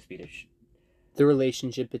it would just be to The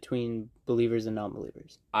relationship between believers and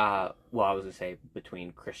non-believers. well, I was gonna say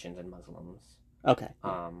between Christians and Muslims. Okay.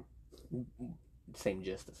 Same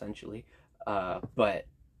gist essentially. But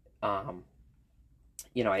I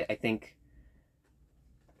think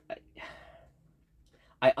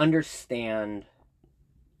I understand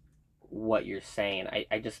what you're saying.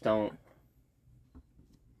 I just don't.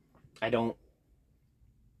 I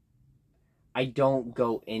don't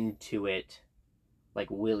go into it like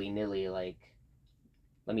willy nilly. Like,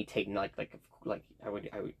 let me take I would.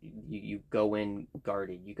 You go in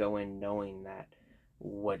guarded. You go in knowing that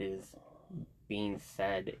what is being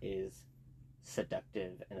said is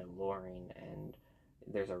seductive and alluring, and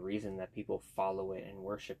there's a reason that people follow it and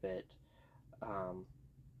worship it.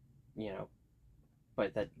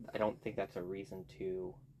 But that I don't think that's a reason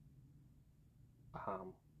to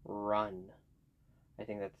run. I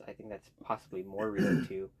think that's possibly more reason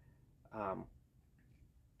to.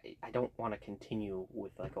 I don't want to continue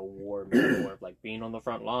with like a war metaphor of like being on the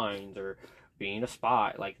front lines or being a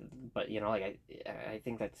spy. But I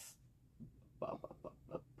think that's a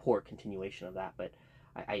poor continuation of that. But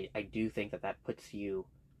I do think that puts you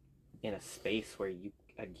in a space where you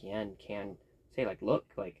again can say like, look,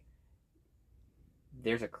 like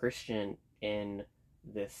there's a Christian in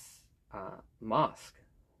this mosque.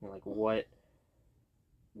 Like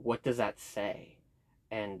what does that say?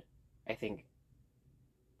 And I think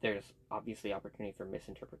there's obviously opportunity for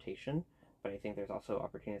misinterpretation, but I think there's also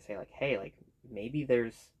opportunity to say like, hey, like maybe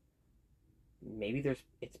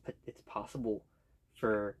it's possible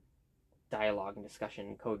for dialogue and discussion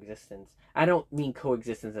and coexistence. I don't mean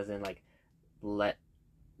coexistence as in like let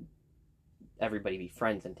everybody be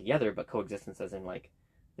friends and together, but coexistence as in like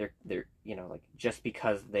they're like just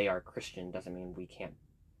because they are Christian doesn't mean we can't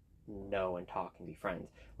know and talk and be friends,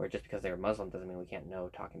 or just because they're Muslim doesn't mean we can't know,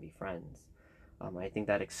 talk, and be friends. I think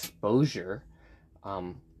that exposure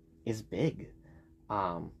is big.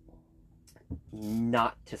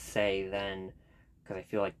 Not to say then, because I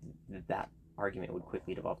feel like that argument would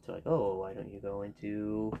quickly devolve to like, oh, why don't you go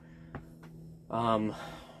into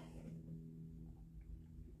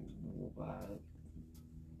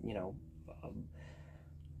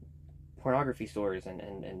pornography stores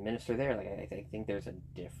and minister there. Like I think there's a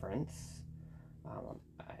difference,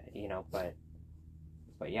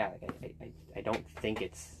 but yeah, like, I don't think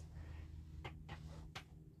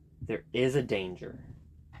there is a danger.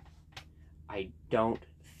 I don't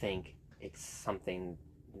think it's something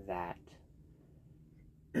that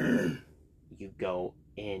you go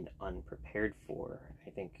in unprepared for.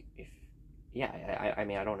 I think I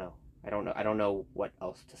mean I don't know. I don't know what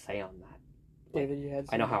else to say on that. David, you had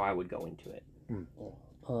I know how I would go into it.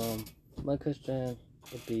 My question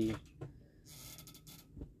would be,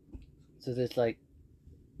 so there's like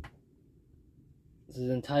this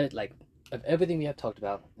entire like of everything we have talked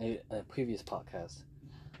about in a previous podcast.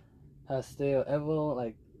 Has there ever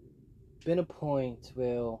like been a point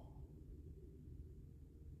where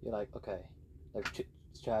you're like, okay, like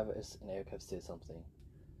Travis and Eric have said something,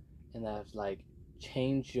 and that like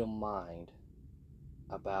changed your mind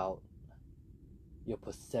about your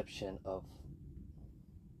perception of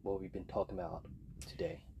what we've been talking about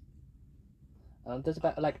today? That's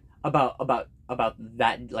about like about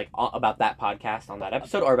that, like about that podcast on that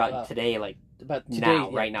episode, or about today, like about today, now,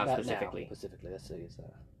 yeah, right now about specifically. Specifically, let's say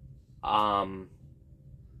that.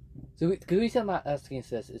 So the reason I'm asking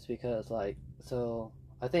this is because like, so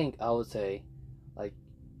I think I would say like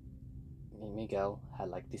me and Miguel had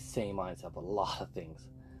like the same mindset of a lot of things.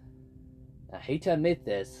 And I hate to admit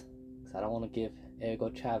this because I don't want to give Eric or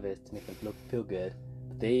Travis to make them feel good,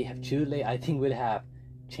 but they have truly, I think, would have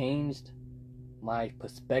changed my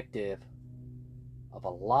perspective of a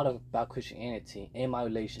lot about Christianity and my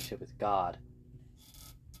relationship with God.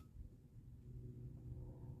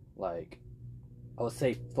 Like, I would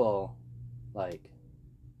say for like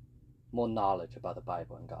more knowledge about the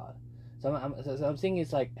Bible and God. So I'm thinking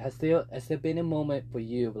it's like, has there been a moment for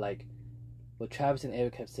you like what Travis and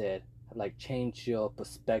Eric have said have like changed your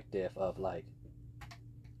perspective of like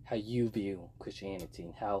how you view Christianity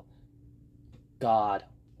and how God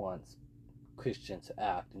wants Christians to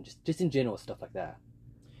act, and just in general stuff like that?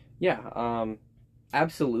 yeah,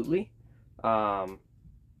 absolutely. I'm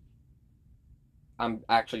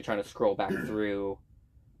actually trying to scroll back through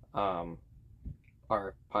our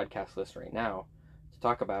podcast list right now to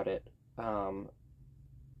talk about it,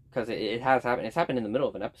 because it has happened. It's happened in the middle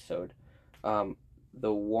of an episode.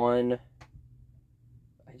 the one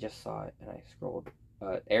I just saw it and I scrolled.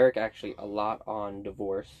 Eric actually a lot on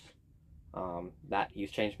divorce. That you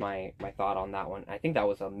changed my thought on that one. I think that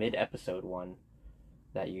was a mid-episode one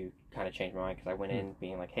that you kind of changed my mind, because I went in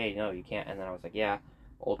being like, hey, no, you can't, and then I was like, yeah,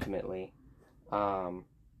 ultimately. You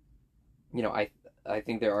know, I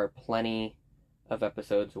think there are plenty of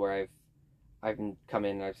episodes where I've come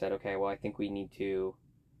in and I've said, okay, well, I think we need to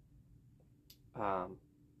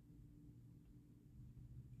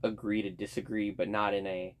agree to disagree, but not in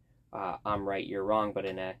a I'm right, you're wrong, but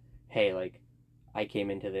in a, hey, like, I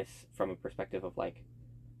came into this from a perspective of like,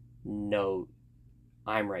 no,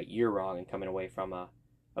 I'm right, you're wrong, and coming away from a,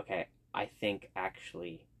 okay, I think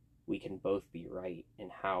actually we can both be right in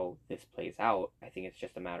how this plays out. I think it's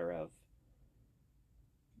just a matter of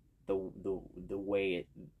the way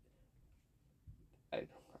it. I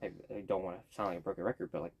don't want to sound like a broken record,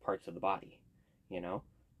 but like parts of the body, you know,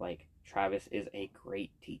 like Travis is a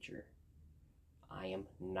great teacher. I am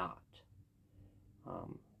not.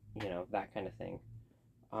 You know, that kind of thing.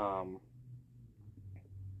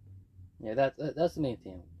 Yeah, that's the main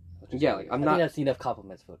thing. Yeah, like, I think that's enough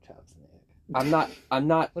compliments for Travis and Eric. I'm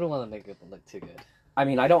not. We don't want to make it look too good. I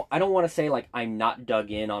mean, I don't want to say like I'm not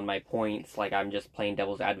dug in on my points, like I'm just playing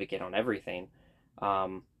devil's advocate on everything.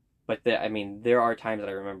 But I mean, there are times that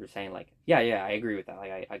I remember saying like, yeah, I agree with that.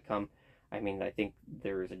 Like I think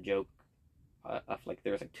there was a joke of like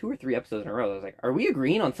there was like 2 or 3 episodes in a row. I was like, are we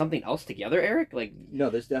agreeing on something else together, Eric? Like,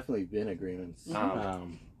 No, there's definitely been agreements.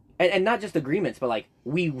 And not just agreements, but like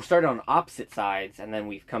we started on opposite sides and then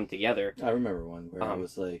we've come together. I remember one where I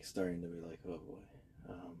was like starting to be like, oh boy.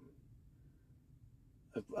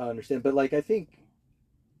 I understand, but like I think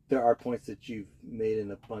there are points that you've made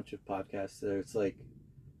in a bunch of podcasts that it's like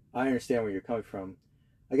I understand where you're coming from.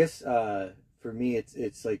 I guess for me,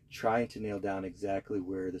 it's like trying to nail down exactly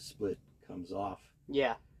where the split comes off.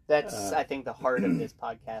 Yeah, that's I think the heart of this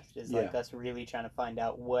podcast is like us really trying to find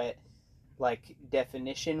out what like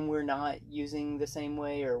definition we're not using the same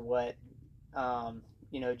way, or what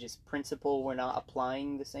just principle we're not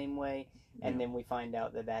applying the same way, and then we find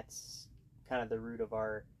out that that's kind of the root of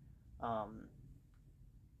our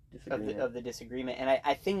of the disagreement. And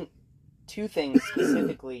I think 2 things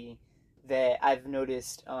specifically that I've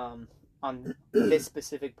noticed on this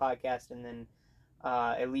specific podcast, and then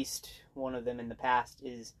at least one of them in the past,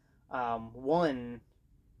 is one,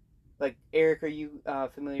 like, Eric, are you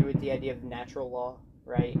familiar with the idea of natural law,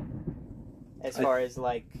 right? As far as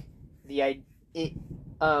like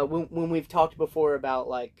when we've talked before about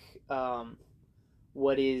like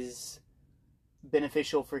what is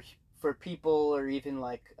beneficial for people, or even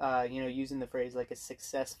like using the phrase like a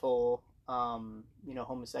successful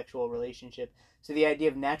homosexual relationship. So the idea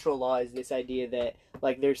of natural law is this idea that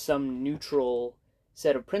like there's some neutral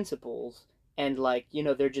set of principles, and like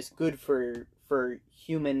they're just good for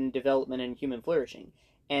human development and human flourishing.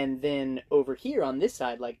 And then over here on this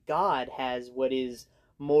side, like God has what is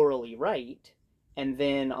morally right, and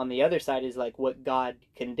then on the other side is like what God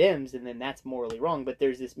condemns, and then that's morally wrong. But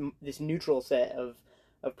there's this neutral set of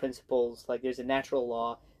principles. Like there's a natural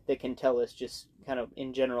law that can tell us just kind of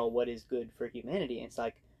in general what is good for humanity. And it's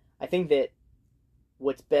like, I think that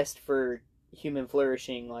what's best for human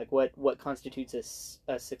flourishing, like what constitutes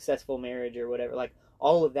a successful marriage or whatever, like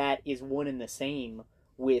all of that is one and the same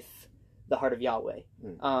with the heart of Yahweh.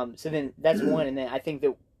 So then that's one. And then I think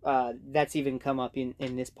that that's even come up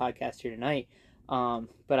in this podcast here tonight.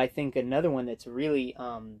 But I think another one that's really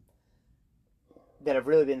that I've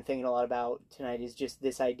really been thinking a lot about tonight is just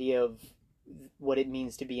this idea of what it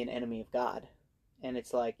means to be an enemy of God. And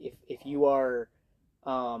it's like if you are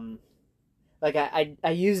like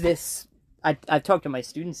I use this, I've talked to my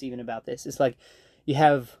students even about this. It's like you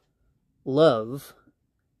have love,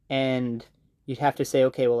 and you'd have to say,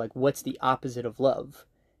 okay, well, like what's the opposite of love?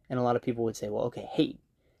 And a lot of people would say, well, okay, hate.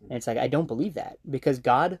 And it's like, I don't believe that, because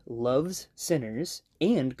God loves sinners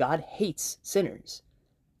and God hates sinners.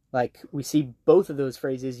 Like we see both of those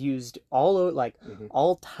phrases used all over, like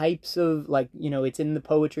all types of, like, it's in the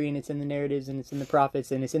poetry, and it's in the narratives, and it's in the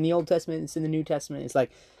prophets, and it's in the Old Testament, and it's in the New Testament. It's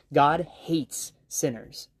like God hates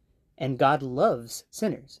sinners and God loves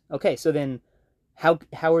sinners. Okay, so then how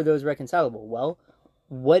are those reconcilable? Well,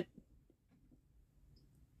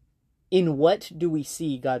 in what do we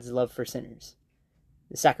see God's love for sinners?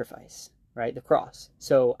 The sacrifice, right? The cross.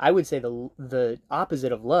 So I would say the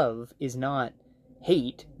opposite of love is not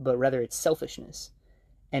hate, but rather it's selfishness.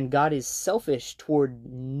 And God is selfish toward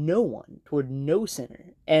no one, toward no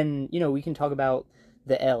sinner. And, we can talk about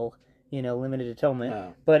the L, limited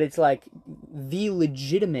atonement, but it's like the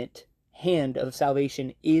legitimate hand of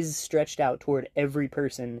salvation is stretched out toward every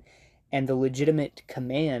person, and the legitimate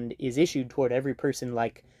command is issued toward every person,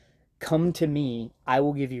 like, come to me, I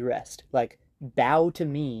will give you rest. Like, bow to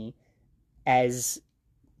me as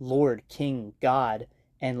Lord, King, God,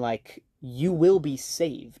 and, like, you will be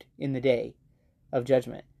saved in the day of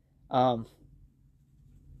judgment.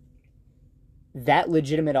 That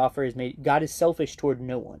legitimate offer is made. God is selfish toward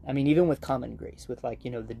no one. I mean, even with common grace, with, like,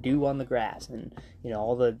 the dew on the grass and,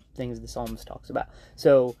 all the things the Psalms talks about.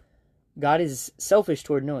 So God is selfish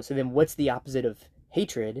toward no one. So then what's the opposite of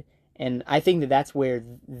hatred? And I think that that's where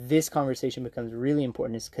this conversation becomes really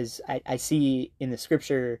important, is because I see in the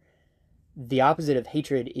scripture the opposite of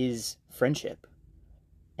hatred is friendship.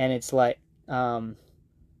 And it's like,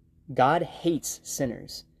 God hates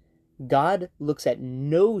sinners. God looks at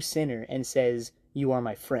no sinner and says, you are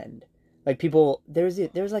my friend. Like, people, there's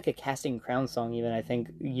like a Casting Crowns song even, I think,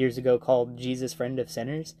 years ago, called Jesus, Friend of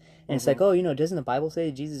Sinners. And it's like, oh, doesn't the Bible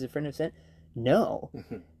say Jesus is a friend of sin? No.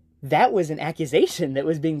 That was an accusation that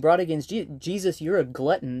was being brought against Jesus. Jesus, you're a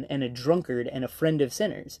glutton and a drunkard and a friend of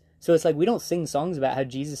sinners. So it's like, we don't sing songs about how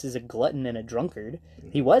Jesus is a glutton and a drunkard.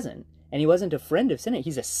 He wasn't. And he wasn't a friend of sinners.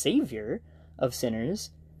 He's a savior of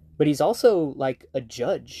sinners, but he's also, like, a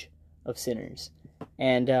judge of sinners.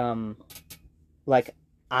 And like,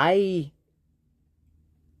 I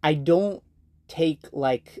don't take,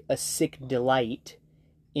 like, a sick delight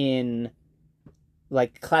in,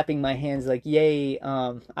 like, clapping my hands like, yay,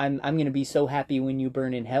 I'm gonna be so happy when you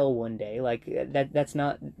burn in hell one day. Like, that's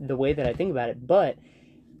not the way that I think about it. But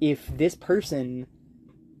if this person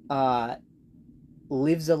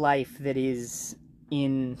lives a life that is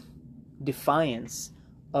in defiance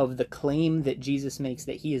of the claim that Jesus makes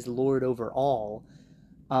that he is Lord over all,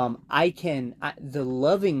 the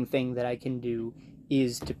loving thing that I can do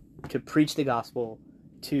is to preach the gospel,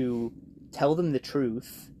 to tell them the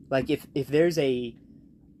truth. Like, if there's a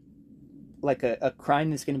crime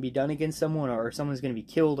that's going to be done against someone, or someone's going to be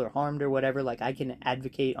killed or harmed or whatever, like, I can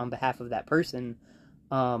advocate on behalf of that person.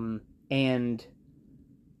 And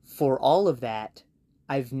for all of that,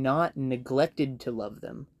 I've not neglected to love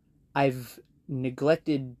them. I've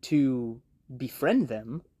neglected to befriend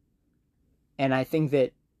them. And I think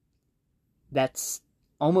that that's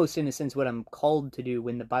almost, in a sense, what I'm called to do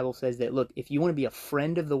when the Bible says that, look, if you want to be a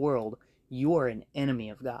friend of the world, you are an enemy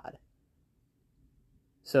of God.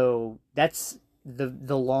 So that's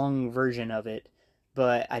the long version of it.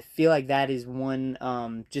 But I feel like that is one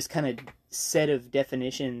just kind of set of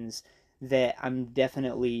definitions that I'm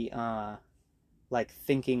definitely like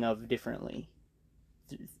thinking of differently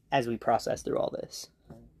as we process through all this.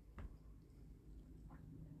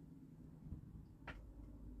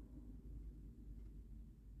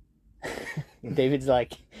 David's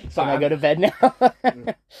like, can I go to bed now?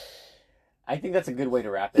 I think that's a good way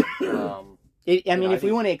to wrap it. If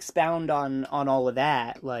we want to expound on all of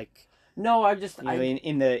that, like, no, I'm just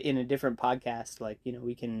in a different podcast, like,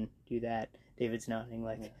 we can do that. David's nodding,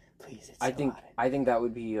 like, yeah. Please. It's I think that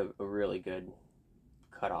would be a really good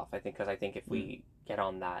cutoff. I think if we get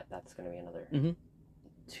on that, that's going to be another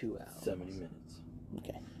 2 hours, 70 minutes.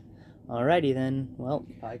 Okay. Alrighty then. Well,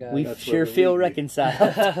 Bye, guys. we sure feel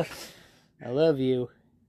reconciled. I love you.